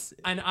think yeah. it's-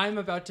 And I'm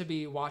about to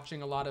be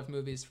watching a lot of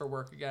movies for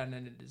work again,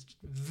 and it is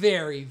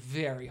very,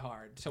 very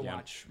hard to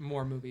watch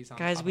more movies on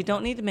Guys, top we of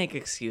don't that. need to make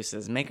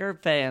excuses. Make our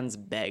fans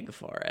beg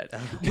for it.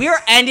 We're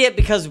ending it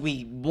because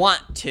we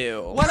want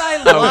to. What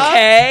I love,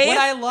 Okay? what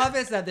I love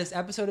is that this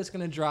episode is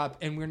going to drop,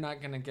 and we're not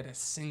going to get a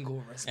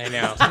single response. I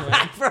know. to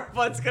it.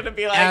 Everyone's gonna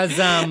be like, As,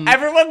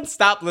 everyone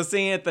stop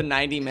listening at the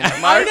 90-minute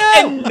mark, know!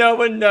 and no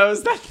one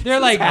knows that. They're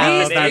like, happening.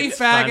 these three that's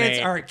faggots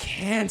funny. are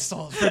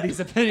canceled for these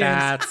opinions.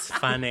 That's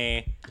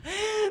funny. No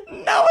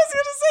one's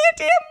gonna say a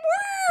damn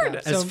word.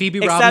 Yeah. As So- Phoebe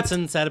except-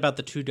 Robinson said about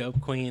the Two Dope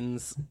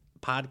Queens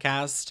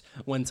podcast,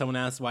 when someone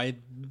asked why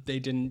they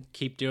didn't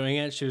keep doing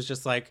it, she was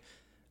just like,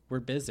 "We're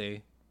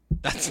busy."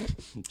 That's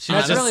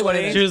really what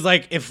it is. She was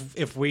like,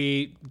 "If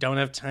we don't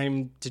have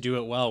time to do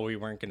it well, we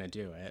weren't gonna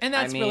do it." And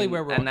that's really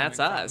where we're and that's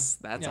coming from. us.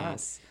 That's Yeah.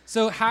 us.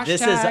 So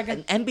This is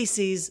hashtag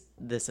NBC's.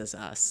 This is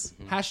us.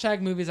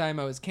 hashtag Movies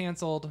IMO is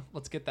canceled.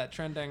 Let's get that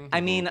trending. I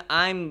mean,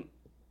 I'm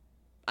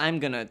I'm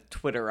gonna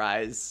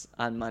Twitterize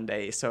on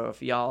Monday. So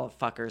if y'all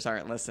fuckers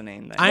aren't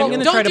listening, then I'm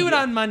gonna don't try to do it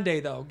on Monday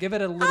though. Give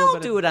it a little I'll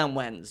bit. do it on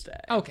Wednesday.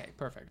 Okay,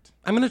 perfect.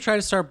 I'm gonna try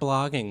to start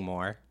blogging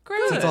more.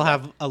 Great. Since I'll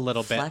have a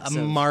little bit, a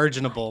Flexible.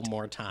 marginable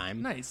more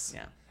time. Nice.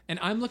 Yeah. And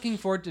I'm looking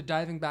forward to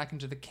diving back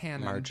into the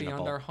canon Marginable.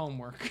 beyond our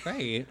homework.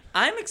 Great.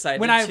 I'm excited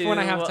When I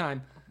to have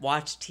time.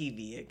 watch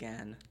TV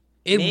again.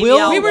 It Maybe will.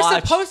 I'll We were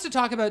watch- supposed to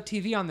talk about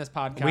TV on this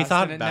podcast. We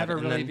thought and it about never it,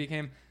 and really then-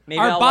 became. Maybe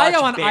Our I'll bio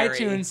watch on Barry.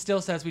 iTunes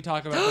still says we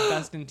talk about the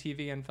best in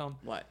TV and film.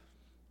 What?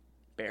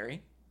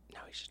 Barry? No,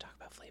 we should talk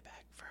about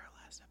Fleabag for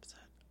our last episode.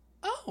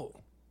 Oh.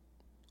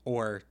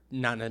 Or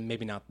not,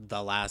 maybe not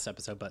the last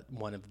episode, but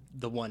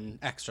one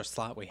extra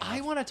slot we have.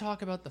 I want to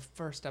talk about the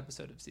first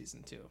episode of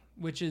season 2,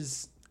 which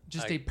is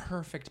just a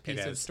perfect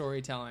piece of is.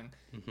 storytelling,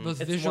 both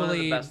It's visually, one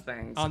of the best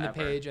things on the ever.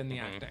 page, and the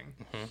acting.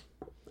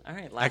 All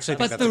right. I actually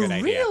think But that's a the good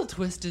idea. real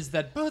twist is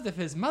that both of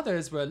his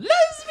mothers were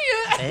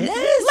lesbian.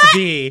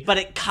 Lesbi. But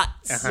it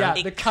cuts. Yeah,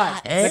 It the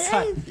cut. The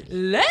cut.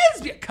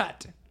 Lesbian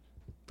cut.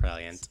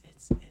 Brilliant.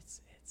 It's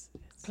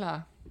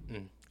Claire.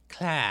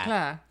 Claire.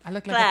 Claire. I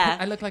look like Claire.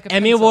 I look like a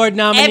Emmy pencil. Award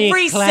nominee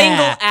Every Claire.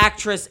 single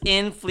actress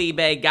in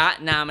Fleabag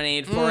got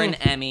nominated for an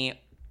Emmy.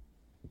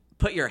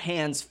 Put your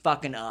hands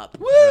fucking up.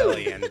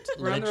 Brilliant.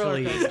 We're on the roller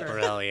Literally coaster.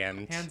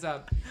 brilliant. Hands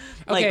up.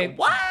 Like, Okay.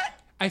 what?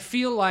 I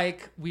feel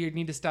like we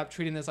need to stop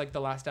treating this like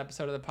the last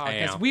episode of the I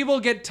know. podcast. We will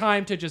get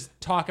time to just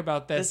talk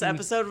about this. This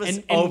episode was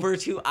and over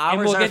 2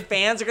 hours. we'll Our get-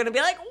 fans are going to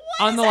be like, what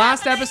On is the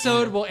last happening?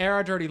 episode, we'll air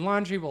our dirty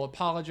laundry. We'll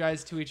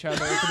apologize to each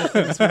other for the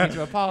things we need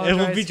to apologize It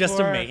will be just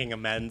for. a making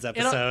amends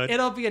episode.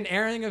 It'll be an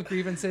airing of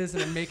grievances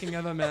and a making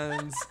of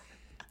amends.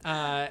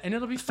 And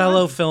it'll be fun.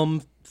 Fellow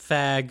film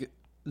fag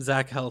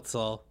Zach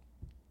Heltzel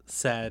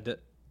said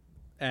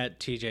at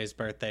TJ's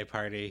birthday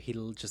party,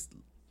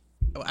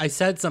 I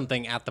said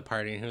something at the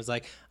party, and he was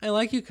like, I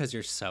like you because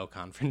you're so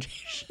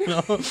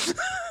confrontational.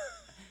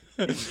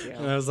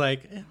 And I was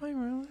like, am I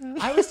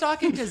really? I was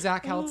talking to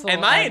Zach Heltzel.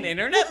 Am I an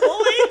internet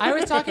bully? I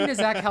was talking to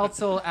Zach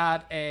Heltzel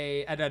at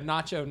a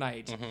nacho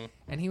night, Mm-hmm.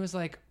 and he was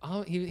like,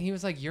 "Oh, he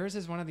was like, yours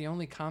is one of the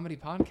only comedy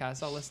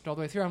podcasts I'll listen to all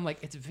the way through." I'm like,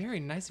 "It's very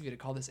nice of you to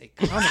call this a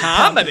comedy."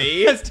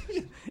 Comedy?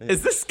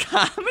 Is this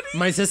comedy?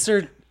 My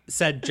sister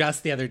said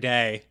just the other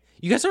day,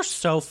 you guys are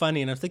so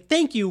funny. And I was like,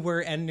 thank you,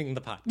 we're ending the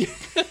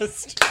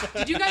podcast.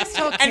 Did you guys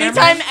tell Cameron?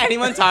 Anytime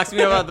anyone talks to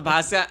me about the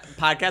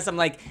podcast, I'm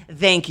like,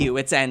 thank you,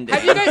 it's ended.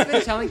 Have you guys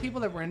been telling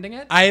people that we're ending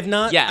it? I have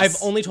not, Yes.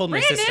 I've only told my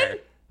Brandon? sister.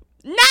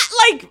 Not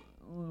like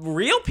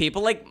real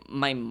people, like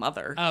my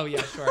mother. Oh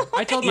yeah, sure.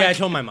 I told Yeah, I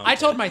told my mom. I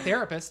told my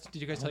therapist.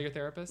 Did you guys tell your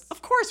therapist?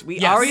 Of course, we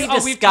Yes. already Oh,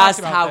 we've discussed talked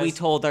about how we this.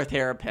 told our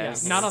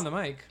therapist. Not on the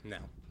mic. No.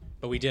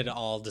 But we did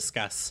all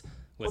discuss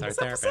with our This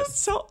episode's therapist.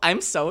 So I'm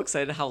so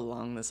excited how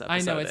long this episode I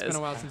is. know it's been a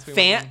while since we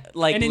Fan went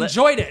like and li-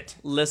 enjoyed it.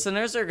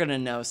 listeners are gonna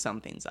know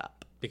something's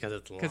up Because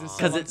it's long. it's so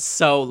because it's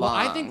so long.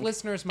 Well, I think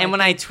listeners might And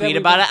when I think that tweet we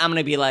about won't- it, I'm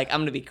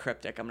gonna be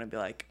cryptic. I'm gonna be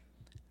like,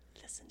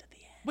 listen to the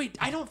end. Wait,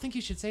 I don't think you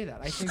should say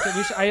that. I think that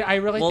we should. I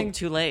really Well, think.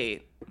 too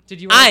late.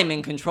 Did you? I'm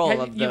in control Have-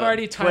 of the You've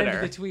already timed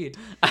Twitter. the tweet.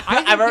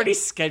 I've already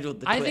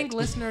scheduled the I tweet. think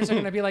listeners are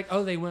going to be like,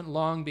 oh, they went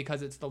long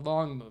because it's the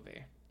long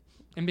movie,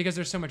 and because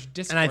there's so much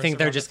discourse. And I think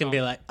they're around just the going to be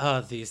film. like,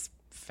 oh, these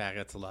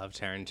faggots love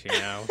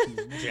Tarantino.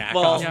 Jack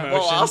well, off Yeah.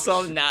 well, motion.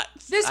 also not.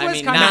 This I was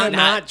mean, kinda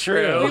not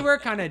true. we were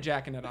kind of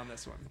jacking it on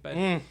this one,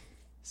 but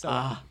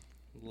so.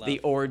 The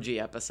orgy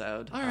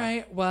episode. All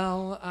right.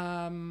 Well,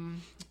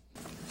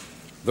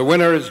 The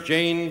winner is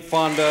Jane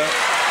Fonda.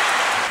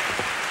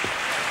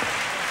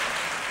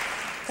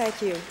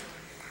 Thank you.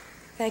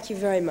 Thank you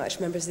very much,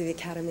 members of the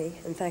Academy,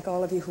 and thank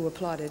all of you who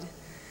applauded.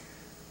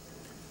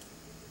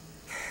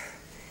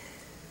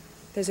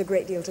 There's a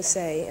great deal to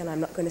say, and I'm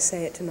not going to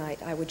say it tonight.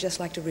 I would just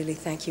like to really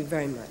thank you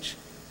very much.